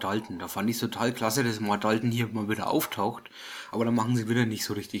Beispiel Ma Dalton. Da fand ich es total klasse, dass Ma Dalton hier mal wieder auftaucht. Aber da machen sie wieder nicht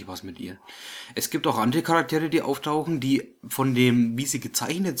so richtig was mit ihr. Es gibt auch andere Charaktere, die auftauchen, die von dem, wie sie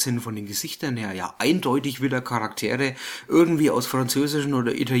gezeichnet sind, von den Gesichtern her, ja eindeutig wieder Charaktere irgendwie aus französischen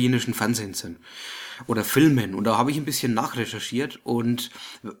oder italienischen Fernsehen sind. Oder Filmen. Und da habe ich ein bisschen nachrecherchiert und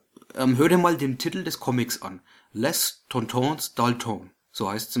hör dir mal den Titel des Comics an. Les Tontons Dalton. So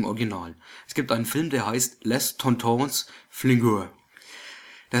heißt es im Original. Es gibt einen Film, der heißt Les Tontons Flingueur.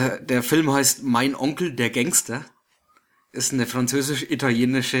 Der Film heißt Mein Onkel, der Gangster. Ist eine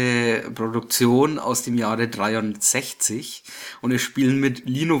französisch-italienische Produktion aus dem Jahre 63. Und es spielen mit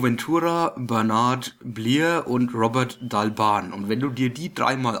Lino Ventura, Bernard Blier und Robert Dalban. Und wenn du dir die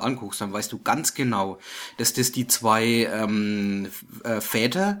 3 mal anguckst, dann weißt du ganz genau, dass das die 2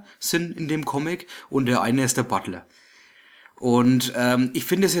 Väter sind in dem Comic und der eine ist der Butler. Und ich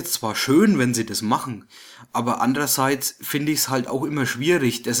finde es jetzt zwar schön, wenn sie das machen, aber andererseits finde ich es halt auch immer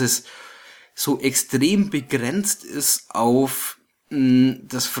schwierig, dass es so extrem begrenzt ist auf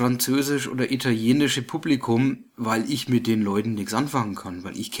das französisch oder italienische Publikum, weil ich mit den Leuten nichts anfangen kann,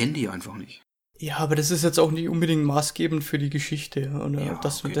 weil ich kenne die einfach nicht. Ja, aber das ist jetzt auch nicht unbedingt maßgebend für die Geschichte. Oder? Ja,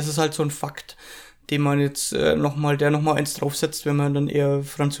 das okay. ist halt so ein Fakt, den man jetzt nochmal eins draufsetzt, wenn man dann eher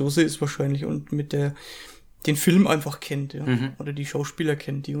Franzose ist wahrscheinlich und mit den Film einfach kennt, ja. Oder die Schauspieler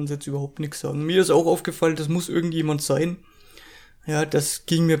kennt, die uns jetzt überhaupt nichts sagen. Mir ist auch aufgefallen, das muss irgendjemand sein. Ja, das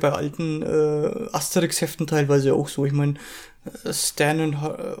ging mir bei alten Asterix-Heften teilweise auch so. Ich meine, Stan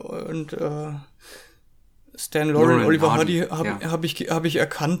Laurel, Oliver Hardy habe ich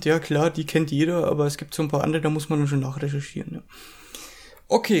erkannt, ja klar, die kennt jeder, aber es gibt so ein paar andere, da muss man dann schon nachrecherchieren. Ja.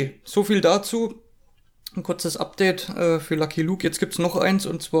 Okay, so viel dazu. Ein kurzes Update für Lucky Luke. Jetzt gibt's noch eins,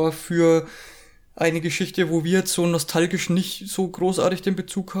 und zwar für eine Geschichte, wo wir jetzt so nostalgisch nicht so großartig den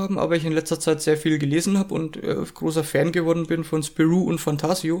Bezug haben, aber ich in letzter Zeit sehr viel gelesen habe und großer Fan geworden bin von Spirou und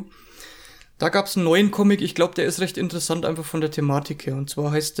Fantasio. Da gab's einen neuen Comic, ich glaube, der ist recht interessant einfach von der Thematik her. Und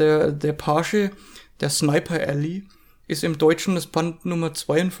zwar heißt der Page, der Sniper Alley, ist im Deutschen das Band Nummer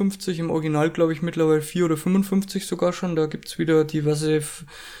 52, im Original glaube ich mittlerweile 4 oder 55 sogar schon. Da gibt's wieder diverse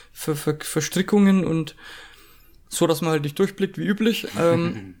Verstrickungen und so, dass man halt nicht durchblickt wie üblich.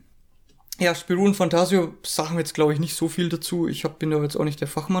 Ja, Spirou und Fantasio sagen wir jetzt, glaube ich, nicht so viel dazu. Ich bin aber jetzt auch nicht der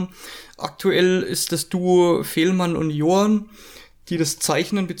Fachmann. Aktuell ist das Duo Fehlmann und Johann, die das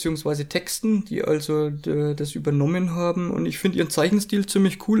zeichnen bzw. texten, die also das übernommen haben. Und ich finde ihren Zeichenstil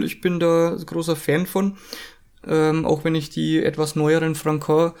ziemlich cool. Ich bin da großer Fan von, auch wenn ich die etwas neueren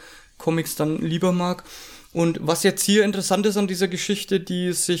Francois-Comics dann lieber mag. Und was jetzt hier interessant ist an dieser Geschichte,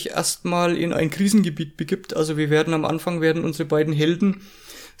 die sich erstmal in ein Krisengebiet begibt. Also am Anfang werden unsere beiden Helden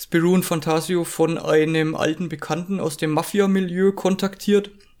Spirou und Fantasio von einem alten Bekannten aus dem Mafia-Milieu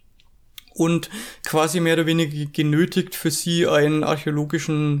kontaktiert und quasi mehr oder weniger genötigt, für sie einen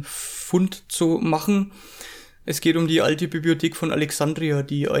archäologischen Fund zu machen. Es geht um die alte Bibliothek von Alexandria,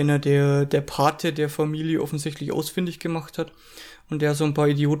 die einer der Pate der Familie offensichtlich ausfindig gemacht hat und der so ein paar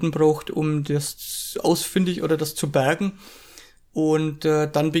Idioten braucht, um das ausfindig oder das zu bergen. Und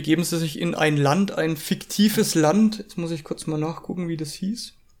dann begeben sie sich in ein Land, ein fiktives Land. Jetzt muss ich kurz mal nachgucken, wie das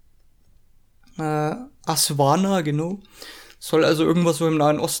hieß. Aswana, genau. Soll also irgendwas so im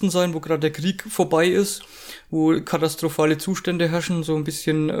Nahen Osten sein, wo gerade der Krieg vorbei ist, wo katastrophale Zustände herrschen, so ein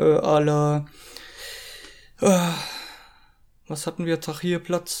bisschen à la was hatten wir?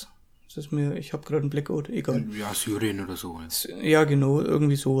 Tahrirplatz? Ich habe gerade einen Blackout, egal. Ja, Syrien oder so. Ja, genau,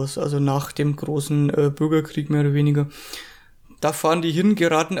 irgendwie sowas. Also nach dem großen Bürgerkrieg mehr oder weniger. Da fahren die hin,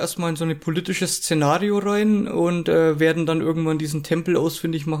 geraten erstmal in so ein politisches Szenario rein und werden dann irgendwann diesen Tempel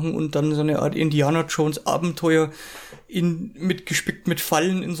ausfindig machen und dann so eine Art Indiana Jones Abenteuer gespickt mit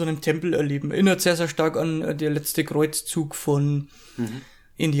Fallen in so einem Tempel erleben. Erinnert sehr, sehr stark an der letzte Kreuzzug von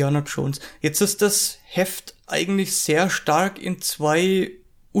Indiana Jones. Jetzt ist das Heft eigentlich sehr stark in 2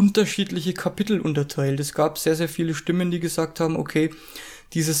 unterschiedliche Kapitel unterteilt. Es gab sehr, sehr viele Stimmen, die gesagt haben, okay,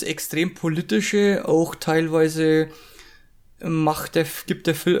 dieses extrem politische, auch teilweise gibt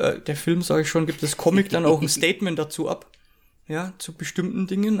der Film, sage ich schon, gibt das Comic dann auch ein Statement dazu ab, ja, zu bestimmten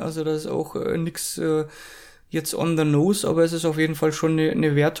Dingen. Also da ist auch nix jetzt on the nose, aber es ist auf jeden Fall schon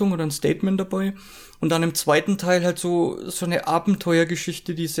eine Wertung oder ein Statement dabei. Und dann im zweiten Teil halt so eine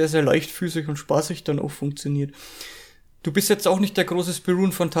Abenteuergeschichte, die sehr, sehr leichtfüßig und spaßig dann auch funktioniert. Du bist jetzt auch nicht der große Spirou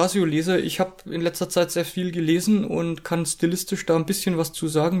und Fantasio-Leser. Ich habe in letzter Zeit sehr viel gelesen und kann stilistisch da ein bisschen was zu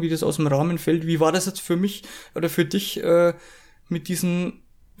sagen, wie das aus dem Rahmen fällt. Wie war das jetzt für mich oder für dich mit diesen,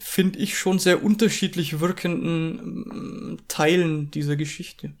 finde ich, schon sehr unterschiedlich wirkenden Teilen dieser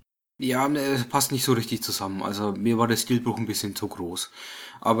Geschichte? Ja, es passt nicht so richtig zusammen. Also mir war der Stilbruch ein bisschen zu groß.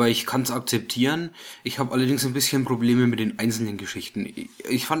 Aber ich kann es akzeptieren. Ich habe allerdings ein bisschen Probleme mit den einzelnen Geschichten.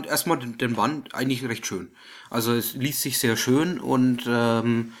 Ich fand erstmal den Band eigentlich recht schön. Also es liest sich sehr schön und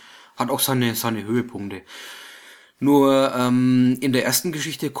hat auch seine Höhepunkte. Nur in der ersten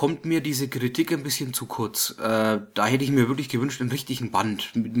Geschichte kommt mir diese Kritik ein bisschen zu kurz. Da hätte ich mir wirklich gewünscht, einen richtigen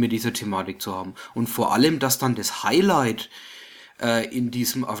Band mit dieser Thematik zu haben. Und vor allem, dass dann das Highlight in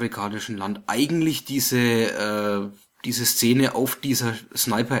diesem afrikanischen Land eigentlich diese Szene auf dieser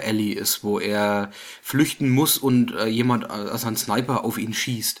Sniper Alley ist, wo er flüchten muss und ein Sniper auf ihn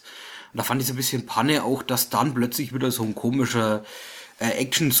schießt. Und da fand ich es ein bisschen Panne auch, dass dann plötzlich wieder so ein komischer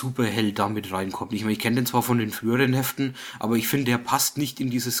Action-Superheld da mit reinkommt. Ich meine, ich kenne den zwar von den früheren Heften, aber ich finde, der passt nicht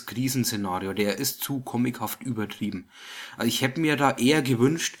in dieses Krisenszenario. Der ist zu comichaft übertrieben. Also ich hätte mir da eher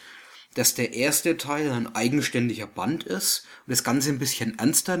gewünscht, dass der erste Teil ein eigenständiger Band ist und das Ganze ein bisschen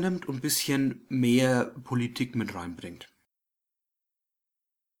ernster nimmt und ein bisschen mehr Politik mit reinbringt.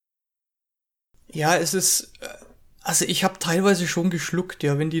 Ja, es ist, also ich habe teilweise schon geschluckt,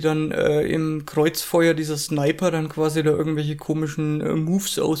 ja, wenn die dann im Kreuzfeuer dieser Sniper dann quasi da irgendwelche komischen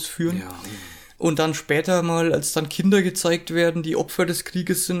Moves ausführen. Ja. Und dann später mal, als dann Kinder gezeigt werden, die Opfer des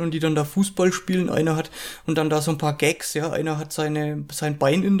Krieges sind und die dann da Fußball spielen, einer hat, und dann da so ein paar Gags, ja, einer hat sein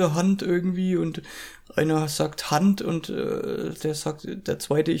Bein in der Hand irgendwie und einer sagt Hand und der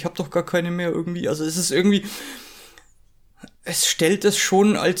zweite, ich hab doch gar keine mehr irgendwie. Also es ist irgendwie, es stellt es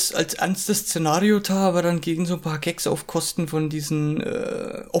schon als ernstes Szenario dar, aber dann gegen so ein paar Gags auf Kosten von diesen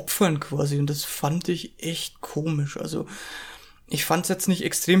Opfern quasi, und das fand ich echt komisch. Also ich fand's jetzt nicht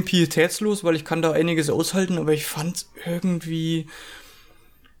extrem pietätslos, weil ich kann da einiges aushalten, aber ich fand's irgendwie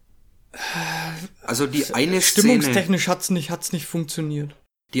also die eine stimmungstechnisch hat's nicht funktioniert.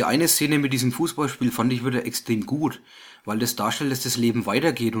 Die eine Szene mit diesem Fußballspiel fand ich wieder extrem gut, weil das darstellt, dass das Leben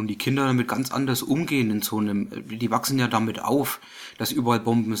weitergeht und die Kinder damit ganz anders umgehen in so einem, die wachsen ja damit auf, dass überall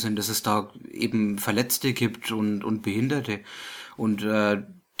Bomben sind, dass es da eben Verletzte gibt und Behinderte und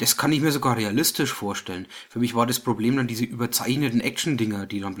das kann ich mir sogar realistisch vorstellen. Für mich war das Problem dann diese überzeichneten Action-Dinger,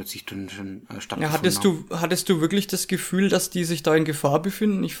 die dann plötzlich drin stattgefunden haben. Ja, hattest du wirklich das Gefühl, dass die sich da in Gefahr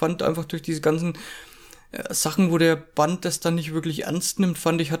befinden? Ich fand einfach durch diese ganzen Sachen, wo der Band das dann nicht wirklich ernst nimmt,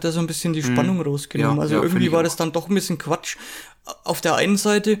 fand ich, hat er so ein bisschen die Spannung rausgenommen. Ja, also irgendwie war das dann doch ein bisschen Quatsch auf der einen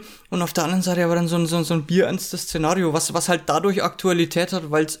Seite und auf der anderen Seite aber dann so ein bierernstes Szenario, was halt dadurch Aktualität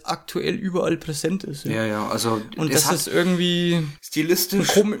hat, weil es aktuell überall präsent ist. Ja, also und das ist irgendwie stilistisch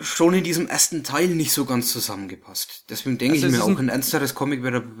schon in diesem ersten Teil nicht so ganz zusammengepasst. Deswegen denke ich mir auch, ein ernsteres Comic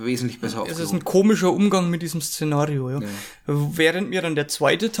wäre wesentlich besser aufgehoben. Es ist ein komischer Umgang mit diesem Szenario, ja. Während mir dann der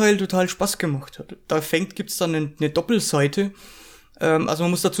zweite Teil total Spaß gemacht hat. Gibt's dann eine Doppelseite. Also man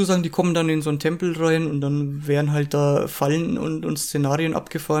muss dazu sagen, die kommen dann in so einen Tempel rein und dann werden halt da Fallen und Szenarien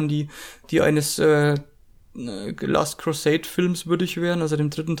abgefahren, die eines Last Crusade Films würdig wären, also dem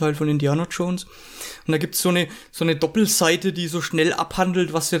 3. Teil von Indiana Jones. Und da gibt's so eine Doppelseite, die so schnell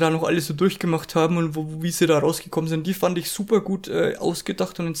abhandelt, was sie da noch alles so durchgemacht haben und wie sie da rausgekommen sind. Die fand ich super gut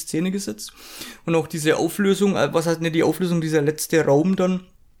ausgedacht und in Szene gesetzt. Und auch diese Auflösung, was heißt nicht die Auflösung, dieser letzte Raum dann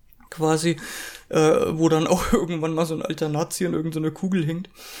quasi, wo dann auch irgendwann mal so ein alter Nazi an irgendeiner Kugel hängt.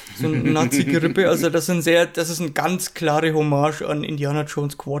 So ein Nazi-Gerippe. Also das ist eine ganz klare Hommage an Indiana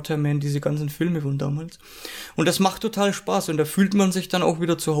Jones, Quarterman, diese ganzen Filme von damals. Und das macht total Spaß. Und da fühlt man sich dann auch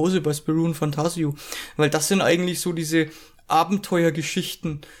wieder zu Hause bei Spirou und Fantasio. Weil das sind eigentlich so diese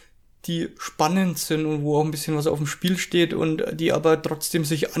Abenteuergeschichten, die spannend sind und wo auch ein bisschen was auf dem Spiel steht und die aber trotzdem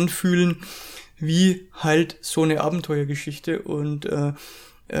sich anfühlen wie halt so eine Abenteuergeschichte und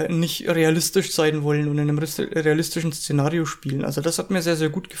nicht realistisch sein wollen und in einem realistischen Szenario spielen. Also das hat mir sehr, sehr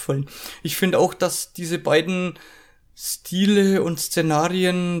gut gefallen. Ich finde auch, dass diese beiden Stile und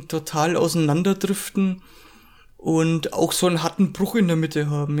Szenarien total auseinanderdriften und auch so einen harten Bruch in der Mitte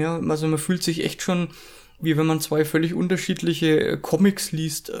haben, ja. Also man fühlt sich echt schon, wie wenn man zwei völlig unterschiedliche Comics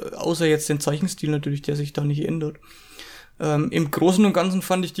liest, außer jetzt den Zeichenstil natürlich, der sich da nicht ändert. Im Großen und Ganzen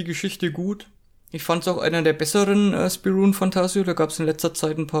fand ich die Geschichte gut. Ich fand es auch einer der besseren Spirou und Fantasio. Da gab es in letzter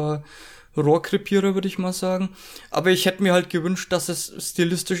Zeit ein paar Rohrkrepierer, würde ich mal sagen. Aber ich hätte mir halt gewünscht, dass es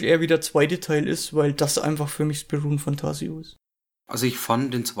stilistisch eher wie der zweite Teil ist, weil das einfach für mich Spirou und Fantasio ist. Also ich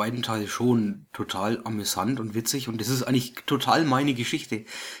fand den zweiten Teil schon total amüsant und witzig und das ist eigentlich total meine Geschichte.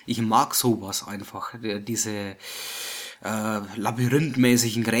 Ich mag sowas einfach, diese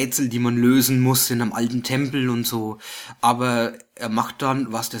labyrinthmäßigen Rätsel, die man lösen muss in einem alten Tempel und so. Aber er macht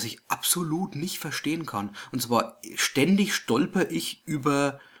dann was, das ich absolut nicht verstehen kann. Und zwar ständig stolper ich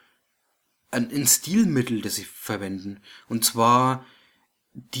über ein Stilmittel, das sie verwenden. Und zwar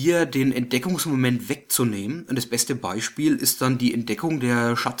dir den Entdeckungsmoment wegzunehmen. Und das beste Beispiel ist dann die Entdeckung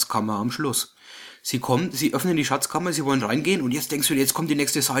der Schatzkammer am Schluss. Sie öffnen die Schatzkammer, sie wollen reingehen und jetzt denkst du, jetzt kommt die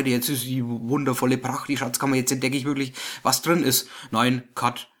nächste Seite, jetzt ist die wundervolle Pracht, die Schatzkammer, jetzt entdecke ich wirklich, was drin ist. Nein,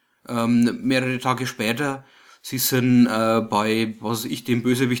 Cut. Mehrere Tage später, sie sind bei, was ich dem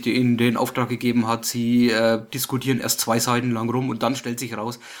Bösewicht in den Auftrag gegeben hat, sie diskutieren erst 2 Seiten lang rum und dann stellt sich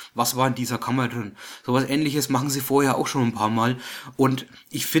raus, was war in dieser Kammer drin. Sowas Ähnliches machen sie vorher auch schon ein paar Mal und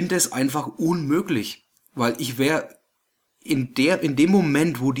ich finde es einfach unmöglich, weil ich wäre in dem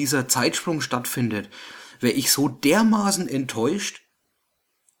Moment, wo dieser Zeitsprung stattfindet, wäre ich so dermaßen enttäuscht,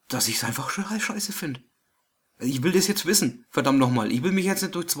 dass ich es einfach scheiße finde. Ich will das jetzt wissen, verdammt nochmal. Ich will mich jetzt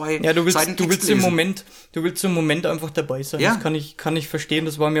nicht durch 2 Seiten Text lesen. Du willst im Moment einfach dabei sein. Ja. Das kann ich verstehen.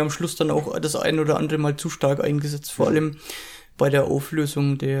 Das war mir am Schluss dann auch das ein oder andere Mal zu stark eingesetzt, vor allem bei der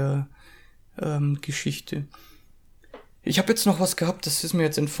Auflösung der Geschichte. Ich habe jetzt noch was gehabt, das ist mir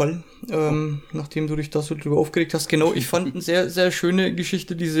jetzt entfallen, nachdem du dich da so drüber aufgeregt hast. Genau, ich fand eine sehr, sehr schöne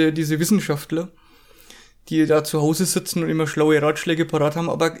Geschichte, diese Wissenschaftler, die da zu Hause sitzen und immer schlaue Ratschläge parat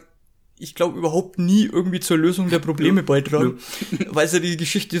haben, aber ich glaube überhaupt nie irgendwie zur Lösung der Probleme beitragen, weil sie die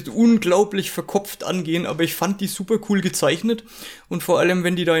Geschichte unglaublich verkopft angehen, aber ich fand die super cool gezeichnet und vor allem,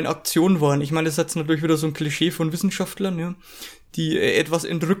 wenn die da in Aktion waren. Ich meine, das ist jetzt natürlich wieder so ein Klischee von Wissenschaftlern, ja, die etwas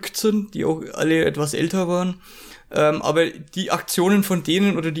entrückt sind, die auch alle etwas älter waren. Aber die Aktionen von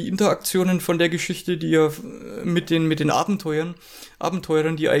denen oder die Interaktionen von der Geschichte, die ja mit den Abenteurern,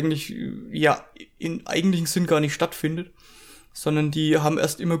 die eigentlich ja in eigentlichen Sinn gar nicht stattfindet, sondern die haben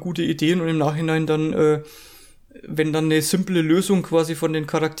erst immer gute Ideen und im Nachhinein dann, wenn dann eine simple Lösung quasi von den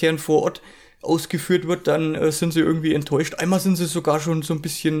Charakteren vor Ort ausgeführt wird, dann sind sie irgendwie enttäuscht. Einmal sind sie sogar schon so ein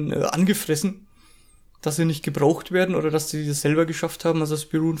bisschen angefressen, dass sie nicht gebraucht werden oder dass sie das selber geschafft haben, also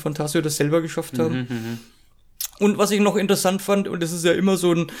Spirou und Fantasio das selber geschafft haben. Und was ich noch interessant fand, und das ist ja immer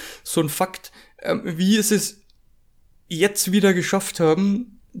so ein Fakt, wie es jetzt wieder geschafft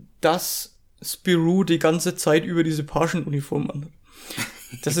haben, dass Spirou die ganze Zeit über diese Pagenuniform anhat.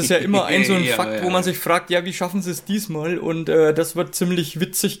 Das ist ja immer so ein Fakt, wo man sich fragt, ja, wie schaffen sie es diesmal? Und das wird ziemlich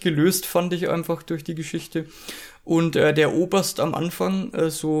witzig gelöst, fand ich einfach durch die Geschichte. Und der Oberst am Anfang,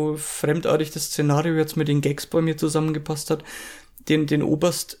 so fremdartig das Szenario jetzt mit den Gags bei mir zusammengepasst hat, den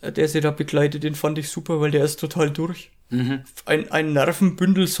Oberst, der sie da begleitet, den fand ich super, weil der ist total durch. Ein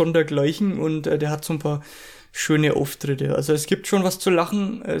Nervenbündel sondergleichen und der hat so ein paar schöne Auftritte. Also es gibt schon was zu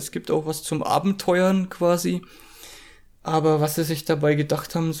lachen, es gibt auch was zum Abenteuern quasi. Aber was sie sich dabei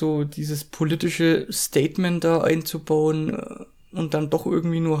gedacht haben, so dieses politische Statement da einzubauen und dann doch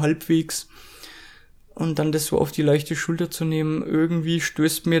irgendwie nur halbwegs und dann das so auf die leichte Schulter zu nehmen, irgendwie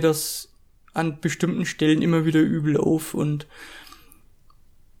stößt mir das an bestimmten Stellen immer wieder übel auf und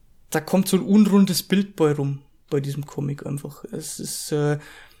da kommt so ein unrundes Bild bei rum, bei diesem Comic einfach. Es ist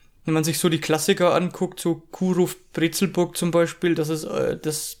Wenn man sich so die Klassiker anguckt, so Kuro Brezelburg zum Beispiel, das ist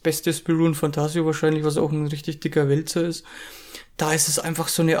das beste Spirou und Fantasio wahrscheinlich, was auch ein richtig dicker Wälzer ist. Da ist es einfach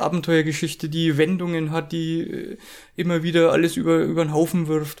so eine Abenteuergeschichte, die Wendungen hat, die immer wieder alles über den Haufen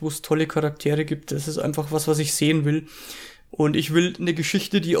wirft, wo es tolle Charaktere gibt. Das ist einfach was ich sehen will. Und ich will eine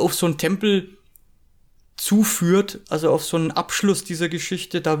Geschichte, die auf so einen Tempel zuführt, also auf so einen Abschluss dieser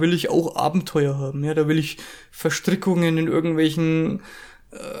Geschichte, da will ich auch Abenteuer haben. Ja, da will ich Verstrickungen in irgendwelchen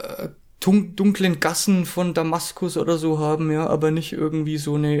dunklen Gassen von Damaskus oder so haben, ja, aber nicht irgendwie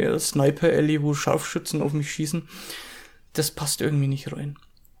so eine Sniper-Alley, wo Scharfschützen auf mich schießen. Das passt irgendwie nicht rein.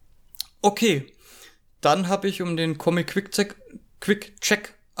 Okay, dann habe ich, um den Comic Quick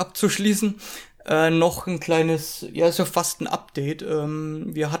Check abzuschließen, noch ein kleines, ja, so fast ein Update.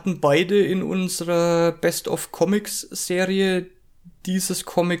 Wir hatten beide in unserer Best of Comics Serie dieses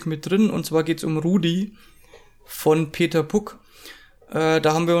Comic mit drin, und zwar geht's um Rudi von Peter Puck. Da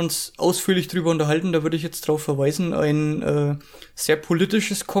haben wir uns ausführlich drüber unterhalten, da würde ich jetzt drauf verweisen. Ein sehr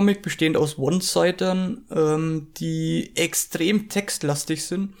politisches Comic, bestehend aus One-Sidern, die extrem textlastig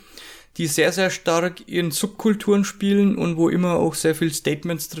sind, die sehr, sehr stark in Subkulturen spielen und wo immer auch sehr viel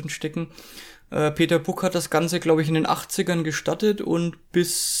Statements drin stecken. Peter Puck hat das Ganze, glaube ich, in den 80ern gestartet und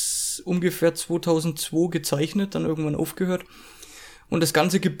bis ungefähr 2002 gezeichnet, dann irgendwann aufgehört. Und das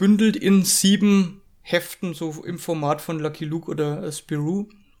Ganze gebündelt in 7 Heften, so im Format von Lucky Luke oder Spirou.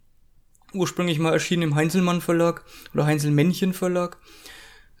 Ursprünglich mal erschienen im Heinzelmann Verlag oder Heinzelmännchen Verlag.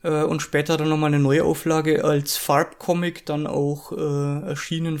 Und später dann nochmal eine Neuauflage als Farbcomic, dann auch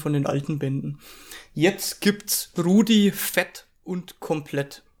erschienen von den alten Bänden. Jetzt gibt's Rudi fett und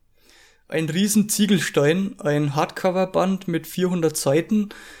komplett. Ein riesen Ziegelstein, ein Hardcover-Band mit 400 Seiten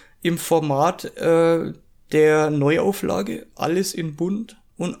im Format der Neuauflage, alles in bunt.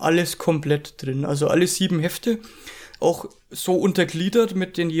 Und alles komplett drin. Also alle 7 Hefte. Auch so untergliedert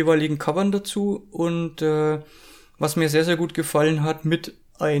mit den jeweiligen Covern dazu. Und was mir sehr, sehr gut gefallen hat, mit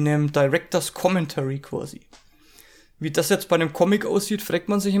einem Director's Commentary quasi. Wie das jetzt bei einem Comic aussieht, fragt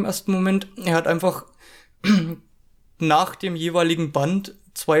man sich im ersten Moment. Er hat einfach nach dem jeweiligen Band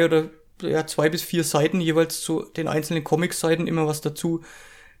 2 bis 4 Seiten jeweils zu den einzelnen Comic-Seiten immer was dazu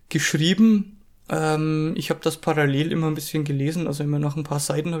geschrieben. Ich habe das parallel immer ein bisschen gelesen, also immer nach ein paar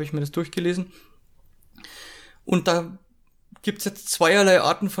Seiten habe ich mir das durchgelesen. Und da gibt's jetzt zweierlei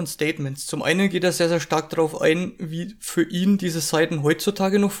Arten von Statements. Zum einen geht er sehr, sehr stark darauf ein, wie für ihn diese Seiten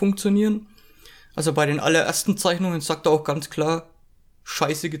heutzutage noch funktionieren. Also bei den allerersten Zeichnungen sagt er auch ganz klar,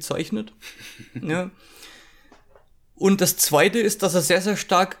 scheiße gezeichnet. Ja. Und das zweite ist, dass er sehr, sehr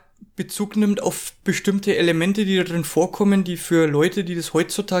stark Bezug nimmt auf bestimmte Elemente, die da drin vorkommen, die für Leute, die das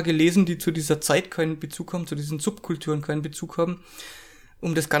heutzutage lesen, die zu dieser Zeit keinen Bezug haben, zu diesen Subkulturen keinen Bezug haben,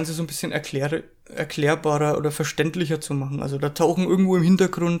 um das Ganze so ein bisschen erklärbarer oder verständlicher zu machen. Also da tauchen irgendwo im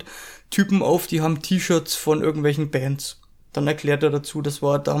Hintergrund Typen auf, die haben T-Shirts von irgendwelchen Bands. Dann erklärt er dazu, das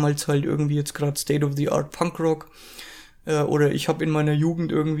war damals halt irgendwie jetzt gerade State of the Art Punkrock. Oder ich habe in meiner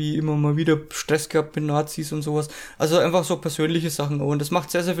Jugend irgendwie immer mal wieder Stress gehabt mit Nazis und sowas. Also einfach so persönliche Sachen. Und das macht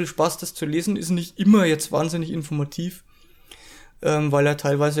sehr, sehr viel Spaß, das zu lesen. Ist nicht immer jetzt wahnsinnig informativ, weil er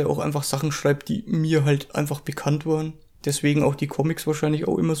teilweise auch einfach Sachen schreibt, die mir halt einfach bekannt waren. Deswegen auch die Comics wahrscheinlich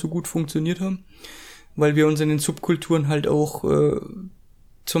auch immer so gut funktioniert haben. Weil wir uns in den Subkulturen halt auch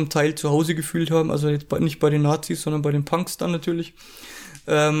zum Teil zu Hause gefühlt haben. Also jetzt nicht bei den Nazis, sondern bei den Punks dann natürlich.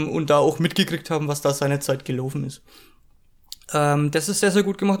 Und da auch mitgekriegt haben, was da seinerzeit gelaufen ist. Das ist sehr, sehr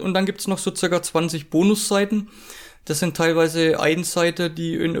gut gemacht. Und dann gibt's noch so circa 20 Bonusseiten. Das sind teilweise Einseiter,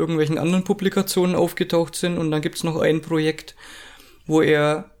 die in irgendwelchen anderen Publikationen aufgetaucht sind. Und dann gibt's noch ein Projekt, wo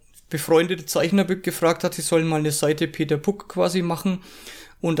er befreundete Zeichner gefragt hat, sie sollen mal eine Seite Peter Puck quasi machen.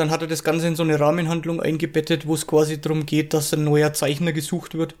 Und dann hat er das Ganze in so eine Rahmenhandlung eingebettet, wo es quasi darum geht, dass ein neuer Zeichner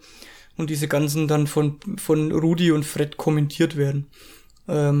gesucht wird. Und diese ganzen dann von Rudi und Fred kommentiert werden.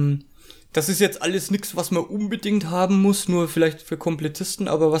 Das ist jetzt alles nichts, was man unbedingt haben muss, nur vielleicht für Komplettisten,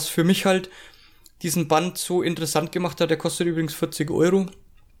 aber was für mich halt diesen Band so interessant gemacht hat, der kostet übrigens 40 €,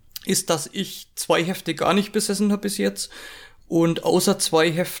 ist, dass ich 2 Hefte gar nicht besessen habe bis jetzt und außer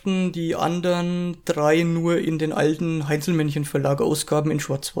 2 Heften die anderen 3 nur in den alten Heinzelmännchen Verlag Ausgaben in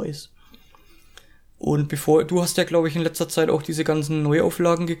Schwarz-Weiß. Und du hast ja, glaube ich, in letzter Zeit auch diese ganzen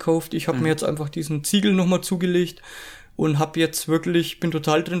Neuauflagen gekauft. Ich habe mir jetzt einfach diesen Ziegel nochmal zugelegt. Und hab jetzt wirklich, bin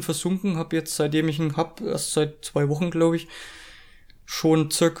total drin versunken, hab jetzt, seitdem ich ihn hab, erst seit 2 Wochen, glaube ich, schon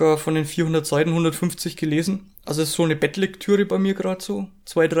circa von den 400 Seiten 150 gelesen. Also ist so eine Bettlektüre bei mir gerade so.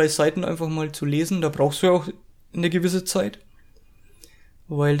 2, 3 Seiten einfach mal zu lesen, da brauchst du ja auch eine gewisse Zeit.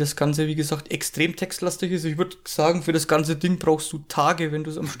 Weil das Ganze, wie gesagt, extrem textlastig ist. Ich würde sagen, für das ganze Ding brauchst du Tage, wenn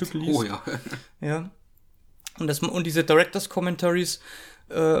du es am Stück liest. Oh ja. Ja. Und diese Directors Commentaries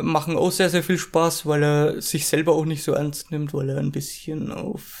machen auch sehr, sehr viel Spaß, weil er sich selber auch nicht so ernst nimmt, weil er ein bisschen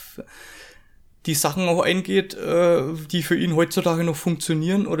auf die Sachen auch eingeht, die für ihn heutzutage noch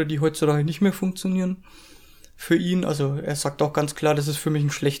funktionieren oder die heutzutage nicht mehr funktionieren für ihn. Also er sagt auch ganz klar, das ist für mich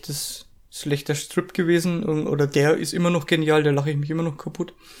ein schlechter Strip gewesen oder der ist immer noch genial, da lache ich mich immer noch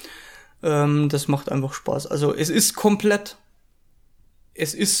kaputt. Das macht einfach Spaß. Also es ist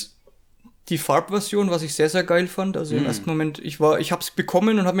die Farbversion, was ich sehr, sehr geil fand. Also im ersten Moment, ich hab's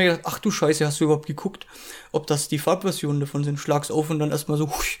bekommen und hab mir gedacht, ach du Scheiße, hast du überhaupt geguckt, ob das die Farbversionen davon sind? Schlag's auf und dann erstmal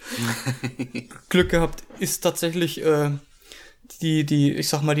so Glück gehabt. Ist tatsächlich ich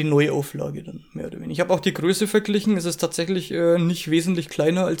sag mal, die Neuauflage dann, mehr oder weniger. Ich habe auch die Größe verglichen. Es ist tatsächlich nicht wesentlich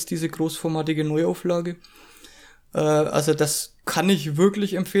kleiner als diese großformatige Neuauflage. Also das kann ich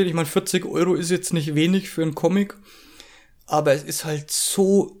wirklich empfehlen. Ich meine, 40 € ist jetzt nicht wenig für einen Comic, aber es ist halt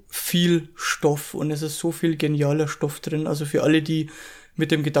so viel Stoff und es ist so viel genialer Stoff drin. Also für alle, die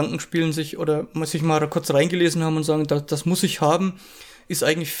mit dem Gedanken spielen sich mal kurz reingelesen haben und sagen, das muss ich haben, ist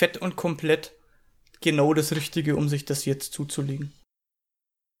eigentlich fett und komplett genau das Richtige, um sich das jetzt zuzulegen.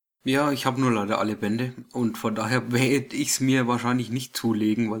 Ja, ich habe nur leider alle Bände und von daher werde ich es mir wahrscheinlich nicht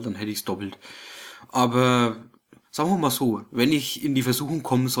zulegen, weil dann hätte ich es doppelt. Aber sagen wir mal so, wenn ich in die Versuchung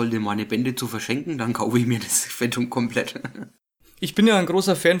kommen sollte, meine Bände zu verschenken, dann kaufe ich mir das fett und komplett. Ich bin ja ein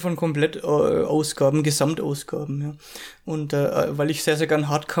großer Fan von Komplettausgaben, Gesamtausgaben, ja. Und weil ich sehr, sehr gern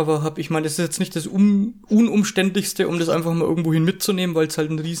Hardcover habe. Ich meine, das ist jetzt nicht das Unumständlichste, um das einfach mal irgendwohin mitzunehmen, weil es halt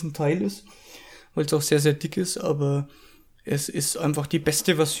ein Riesenteil ist. Weil es auch sehr, sehr dick ist, aber es ist einfach die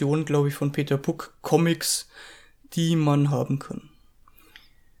beste Version, glaube ich, von Peter Puck Comics, die man haben kann.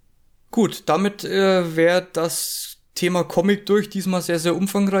 Gut, damit wäre das Thema Comic durch, diesmal sehr, sehr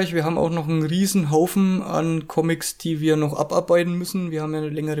umfangreich. Wir haben auch noch einen riesen Haufen an Comics, die wir noch abarbeiten müssen. Wir haben ja eine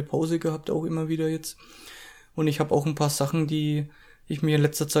längere Pause gehabt, auch immer wieder jetzt. Und ich habe auch ein paar Sachen, die ich mir in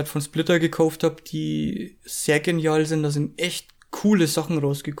letzter Zeit von Splitter gekauft habe, die sehr genial sind. Da sind echt coole Sachen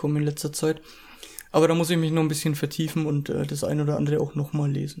rausgekommen in letzter Zeit. Aber da muss ich mich noch ein bisschen vertiefen und das ein oder andere auch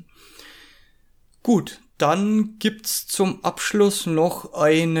nochmal lesen. Gut, dann gibt's zum Abschluss noch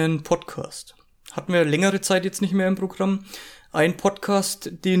einen Podcast. Hatten wir längere Zeit jetzt nicht mehr im Programm. Ein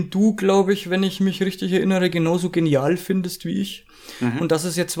Podcast, den du, glaube ich, wenn ich mich richtig erinnere, genauso genial findest wie ich. Mhm. Und das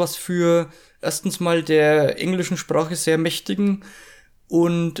ist jetzt was für erstens mal der englischen Sprache sehr mächtigen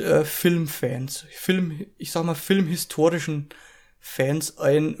und Filmfans. Filmhistorischen Fans,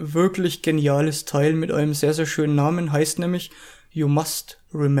 ein wirklich geniales Teil mit einem sehr, sehr schönen Namen, heißt nämlich You Must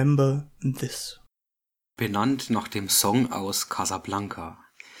Remember This. Benannt nach dem Song aus Casablanca.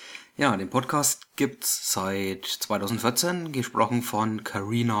 Ja, den Podcast gibt's seit 2014, gesprochen von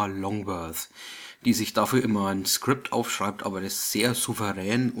Carina Longworth, die sich dafür immer ein Skript aufschreibt, aber das sehr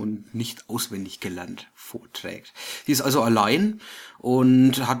souverän und nicht auswendig gelernt vorträgt. Sie ist also allein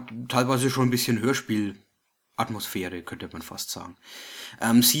und hat teilweise schon ein bisschen Hörspielatmosphäre, könnte man fast sagen.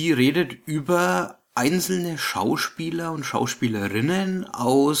 Sie redet über einzelne Schauspieler und Schauspielerinnen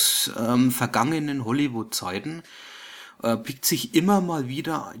aus vergangenen Hollywood-Zeiten, pickt sich immer mal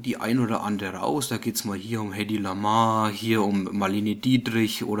wieder die ein oder andere raus. Da geht's mal hier um Hedy Lamarr, hier um Marlene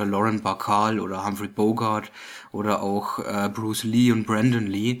Dietrich oder Lauren Bacall oder Humphrey Bogart oder auch Bruce Lee und Brandon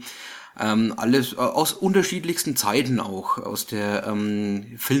Lee. Alles aus unterschiedlichsten Zeiten auch, aus der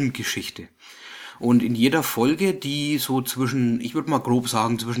Filmgeschichte. Und in jeder Folge, die so ich würde mal grob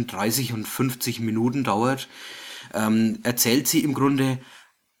sagen, zwischen 30 und 50 Minuten dauert, erzählt sie im Grunde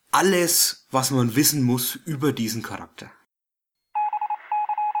alles, was man wissen muss über diesen Charakter.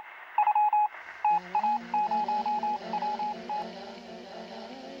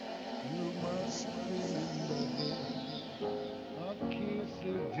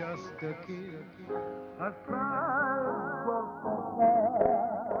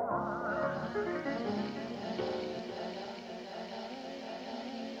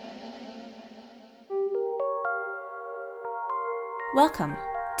 Welcome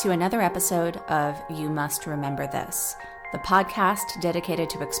to another episode of You Must Remember This, the podcast dedicated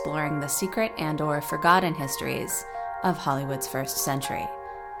to exploring the secret and/or forgotten histories of Hollywood's first century.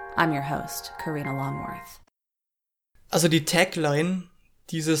 I'm your host, Carina Longworth. Also die Tagline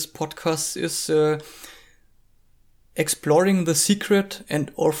dieses Podcasts ist Exploring the Secret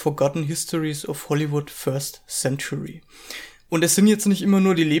and/or Forgotten Histories of Hollywood First Century. Und es sind jetzt nicht immer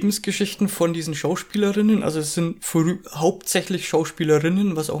nur die Lebensgeschichten von diesen Schauspielerinnen, also es sind hauptsächlich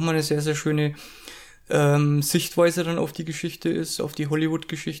Schauspielerinnen, was auch mal eine sehr, sehr schöne Sichtweise dann auf die Geschichte ist, auf die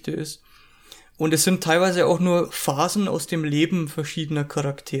Hollywood-Geschichte ist. Und es sind teilweise auch nur Phasen aus dem Leben verschiedener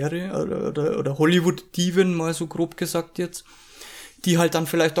Charaktere oder Hollywood-Diven, mal so grob gesagt jetzt, die halt dann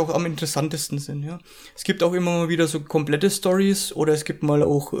vielleicht auch am interessantesten sind, ja. Es gibt auch immer mal wieder so komplette Stories oder es gibt mal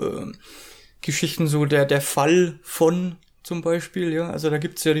auch Geschichten, so der Fall von zum Beispiel, ja. Also da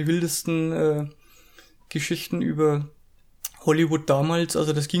gibt's ja die wildesten Geschichten über Hollywood damals,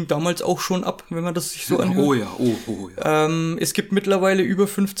 also das ging damals auch schon ab, wenn man das sich so anhört. Oh ja, oh ja. Es gibt mittlerweile über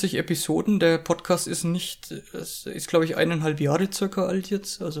 50 Episoden, der Podcast ist glaube ich 1,5 Jahre circa alt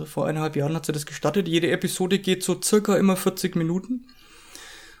jetzt, also vor 1,5 Jahren hat sie das gestartet. Jede Episode geht so circa immer 40 Minuten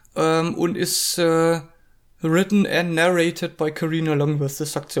und ist written and narrated by Karina Longworth,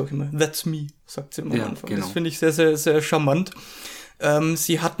 das sagt sie auch immer, that's me, sagt sie immer am Anfang. Genau. Das finde ich sehr, sehr, sehr charmant.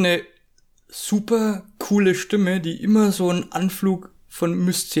 Sie hat eine super coole Stimme, die immer so einen Anflug von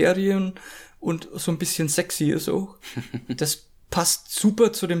Mysterien und so ein bisschen sexy ist auch. Das passt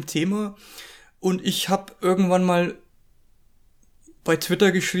super zu dem Thema. Und ich habe irgendwann mal bei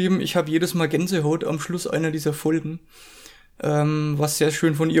Twitter geschrieben, ich habe jedes Mal Gänsehaut am Schluss einer dieser Folgen. Was sehr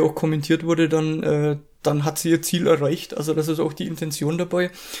schön von ihr auch kommentiert wurde, dann hat sie ihr Ziel erreicht. Also das ist auch die Intention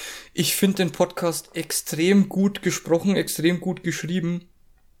dabei. Ich finde den Podcast extrem gut gesprochen, extrem gut geschrieben.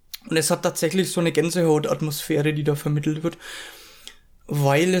 Und es hat tatsächlich so eine Gänsehaut-Atmosphäre, die da vermittelt wird,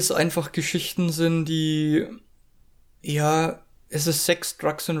 weil es einfach Geschichten sind, die, ja, es ist Sex,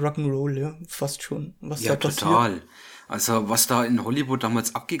 Drugs und Rock'n'Roll, ja, fast schon, was da passiert. Ja, total. Also was da in Hollywood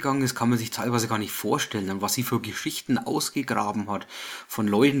damals abgegangen ist, kann man sich teilweise gar nicht vorstellen. Und was sie für Geschichten ausgegraben hat von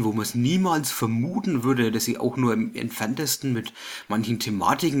Leuten, wo man es niemals vermuten würde, dass sie auch nur im entferntesten mit manchen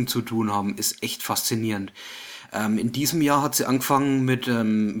Thematiken zu tun haben, ist echt faszinierend. In diesem Jahr hat sie angefangen mit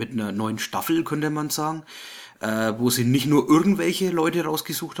einer neuen Staffel, könnte man sagen, wo sie nicht nur irgendwelche Leute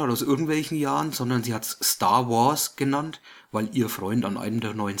rausgesucht hat aus irgendwelchen Jahren, sondern sie hat es Star Wars genannt, weil ihr Freund an einem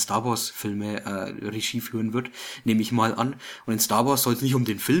der neuen Star Wars Filme Regie führen wird, nehme ich mal an. Und in Star Wars soll es nicht um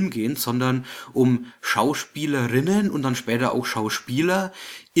den Film gehen, sondern um Schauspielerinnen und dann später auch Schauspieler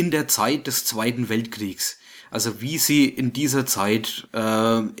in der Zeit des Zweiten Weltkriegs. Also wie sie in dieser Zeit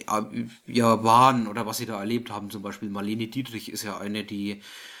waren oder was sie da erlebt haben. Zum Beispiel Marlene Dietrich ist ja eine, die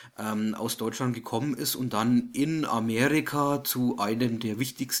aus Deutschland gekommen ist und dann in Amerika zu einem der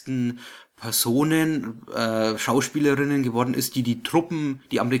wichtigsten Personen, Schauspielerinnen geworden ist, die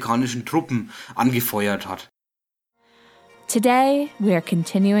amerikanischen Truppen angefeuert hat. Today we are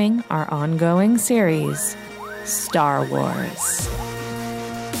continuing our ongoing series, Star Wars.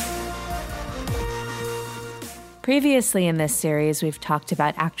 Previously in this series, we've talked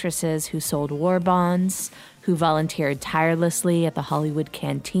about actresses who sold war bonds, who volunteered tirelessly at the Hollywood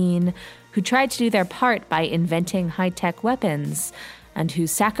canteen, who tried to do their part by inventing high-tech weapons, and who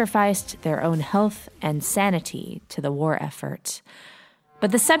sacrificed their own health and sanity to the war effort.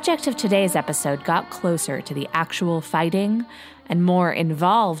 But the subject of today's episode got closer to the actual fighting and more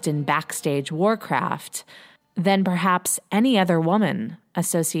involved in backstage warcraft than perhaps any other woman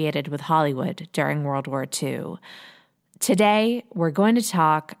associated with Hollywood during World War II. Today, we're going to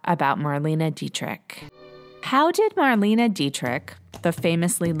talk about Marlene Dietrich. How did Marlene Dietrich, the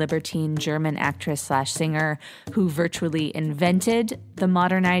famously libertine German actress/singer who virtually invented the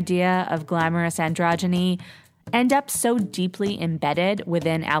modern idea of glamorous androgyny, end up so deeply embedded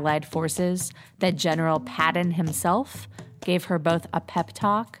within Allied forces that General Patton himself gave her both a pep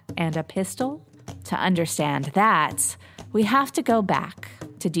talk and a pistol? To understand that, we have to go back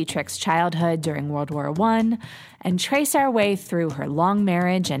to Dietrich's childhood during World War I and trace our way through her long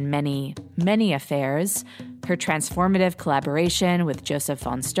marriage and many, many affairs, her transformative collaboration with Joseph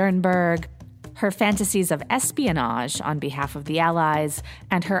von Sternberg, her fantasies of espionage on behalf of the Allies,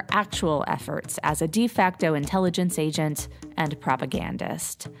 and her actual efforts as a de facto intelligence agent and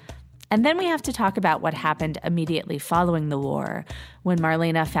propagandist. And then we have to talk about what happened immediately following the war, when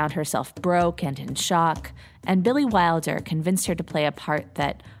Marlene found herself broke and in shock, and Billy Wilder convinced her to play a part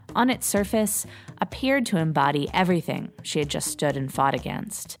that, on its surface, appeared to embody everything she had just stood and fought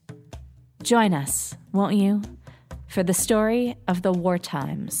against. Join us, won't you, for the story of the war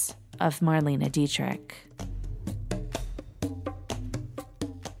times of Marlene Dietrich.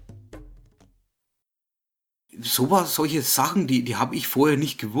 Solche Sachen, die habe ich vorher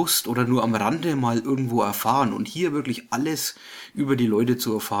nicht gewusst oder nur am Rande mal irgendwo erfahren. Und hier wirklich alles über die Leute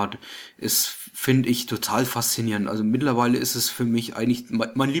zu erfahren, ist, finde ich, total faszinierend. Also mittlerweile ist es für mich eigentlich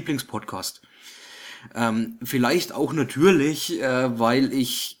mein Lieblingspodcast. Vielleicht auch natürlich, weil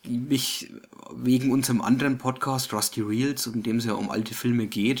ich mich wegen unserem anderen Podcast, Rusty Reels, in dem es ja um alte Filme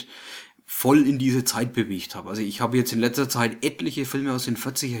geht, voll in diese Zeit bewegt habe. Also ich habe jetzt in letzter Zeit etliche Filme aus den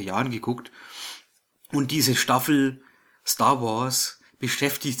 40er Jahren geguckt. Und diese Staffel Star Wars,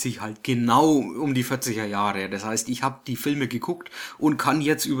 beschäftigt sich halt genau um die 40er Jahre. Das heißt, ich habe die Filme geguckt und kann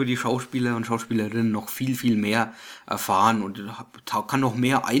jetzt über die Schauspieler und Schauspielerinnen noch viel, viel mehr erfahren und kann noch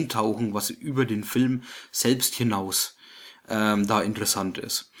mehr eintauchen, was über den Film selbst hinaus da interessant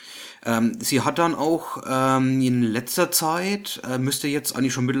ist. Sie hat dann auch in letzter Zeit, müsste jetzt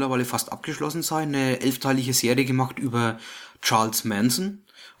eigentlich schon mittlerweile fast abgeschlossen sein, eine 11-teilige Serie gemacht über Charles Manson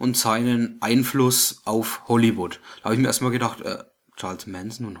und seinen Einfluss auf Hollywood. Da habe ich mir erstmal gedacht, Charles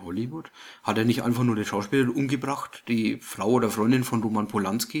Manson und Hollywood? Hat er nicht einfach nur den Schauspieler umgebracht, die Frau oder Freundin von Roman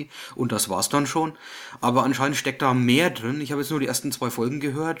Polanski, und das war's dann schon? Aber anscheinend steckt da mehr drin. Ich habe jetzt nur die ersten 2 Folgen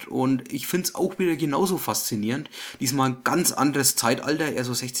gehört und ich find's auch wieder genauso faszinierend. Diesmal ein ganz anderes Zeitalter, eher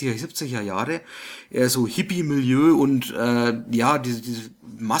so 60er, 70er Jahre, eher so Hippie-Milieu und diese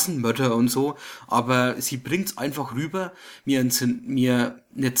Massenmörder und so, aber sie bringt's einfach rüber, mir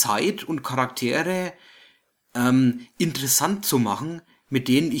eine Zeit und Charaktere interessant zu machen, mit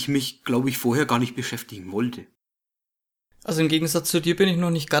denen ich mich, glaube ich, vorher gar nicht beschäftigen wollte. Also im Gegensatz zu dir bin ich noch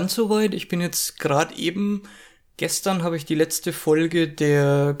nicht ganz so weit. Ich bin jetzt gerade gestern habe ich die letzte Folge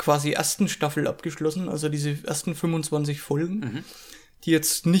der quasi ersten Staffel abgeschlossen, also diese ersten 25 Folgen, die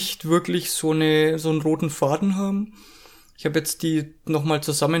jetzt nicht wirklich so einen roten Faden haben. Ich habe jetzt die nochmal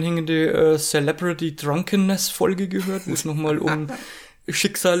zusammenhängende Celebrity Drunkenness Folge gehört, wo es nochmal um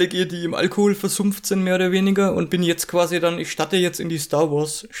Schicksale geht, die im Alkohol versumpft sind, mehr oder weniger, und bin jetzt quasi ich starte jetzt in die Star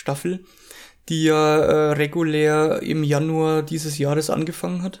Wars Staffel, die ja regulär im Januar dieses Jahres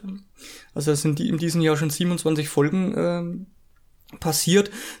angefangen hat. Also es sind in diesem Jahr schon 27 Folgen passiert.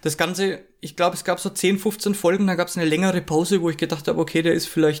 Das Ganze, ich glaube, es gab so 10, 15 Folgen, da gab es eine längere Pause, wo ich gedacht habe, okay, der ist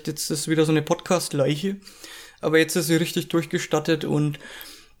vielleicht jetzt ist wieder so eine Podcast-Leiche, aber jetzt ist sie richtig durchgestattet und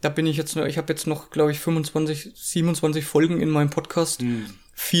da bin ich habe jetzt noch, glaube ich, 27 Folgen in meinem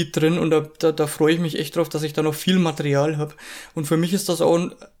Podcast-Feed drin und da freue ich mich echt drauf, dass ich da noch viel Material habe. Und für mich ist das auch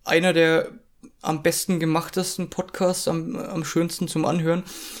einer der am besten gemachtesten Podcasts, am schönsten zum Anhören.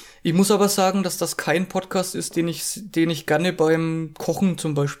 Ich muss aber sagen, dass das kein Podcast ist, den ich gerne beim Kochen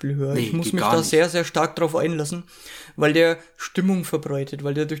zum Beispiel höre. Nee, ich muss mich da sehr, sehr stark drauf einlassen, weil der Stimmung verbreitet,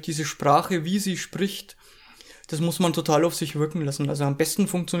 weil der durch diese Sprache, wie sie spricht, das muss man total auf sich wirken lassen. Also am besten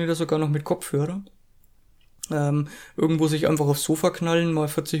funktioniert das sogar noch mit Kopfhörer. Irgendwo sich einfach aufs Sofa knallen, mal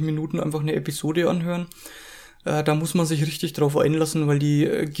 40 Minuten einfach eine Episode anhören. Da muss man sich richtig drauf einlassen, weil die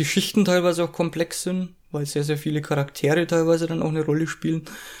Geschichten teilweise auch komplex sind, weil sehr, sehr viele Charaktere teilweise dann auch eine Rolle spielen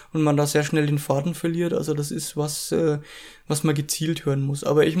und man da sehr schnell den Faden verliert. Also das ist was man gezielt hören muss.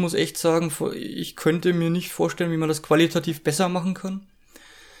 Aber ich muss echt sagen, ich könnte mir nicht vorstellen, wie man das qualitativ besser machen kann.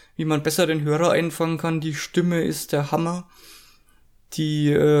 Wie man besser den Hörer einfangen kann. Die Stimme ist der Hammer.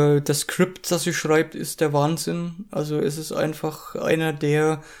 Das Skript, das sie schreibt, ist der Wahnsinn. Also es ist einfach einer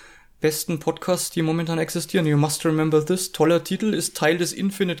der besten Podcasts, die momentan existieren. You Must Remember This, toller Titel, ist Teil des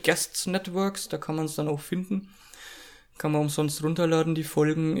Infinite Guests Networks, da kann man es dann auch finden. Kann man umsonst runterladen, die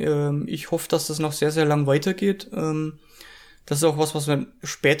Folgen. Ich hoffe, dass das noch sehr, sehr lang weitergeht. Das ist auch was man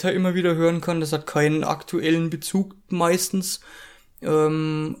später immer wieder hören kann. Das hat keinen aktuellen Bezug meistens.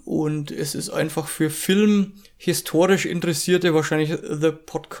 Und es ist einfach für filmhistorisch Interessierte wahrscheinlich the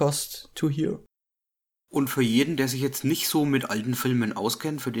podcast to hear. Und für jeden, der sich jetzt nicht so mit alten Filmen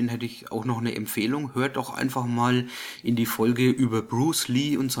auskennt, für den hätte ich auch noch eine Empfehlung. Hört doch einfach mal in die Folge über Bruce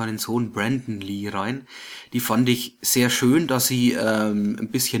Lee und seinen Sohn Brandon Lee rein. Die fand ich sehr schön, dass sie ein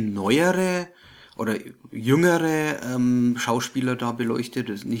bisschen neuere oder jüngere Schauspieler da beleuchtet.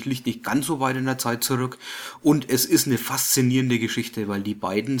 Das liegt nicht ganz so weit in der Zeit zurück. Und es ist eine faszinierende Geschichte, weil die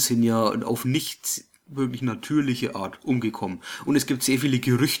beiden sind ja auf nichts wirklich natürliche Art umgekommen. Und es gibt sehr viele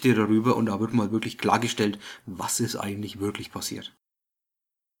Gerüchte darüber und da wird mal wirklich klargestellt, was ist eigentlich wirklich passiert.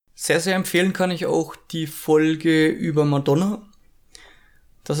 Sehr, sehr empfehlen kann ich auch die Folge über Madonna.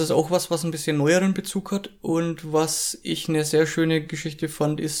 Das ist auch was ein bisschen neueren Bezug hat. Und was ich eine sehr schöne Geschichte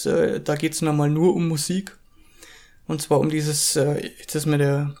fand, ist, da geht's nochmal nur um Musik. Und zwar um dieses, jetzt ist mir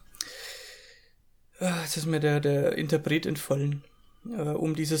der Interpret entfallen.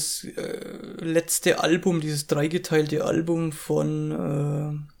 Um dieses letzte Album, dieses dreigeteilte Album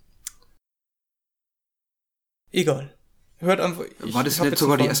von egal. Hört einfach. War das nicht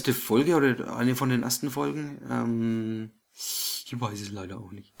sogar die erste Folge oder eine von den ersten Folgen? Ich weiß es leider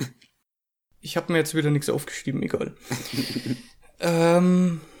auch nicht. Ich habe mir jetzt wieder nichts aufgeschrieben, egal.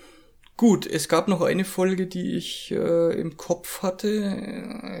 Gut, es gab noch eine Folge, die ich im Kopf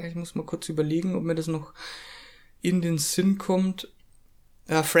hatte. Ich muss mal kurz überlegen, ob mir das noch in den Sinn kommt.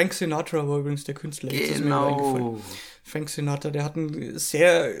 Ja, Frank Sinatra war übrigens der Künstler. Jetzt ist mir eingefallen. Frank Sinatra, der hat ein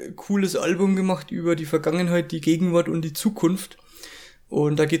sehr cooles Album gemacht über die Vergangenheit, die Gegenwart und die Zukunft.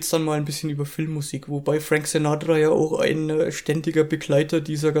 Und da geht's dann mal ein bisschen über Filmmusik, wobei Frank Sinatra ja auch ein ständiger Begleiter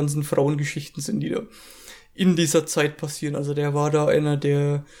dieser ganzen Frauengeschichten sind, die da in dieser Zeit passieren. Also der war da einer,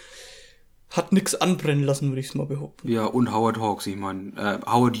 der hat nix anbrennen lassen, würde ich mal behaupten. Ja, und Howard Hawks, ich meine,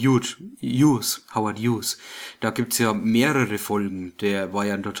 Howard Hughes. Da gibt's ja mehrere Folgen, der war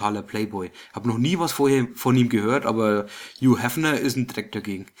ja ein totaler Playboy. Hab noch nie was vorher von ihm gehört, aber Hugh Hefner ist ein Dreck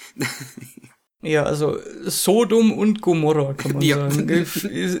dagegen. Ja, also Sodom und Gomorra, kann man Ja. sagen,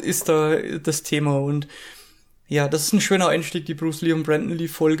 ist da das Thema. Und ja, das ist ein schöner Einstieg, die Bruce Lee und Brandon Lee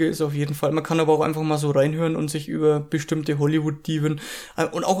Folge ist auf jeden Fall. Man kann aber auch einfach mal so reinhören und sich über bestimmte Hollywood-Diven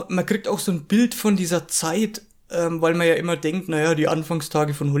und auch, man kriegt auch so ein Bild von dieser Zeit, weil man ja immer denkt, naja, die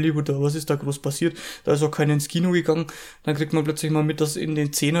Anfangstage von Hollywood, was ist da groß passiert? Da ist auch keiner ins Kino gegangen. Dann kriegt man plötzlich mal mit, dass in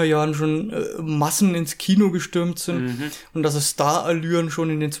den 10er Jahren schon Massen ins Kino gestürmt sind und dass es Starallüren schon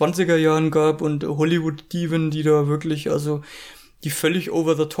in den 20er Jahren gab und Hollywood-Diven, die da wirklich, also die völlig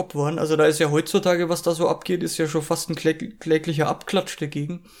over the top waren. Also da ist ja heutzutage, was da so abgeht, ist ja schon fast ein kläglicher Abklatsch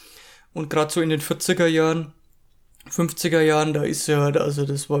dagegen. Und gerade so in den 40er Jahren, 50er Jahren, da ist ja, also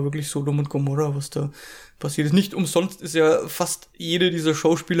das war wirklich Sodom und Gomorra, was da passiert ist. Nicht umsonst ist ja fast jede dieser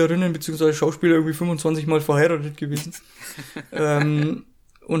Schauspielerinnen bzw. Schauspieler irgendwie 25 Mal verheiratet gewesen.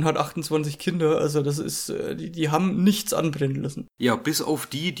 Und hat 28 Kinder, also das ist, die haben nichts anbrennen lassen. Ja, bis auf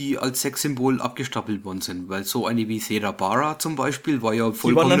die als Sexsymbol abgestapelt worden sind, weil so eine wie Theda Bara zum Beispiel war ja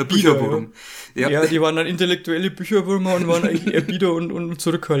vollkommener Bücherwurm. Ja, die waren dann intellektuelle Bücherwürmer und waren eigentlich eher bieder und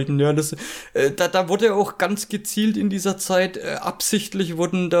zurückhaltend. Ja, das, da wurde auch ganz gezielt in dieser Zeit, absichtlich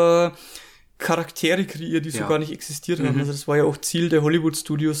wurden da Charaktere kreiert, die so gar nicht existiert haben. Also das war ja auch Ziel der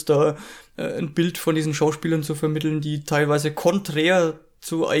Hollywood-Studios, da ein Bild von diesen Schauspielern zu vermitteln, die teilweise konträr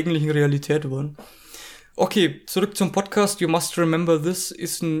zur eigentlichen Realität waren. Okay, zurück zum Podcast. You Must Remember This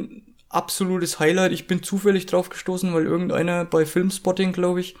ist ein absolutes Highlight. Ich bin zufällig drauf gestoßen, weil irgendeiner bei Filmspotting,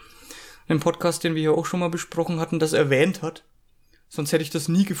 glaube ich, einen Podcast, den wir ja auch schon mal besprochen hatten, das erwähnt hat. Sonst hätte ich das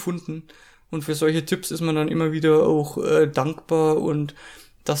nie gefunden. Und für solche Tipps ist man dann immer wieder auch dankbar und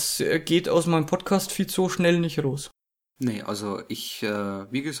das geht aus meinem Podcast-Feed so schnell nicht raus. Nee, also ich,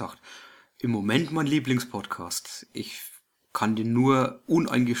 wie gesagt, im Moment mein Lieblingspodcast. Ich kann den nur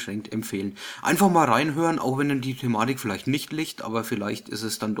uneingeschränkt empfehlen. Einfach mal reinhören, auch wenn dann die Thematik vielleicht nicht liegt, aber vielleicht ist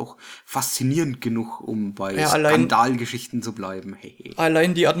es dann doch faszinierend genug, um bei Skandalgeschichten zu bleiben. Hey.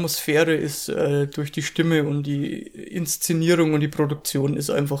 Allein die Atmosphäre ist durch die Stimme und die Inszenierung und die Produktion ist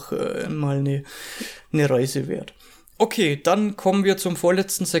einfach mal eine Reise wert. Okay, dann kommen wir zum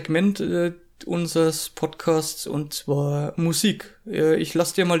vorletzten Segment unseres Podcasts und zwar Musik. Ich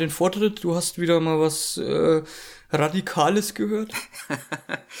lasse dir mal den Vortritt. Du hast wieder mal was Radikales gehört?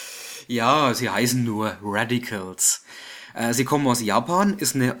 Ja, sie heißen nur Radicals. Sie kommen aus Japan,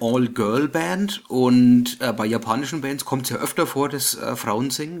 ist eine All-Girl-Band und bei japanischen Bands kommt es ja öfter vor, dass Frauen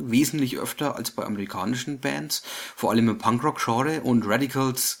singen, wesentlich öfter als bei amerikanischen Bands, vor allem im Punkrock-Genre, und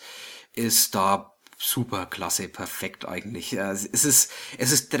Radicals ist da super klasse, perfekt eigentlich. Es ist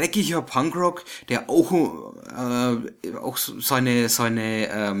dreckiger Punkrock, der auch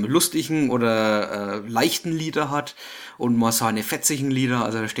seine lustigen oder leichten Lieder hat und mal seine fetzigen Lieder,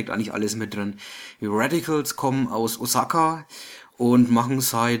 also da steckt eigentlich alles mit drin. Die Radicals kommen aus Osaka und machen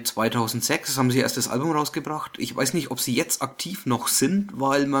seit 2006, haben sie erst das Album rausgebracht. Ich weiß nicht, ob sie jetzt aktiv noch sind,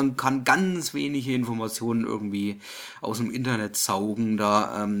 weil man kann ganz wenige Informationen irgendwie aus dem Internet saugen,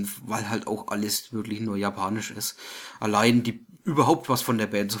 da, weil halt auch alles wirklich nur japanisch ist. Allein überhaupt was von der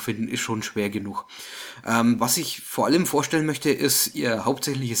Band zu finden, ist schon schwer genug. Was ich vor allem vorstellen möchte, ist ihr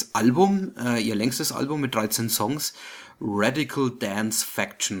hauptsächliches Album, ihr längstes Album mit 13 Songs, Radical Dance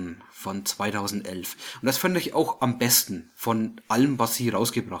Faction von 2011. Und das fand ich auch am besten von allem, was sie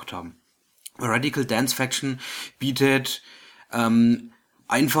rausgebracht haben. Radical Dance Faction bietet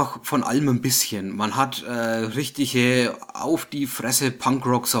einfach von allem ein bisschen. Man hat richtige auf die Fresse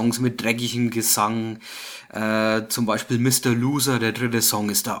Punkrock-Songs mit dreckigem Gesang. Zum Beispiel Mr. Loser, der dritte Song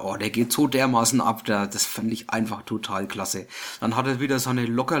ist da, der geht so dermaßen ab, das fand ich einfach total klasse. Dann hat er wieder seine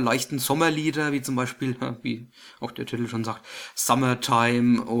locker leichten Sommerlieder, wie zum Beispiel, wie auch der Titel schon sagt,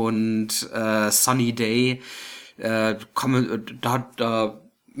 Summertime und Sunny Day. Da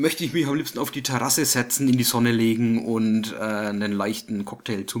möchte ich mich am liebsten auf die Terrasse setzen, in die Sonne legen und einen leichten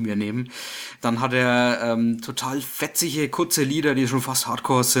Cocktail zu mir nehmen. Dann hat er total fetzige, kurze Lieder, die schon fast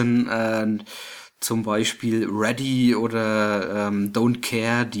Hardcore sind, zum Beispiel Ready oder Don't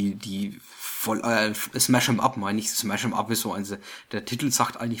Care, die voll Smash 'em Up, meine ich. Smash 'em Up ist so der Titel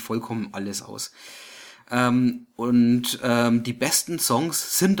sagt eigentlich vollkommen alles aus. Die besten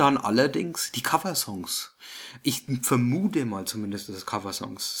Songs sind dann allerdings die Coversongs. Ich vermute mal zumindest, dass es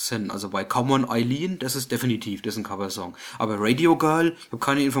Coversongs sind. Also bei Come On Eileen, das ist ein Coversong. Aber Radio Girl, ich habe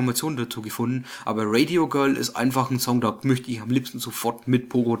keine Informationen dazu gefunden, aber Radio Girl ist einfach ein Song, da möchte ich am liebsten sofort mit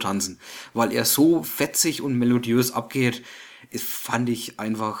Pogo tanzen. Weil er so fetzig und melodiös abgeht, fand ich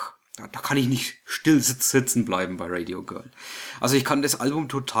einfach... Da kann ich nicht still sitzen bleiben bei Radio Girl. Also ich kann das Album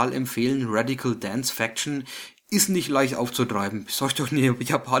total empfehlen. Radical Dance Faction ist nicht leicht aufzutreiben. Besorgt euch einen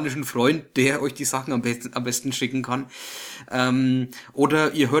japanischen Freund, der euch die Sachen am besten schicken kann.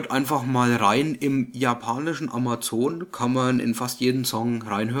 Oder ihr hört einfach mal rein. Im japanischen Amazon kann man in fast jeden Song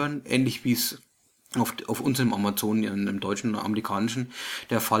reinhören. Ähnlich wie es auf unserem Amazon, im deutschen, amerikanischen,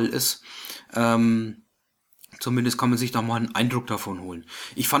 der Fall ist. Zumindest kann man sich da mal einen Eindruck davon holen.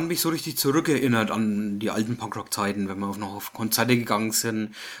 Ich fand mich so richtig zurückerinnert an die alten Punkrock-Zeiten, wenn wir noch auf Konzerte gegangen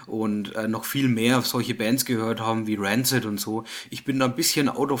sind und noch viel mehr solche Bands gehört haben wie Rancid und so. Ich bin da ein bisschen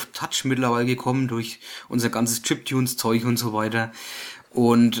out of touch mittlerweile gekommen durch unser ganzes Chiptunes-Zeug und so weiter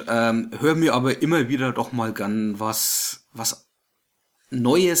und höre mir aber immer wieder doch mal gern was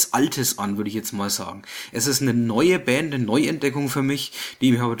Neues, Altes an, würde ich jetzt mal sagen. Es ist eine neue Band, eine Neuentdeckung für mich,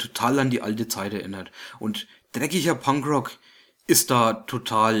 die mich aber total an die alte Zeit erinnert. Und dreckiger Punkrock ist da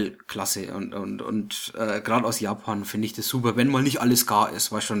total klasse und gerade aus Japan finde ich das super, wenn mal nicht alles Ska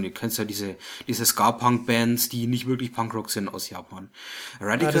ist, weißt schon, ihr kennt ja diese Ska-Punk-Bands, die nicht wirklich Punkrock sind aus Japan.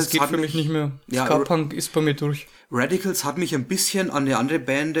 Radicals das geht für mich nicht mehr. Ska-Punk ist bei mir durch. Radicals hat mich ein bisschen an eine andere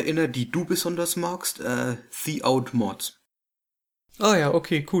Band erinnert, die du besonders magst, The Outmods. Ah ja,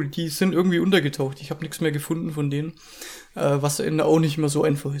 okay, cool. Die sind irgendwie untergetaucht. Ich habe nichts mehr gefunden von denen, was auch nicht mehr so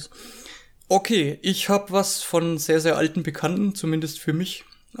einfach ist. Okay, ich habe was von sehr, sehr alten Bekannten, zumindest für mich.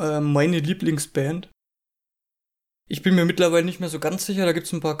 Meine Lieblingsband. Ich bin mir mittlerweile nicht mehr so ganz sicher, da gibt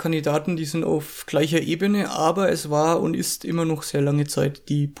es ein paar Kandidaten, die sind auf gleicher Ebene, aber es war und ist immer noch sehr lange Zeit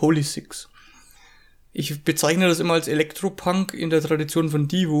die Polysix. Ich bezeichne das immer als Elektropunk in der Tradition von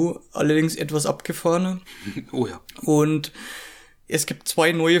Devo, allerdings etwas abgefahrener. Oh ja. Und es gibt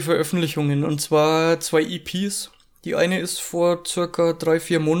 2 neue Veröffentlichungen, und zwar 2 EPs. Die eine ist vor circa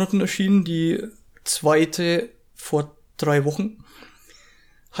 3-4 Monaten erschienen, die zweite vor 3 Wochen.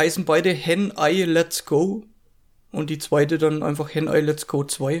 Heißen beide Hen Eye Let's Go und die zweite dann einfach Hen Eye Let's Go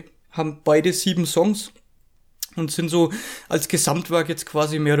 2. Haben beide 7 Songs und sind so als Gesamtwerk jetzt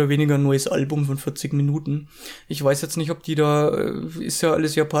quasi mehr oder weniger ein neues Album von 40 Minuten. Ich weiß jetzt nicht, ob die da, ist ja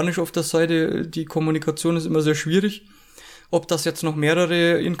alles japanisch auf der Seite, die Kommunikation ist immer sehr schwierig. Ob das jetzt noch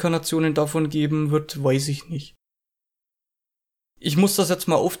mehrere Inkarnationen davon geben wird, weiß ich nicht. Ich muss das jetzt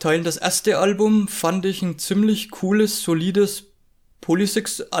mal aufteilen. Das erste Album fand ich ein ziemlich cooles, solides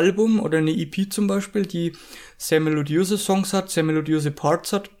Polysix-Album oder eine EP zum Beispiel, die sehr melodiöse Songs hat, sehr melodiöse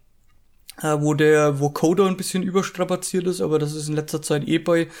Parts hat, wo der Vocoder ein bisschen überstrapaziert ist, aber das ist in letzter Zeit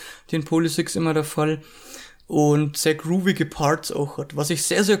bei den Polysix immer der Fall. Und sehr groovige Parts auch hat. Was ich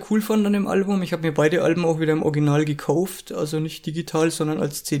sehr, sehr cool fand an dem Album, ich habe mir beide Alben auch wieder im Original gekauft, also nicht digital, sondern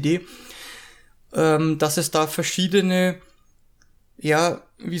als CD, dass es da verschiedene, ja,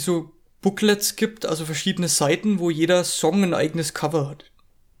 wie so Booklets gibt, also verschiedene Seiten, wo jeder Song ein eigenes Cover hat.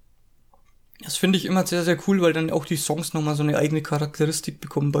 Das finde ich immer sehr, sehr cool, weil dann auch die Songs nochmal so eine eigene Charakteristik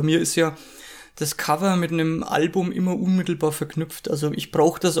bekommen. Bei mir ist ja das Cover mit einem Album immer unmittelbar verknüpft. Also ich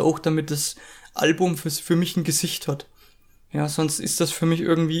brauche das auch, damit das Album für mich ein Gesicht hat. Ja, sonst ist das für mich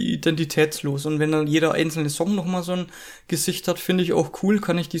irgendwie identitätslos. Und wenn dann jeder einzelne Song nochmal so ein Gesicht hat, finde ich auch cool,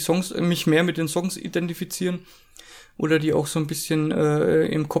 kann ich mich mehr mit den Songs identifizieren oder die auch so ein bisschen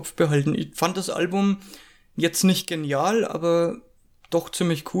im Kopf behalten. Ich fand das Album jetzt nicht genial, aber doch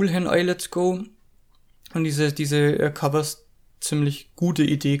ziemlich cool, Hen Eye Let's Go. Und diese Covers, ziemlich gute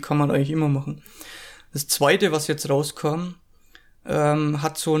Idee, kann man eigentlich immer machen. Das zweite, was jetzt rauskam,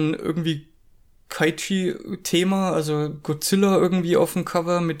 hat so ein irgendwie Kaichi-Thema, also Godzilla irgendwie auf dem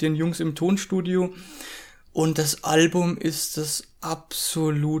Cover mit den Jungs im Tonstudio. Und das Album ist das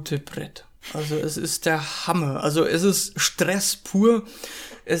absolute Brett. Also es ist der Hammer. Also es ist Stress pur.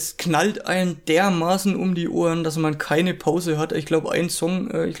 Es knallt einen dermaßen um die Ohren, dass man keine Pause hat. Ich glaube, ein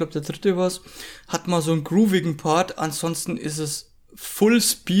Song, ich glaube der dritte war's, hat mal so einen groovigen Part. Ansonsten ist es Full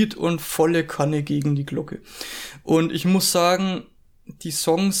Speed und volle Kanne gegen die Glocke. Und ich muss sagen, die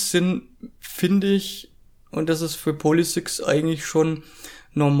Songs sind, finde ich, und das ist für Polysix eigentlich schon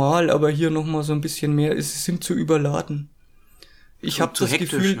normal, aber hier nochmal so ein bisschen mehr, sie sind zu überladen. Ich habe das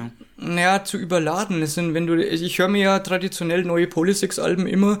hektisch, Gefühl, ne? Naja, zu überladen. Ich höre mir ja traditionell neue Polysix-Alben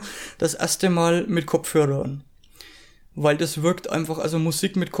immer das erste Mal mit Kopfhörer an. Weil das wirkt einfach, also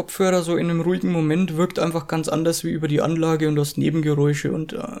Musik mit Kopfhörer so in einem ruhigen Moment wirkt einfach ganz anders wie über die Anlage und aus Nebengeräusche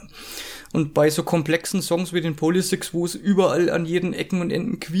und Und bei so komplexen Songs wie den Polysics, wo es überall an jeden Ecken und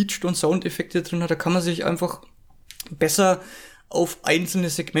Enden quietscht und Soundeffekte drin hat, da kann man sich einfach besser auf einzelne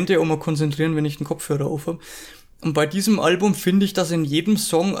Segmente auch mal konzentrieren, wenn ich den Kopfhörer aufhabe. Und bei diesem Album finde ich, dass in jedem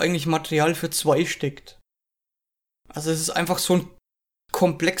Song eigentlich Material für 2 steckt. Also es ist einfach so ein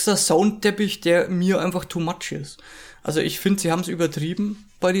komplexer Soundteppich, der mir einfach too much ist. Also ich finde, sie haben es übertrieben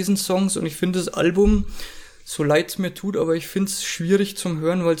bei diesen Songs und ich finde das Album, so leid es mir tut, aber ich finde es schwierig zum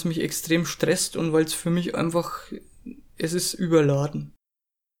Hören, weil es mich extrem stresst und weil es für mich einfach, es ist überladen.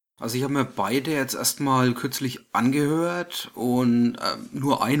 Also ich habe mir beide jetzt erstmal kürzlich angehört und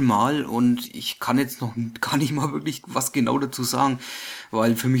nur einmal und ich kann jetzt noch gar nicht mal wirklich was genau dazu sagen,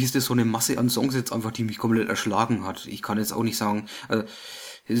 weil für mich ist das so eine Masse an Songs jetzt einfach, die mich komplett erschlagen hat. Ich kann jetzt auch nicht sagen, also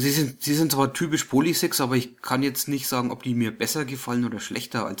sie sind zwar typisch Polysics, aber ich kann jetzt nicht sagen, ob die mir besser gefallen oder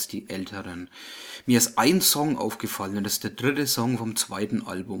schlechter als die älteren. Mir ist ein Song aufgefallen und das ist der 3. Song vom 2.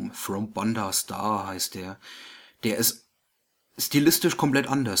 Album, From Banda Star heißt der. Der ist stilistisch komplett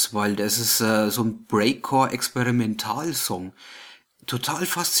anders, weil das ist so ein Breakcore-Experimental-Song. Total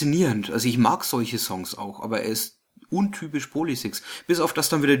faszinierend. Also ich mag solche Songs auch, aber er ist untypisch Polysics. Bis auf das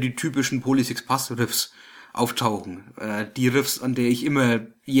dann wieder die typischen Polysics-Pass-Riffs auftauchen. Die Riffs, an der ich immer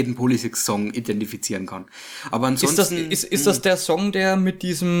jeden Polysics-Song identifizieren kann. Aber ansonsten... Ist das der Song, der mit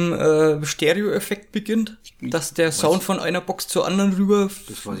diesem Stereo-Effekt beginnt? Dass der Sound von einer Box zur anderen rüber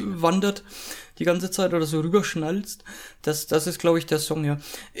wandert die ganze Zeit oder so rüberschnalzt? Das ist, glaube ich, der Song, ja.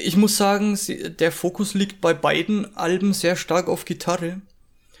 Ich muss sagen, der Fokus liegt bei beiden Alben sehr stark auf Gitarre.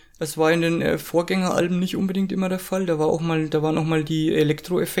 Es war in den Vorgängeralben nicht unbedingt immer der Fall. Da waren auch mal die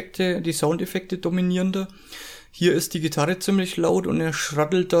Elektroeffekte, die Soundeffekte dominierender. Hier ist die Gitarre ziemlich laut und er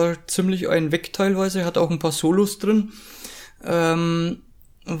schraddelt da ziemlich einen weg teilweise, hat auch ein paar Solos drin.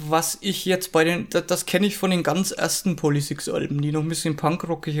 Was ich jetzt das kenne ich von den ganz ersten Polysics-Alben, die noch ein bisschen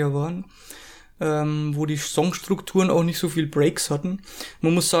punkrockiger waren, wo die Songstrukturen auch nicht so viel Breaks hatten.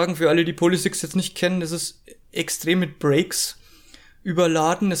 Man muss sagen, für alle, die Polysics jetzt nicht kennen, das ist extrem mit Breaks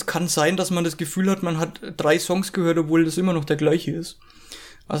überladen. Es kann sein, dass man das Gefühl hat, man hat 3 Songs gehört, obwohl das immer noch der gleiche ist.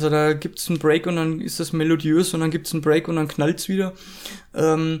 Also da gibt's einen Break und dann ist das melodiös und dann gibt's einen Break und dann knallt's wieder.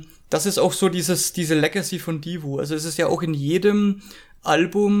 Das ist auch so diese Legacy von Devo. Also es ist ja auch in jedem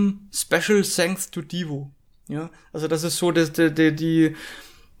Album Special Thanks to Devo. Ja, also das ist so der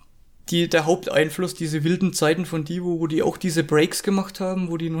Haupteinfluss, diese wilden Zeiten von Devo, wo die auch diese Breaks gemacht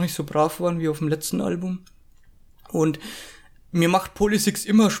haben, wo die noch nicht so brav waren wie auf dem letzten Album. Und mir macht Polysics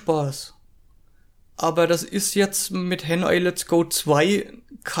immer Spaß. Aber das ist jetzt mit Hen I Let's Go 2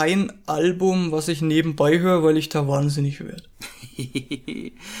 kein Album, was ich nebenbei höre, weil ich da wahnsinnig werde.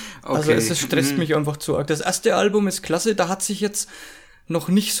 Okay. Also es stresst mich einfach zu arg. Das erste Album ist klasse, da haben sich noch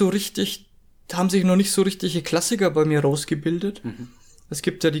nicht so richtige Klassiker bei mir rausgebildet. Es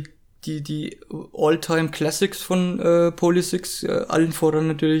gibt ja die All-Time Classics von Polysics, allen voran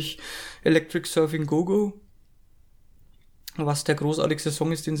natürlich Electric Surfing Go-Go, was der großartigste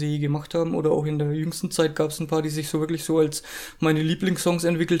Song ist, den sie je gemacht haben. Oder auch in der jüngsten Zeit gab es ein paar, die sich so wirklich so als meine Lieblingssongs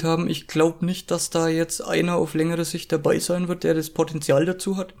entwickelt haben. Ich glaube nicht, dass da jetzt einer auf längere Sicht dabei sein wird, der das Potenzial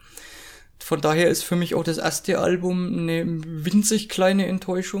dazu hat. Von daher ist für mich auch das erste Album eine winzig kleine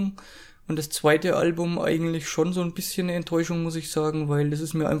Enttäuschung. Und das zweite Album eigentlich schon so ein bisschen eine Enttäuschung, muss ich sagen, weil das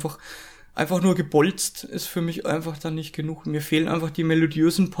ist mir einfach nur gebolzt, ist für mich einfach dann nicht genug. Mir fehlen einfach die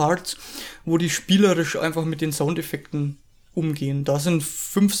melodiösen Parts, wo die spielerisch einfach mit den Soundeffekten umgehen. Da sind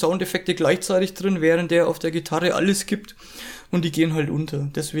 5 Soundeffekte gleichzeitig drin, während der auf der Gitarre alles gibt und die gehen halt unter.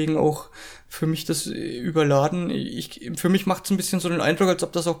 Deswegen auch für mich das überladen. Für mich macht es ein bisschen so den Eindruck, als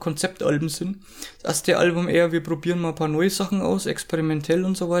ob das auch Konzeptalben sind. Das erste Album eher, wir probieren mal ein paar neue Sachen aus, experimentell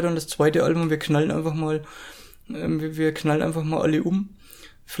und so weiter. Und das zweite Album, wir knallen einfach mal alle um.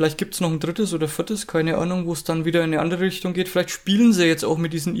 Vielleicht gibt's noch ein 3. oder 4., keine Ahnung, wo es dann wieder in eine andere Richtung geht. Vielleicht spielen sie jetzt auch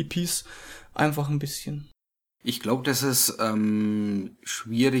mit diesen EPs einfach ein bisschen. Ich glaube, dass es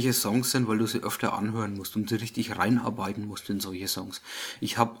schwierige Songs sind, weil du sie öfter anhören musst und sie richtig reinarbeiten musst in solche Songs.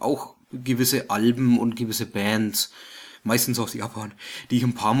 Ich habe auch gewisse Alben und gewisse Bands, meistens aus Japan, die ich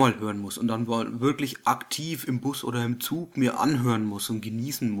ein paar Mal hören muss und dann wirklich aktiv im Bus oder im Zug mir anhören muss und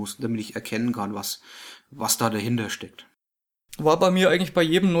genießen muss, damit ich erkennen kann, was da dahinter steckt. War bei mir eigentlich bei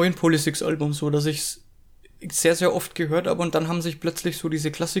jedem neuen Polysics-Album so, dass ich's sehr, sehr oft gehört habe und dann haben sich plötzlich so diese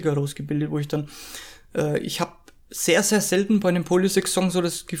Klassiker rausgebildet, wo ich dann ich habe sehr, sehr selten bei einem Polysics-Song so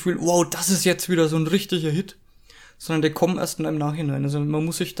das Gefühl, wow, das ist jetzt wieder so ein richtiger Hit, sondern der kommt erst in einem Nachhinein. Also man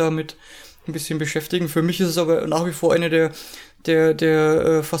muss sich damit ein bisschen beschäftigen. Für mich ist es aber nach wie vor eine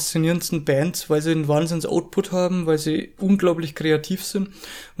der faszinierendsten Bands, weil sie einen Wahnsinns-Output haben, weil sie unglaublich kreativ sind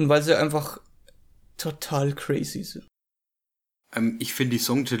und weil sie einfach total crazy sind. Ich finde die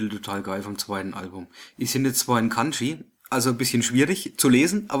Songtitel total geil vom zweiten Album. Die sind jetzt zwar in Kanji, also ein bisschen schwierig zu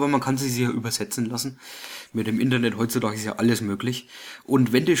lesen, aber man kann sie sich ja übersetzen lassen. Mit dem Internet heutzutage ist ja alles möglich.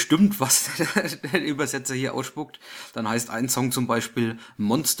 Und wenn das stimmt, was der Übersetzer hier ausspuckt, dann heißt ein Song zum Beispiel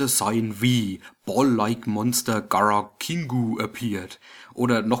Monster Sign V, Ball-like Monster Gara Kingu appeared.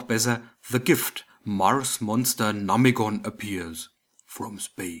 Oder noch besser, The Gift, Mars Monster Namegon appears from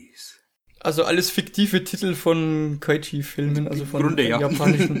space. Also alles fiktive Titel von Kaiji-Filmen, also von Grunde, ja.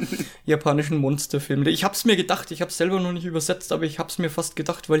 japanischen Monsterfilmen. Ich hab's mir gedacht, ich hab's selber noch nicht übersetzt, aber ich hab's mir fast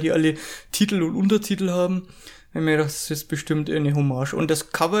gedacht, weil die alle Titel und Untertitel haben. Ich hab mir gedacht, das ist bestimmt eine Hommage. Und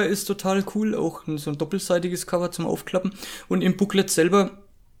das Cover ist total cool, auch so ein doppelseitiges Cover zum Aufklappen. Und im Booklet selber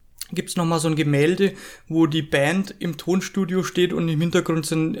gibt's noch mal so ein Gemälde, wo die Band im Tonstudio steht und im Hintergrund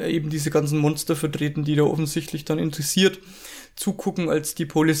sind eben diese ganzen Monster vertreten, die da offensichtlich dann interessiert zugucken, als die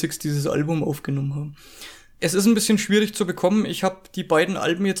Polysix dieses Album aufgenommen haben. Es ist ein bisschen schwierig zu bekommen. Ich habe die beiden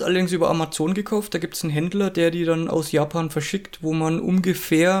Alben jetzt allerdings über Amazon gekauft. Da gibt's einen Händler, der die dann aus Japan verschickt, wo man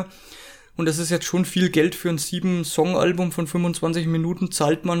ungefähr, und das ist jetzt schon viel Geld für ein 7-Song-Album von 25 Minuten,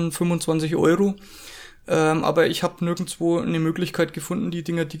 zahlt man 25 €. Aber ich habe nirgendwo eine Möglichkeit gefunden, die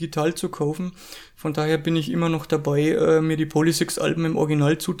Dinger digital zu kaufen. Von daher bin ich immer noch dabei, mir die Polysix-Alben im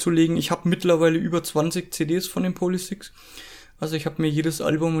Original zuzulegen. Ich habe mittlerweile über 20 CDs von den Polysix. Also ich habe mir jedes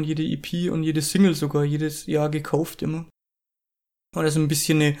Album und jede EP und jede Single sogar jedes Jahr gekauft immer. Und das ist ein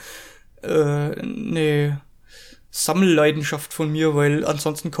bisschen eine Sammelleidenschaft von mir, weil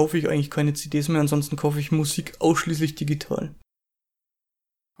ansonsten kaufe ich eigentlich keine CDs mehr, ansonsten kaufe ich Musik ausschließlich digital.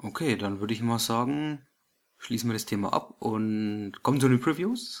 Okay, dann würde ich mal sagen, schließen wir das Thema ab und kommen zu den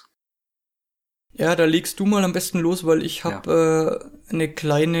Previews. Ja, da legst du mal am besten los, weil ich habe eine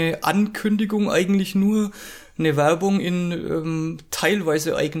kleine Ankündigung eigentlich nur, eine Werbung in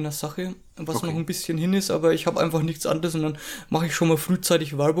teilweise eigener Sache, was noch ein bisschen hin ist, aber ich habe einfach nichts anderes und dann mache ich schon mal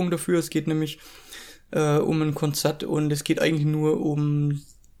frühzeitig Werbung dafür. Es geht nämlich um ein Konzert und es geht eigentlich nur um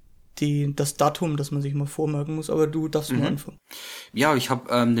das Datum, das man sich mal vormerken muss, aber du darfst mal anfangen. Ja, ich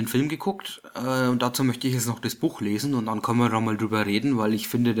habe den Film geguckt und dazu möchte ich jetzt noch das Buch lesen und dann können wir da mal drüber reden, weil ich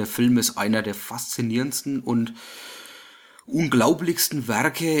finde, der Film ist einer der faszinierendsten und unglaublichsten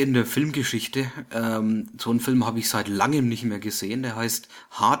Werke in der Filmgeschichte. So einen Film habe ich seit langem nicht mehr gesehen, der heißt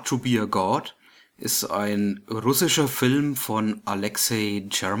Hard to be a God, ist ein russischer Film von Alexei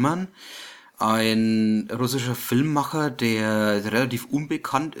German. Ein russischer Filmemacher, der relativ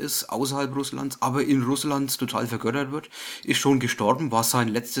unbekannt ist außerhalb Russlands, aber in Russland total vergöttert wird, ist schon gestorben, war sein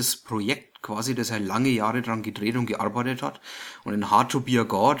letztes Projekt quasi, das er lange Jahre dran gedreht und gearbeitet hat. Und in Hard to be a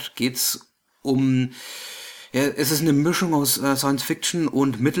God geht's um, ja, es ist eine Mischung aus Science Fiction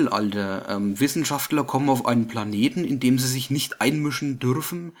und Mittelalter. Wissenschaftler kommen auf einen Planeten, in dem sie sich nicht einmischen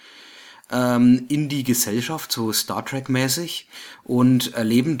dürfen in die Gesellschaft, so Star Trek mäßig, und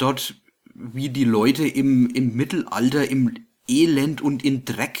erleben dort, wie die Leute im Mittelalter im Elend und in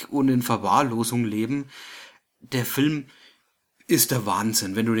Dreck und in Verwahrlosung leben. Der Film ist der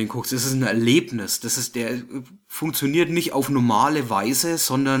Wahnsinn, wenn du den guckst. Es ist ein Erlebnis. Der funktioniert nicht auf normale Weise,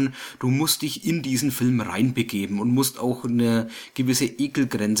 sondern du musst dich in diesen Film reinbegeben und musst auch eine gewisse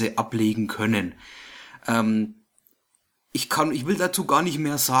Ekelgrenze ablegen können. Ich will dazu gar nicht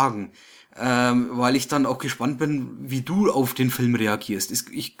mehr sagen. Weil ich dann auch gespannt bin, wie du auf den Film reagierst.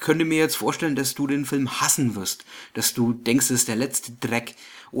 Ich könnte mir jetzt vorstellen, dass du den Film hassen wirst, dass du denkst, es ist der letzte Dreck,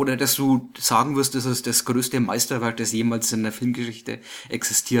 oder dass du sagen wirst, es ist das größte Meisterwerk, das jemals in der Filmgeschichte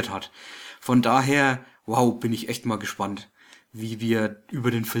existiert hat. Von daher, wow, bin ich echt mal gespannt, wie wir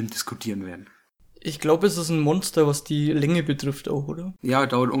über den Film diskutieren werden. Ich glaube, es ist ein Monster, was die Länge betrifft auch, oder? Ja,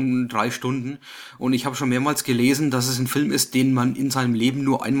 dauert um 3 Stunden. Und ich habe schon mehrmals gelesen, dass es ein Film ist, den man in seinem Leben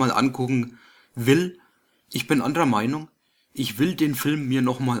nur einmal angucken will. Ich bin anderer Meinung. Ich will den Film mir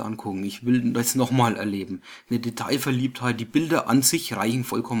nochmal angucken. Ich will das nochmal erleben. Eine Detailverliebtheit, die Bilder an sich reichen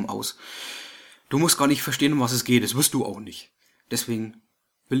vollkommen aus. Du musst gar nicht verstehen, um was es geht. Das wirst du auch nicht. Deswegen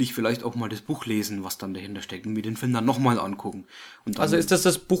will ich vielleicht auch mal das Buch lesen, was dann dahinter steckt, und mir den Film dann nochmal angucken. Und dann, also ist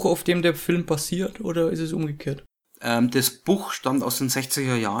das Buch, auf dem der Film basiert, oder ist es umgekehrt? Das Buch stammt aus den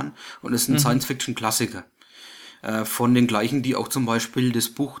 60er Jahren und ist ein Science-Fiction-Klassiker. Von den gleichen, die auch zum Beispiel das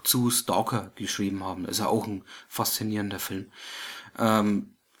Buch zu Stalker geschrieben haben. Ist ja auch ein faszinierender Film.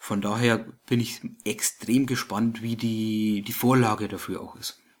 Von daher bin ich extrem gespannt, wie die Vorlage dafür auch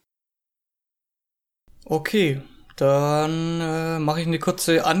ist. Okay. Dann mache ich eine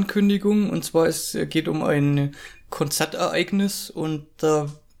kurze Ankündigung, und zwar geht um ein Konzertereignis und da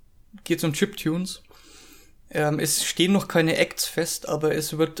geht es um Chiptunes. Es stehen noch keine Acts fest, aber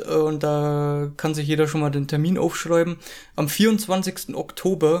es wird, und da kann sich jeder schon mal den Termin aufschreiben, am 24.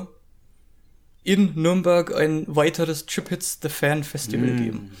 Oktober in Nürnberg ein weiteres Chip Hits The Fan Festival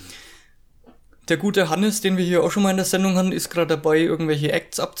geben. Der gute Hannes, den wir hier auch schon mal in der Sendung hatten, ist gerade dabei, irgendwelche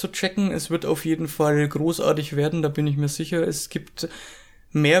Acts abzuchecken. Es wird auf jeden Fall großartig werden, da bin ich mir sicher. Es gibt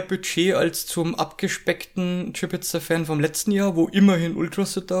mehr Budget als zum abgespeckten Chip Hits The Fan vom letzten Jahr, wo immerhin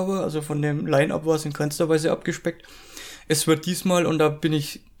Ultrasit da war. Also von dem Line-Up war es in keinster Weise abgespeckt. Es wird diesmal, und da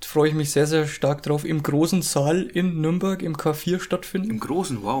freue ich mich sehr, sehr stark drauf, im großen Saal in Nürnberg im K4 stattfinden. Im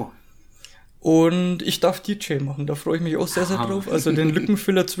großen, wow. Und ich darf DJ machen, da freue ich mich auch sehr, sehr drauf. Also den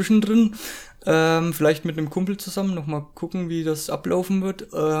Lückenfüller zwischendrin, vielleicht mit einem Kumpel zusammen, nochmal gucken, wie das ablaufen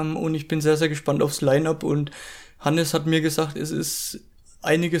wird. Und ich bin sehr, sehr gespannt aufs Line-Up. Und Hannes hat mir gesagt, es ist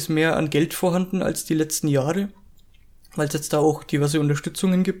einiges mehr an Geld vorhanden als die letzten Jahre, weil es jetzt da auch diverse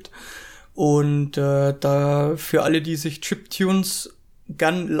Unterstützungen gibt. Und da für alle, die sich Chiptunes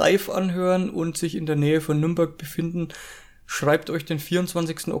gern live anhören und sich in der Nähe von Nürnberg befinden, schreibt euch den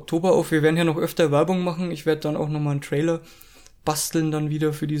 24. Oktober auf. Wir werden hier noch öfter Werbung machen. Ich werde dann auch nochmal einen Trailer basteln dann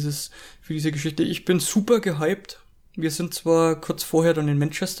wieder für diese Geschichte. Ich bin super gehypt. Wir sind zwar kurz vorher dann in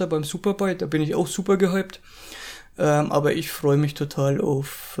Manchester beim Superbite, da bin ich auch super gehypt. Aber ich freue mich total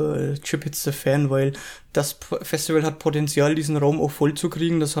auf Chip Hits The Fan, weil das Festival hat Potenzial, diesen Raum auch voll zu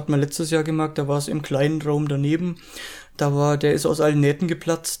kriegen. Das hat man letztes Jahr gemerkt, da war es im kleinen Raum daneben. Der ist aus allen Nähten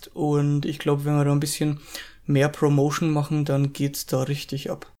geplatzt und ich glaube, wenn wir da ein bisschen mehr Promotion machen, dann geht's da richtig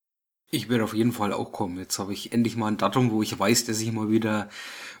ab. Ich werde auf jeden Fall auch kommen. Jetzt habe ich endlich mal ein Datum, wo ich weiß, dass ich mal wieder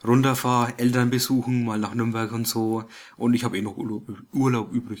runterfahre, Eltern besuchen, mal nach Nürnberg und so. Und ich habe noch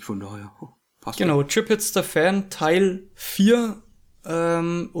Urlaub übrig, von daher passt. Genau, Chip Hits The Fan Teil 4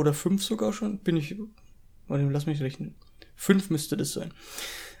 oder 5 sogar schon. Lass mich rechnen. 5 müsste das sein.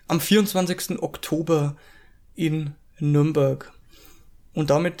 Am 24. Oktober in Nürnberg. Und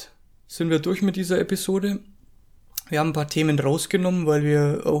damit sind wir durch mit dieser Episode. Wir haben ein paar Themen rausgenommen, weil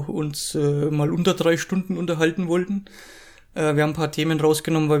wir auch uns mal unter 3 Stunden unterhalten wollten. Wir haben ein paar Themen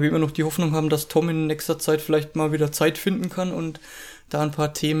rausgenommen, weil wir immer noch die Hoffnung haben, dass Tom in nächster Zeit vielleicht mal wieder Zeit finden kann und da ein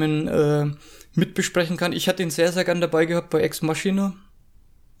paar Themen mitbesprechen kann. Ich hatte ihn sehr, sehr gern dabei gehabt bei Ex Machina.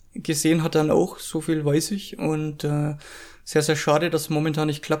 Gesehen hat er dann auch, so viel weiß ich. Und sehr, sehr schade, dass es momentan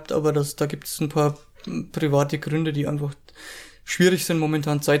nicht klappt, aber da gibt es ein paar private Gründe, die einfach schwierig sind,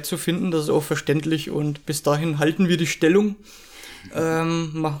 momentan Zeit zu finden. Das ist auch verständlich und bis dahin halten wir die Stellung,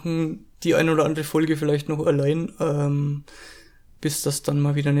 machen die eine oder andere Folge vielleicht noch allein, bis das dann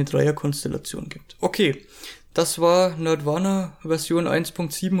mal wieder eine Dreierkonstellation gibt. Okay, das war Nerdvana Version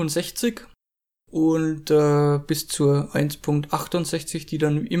 1.67 und bis zur 1.68, die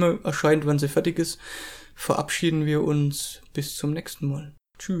dann immer erscheint, wenn sie fertig ist, verabschieden wir uns bis zum nächsten Mal.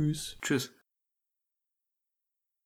 Tschüss. Tschüss.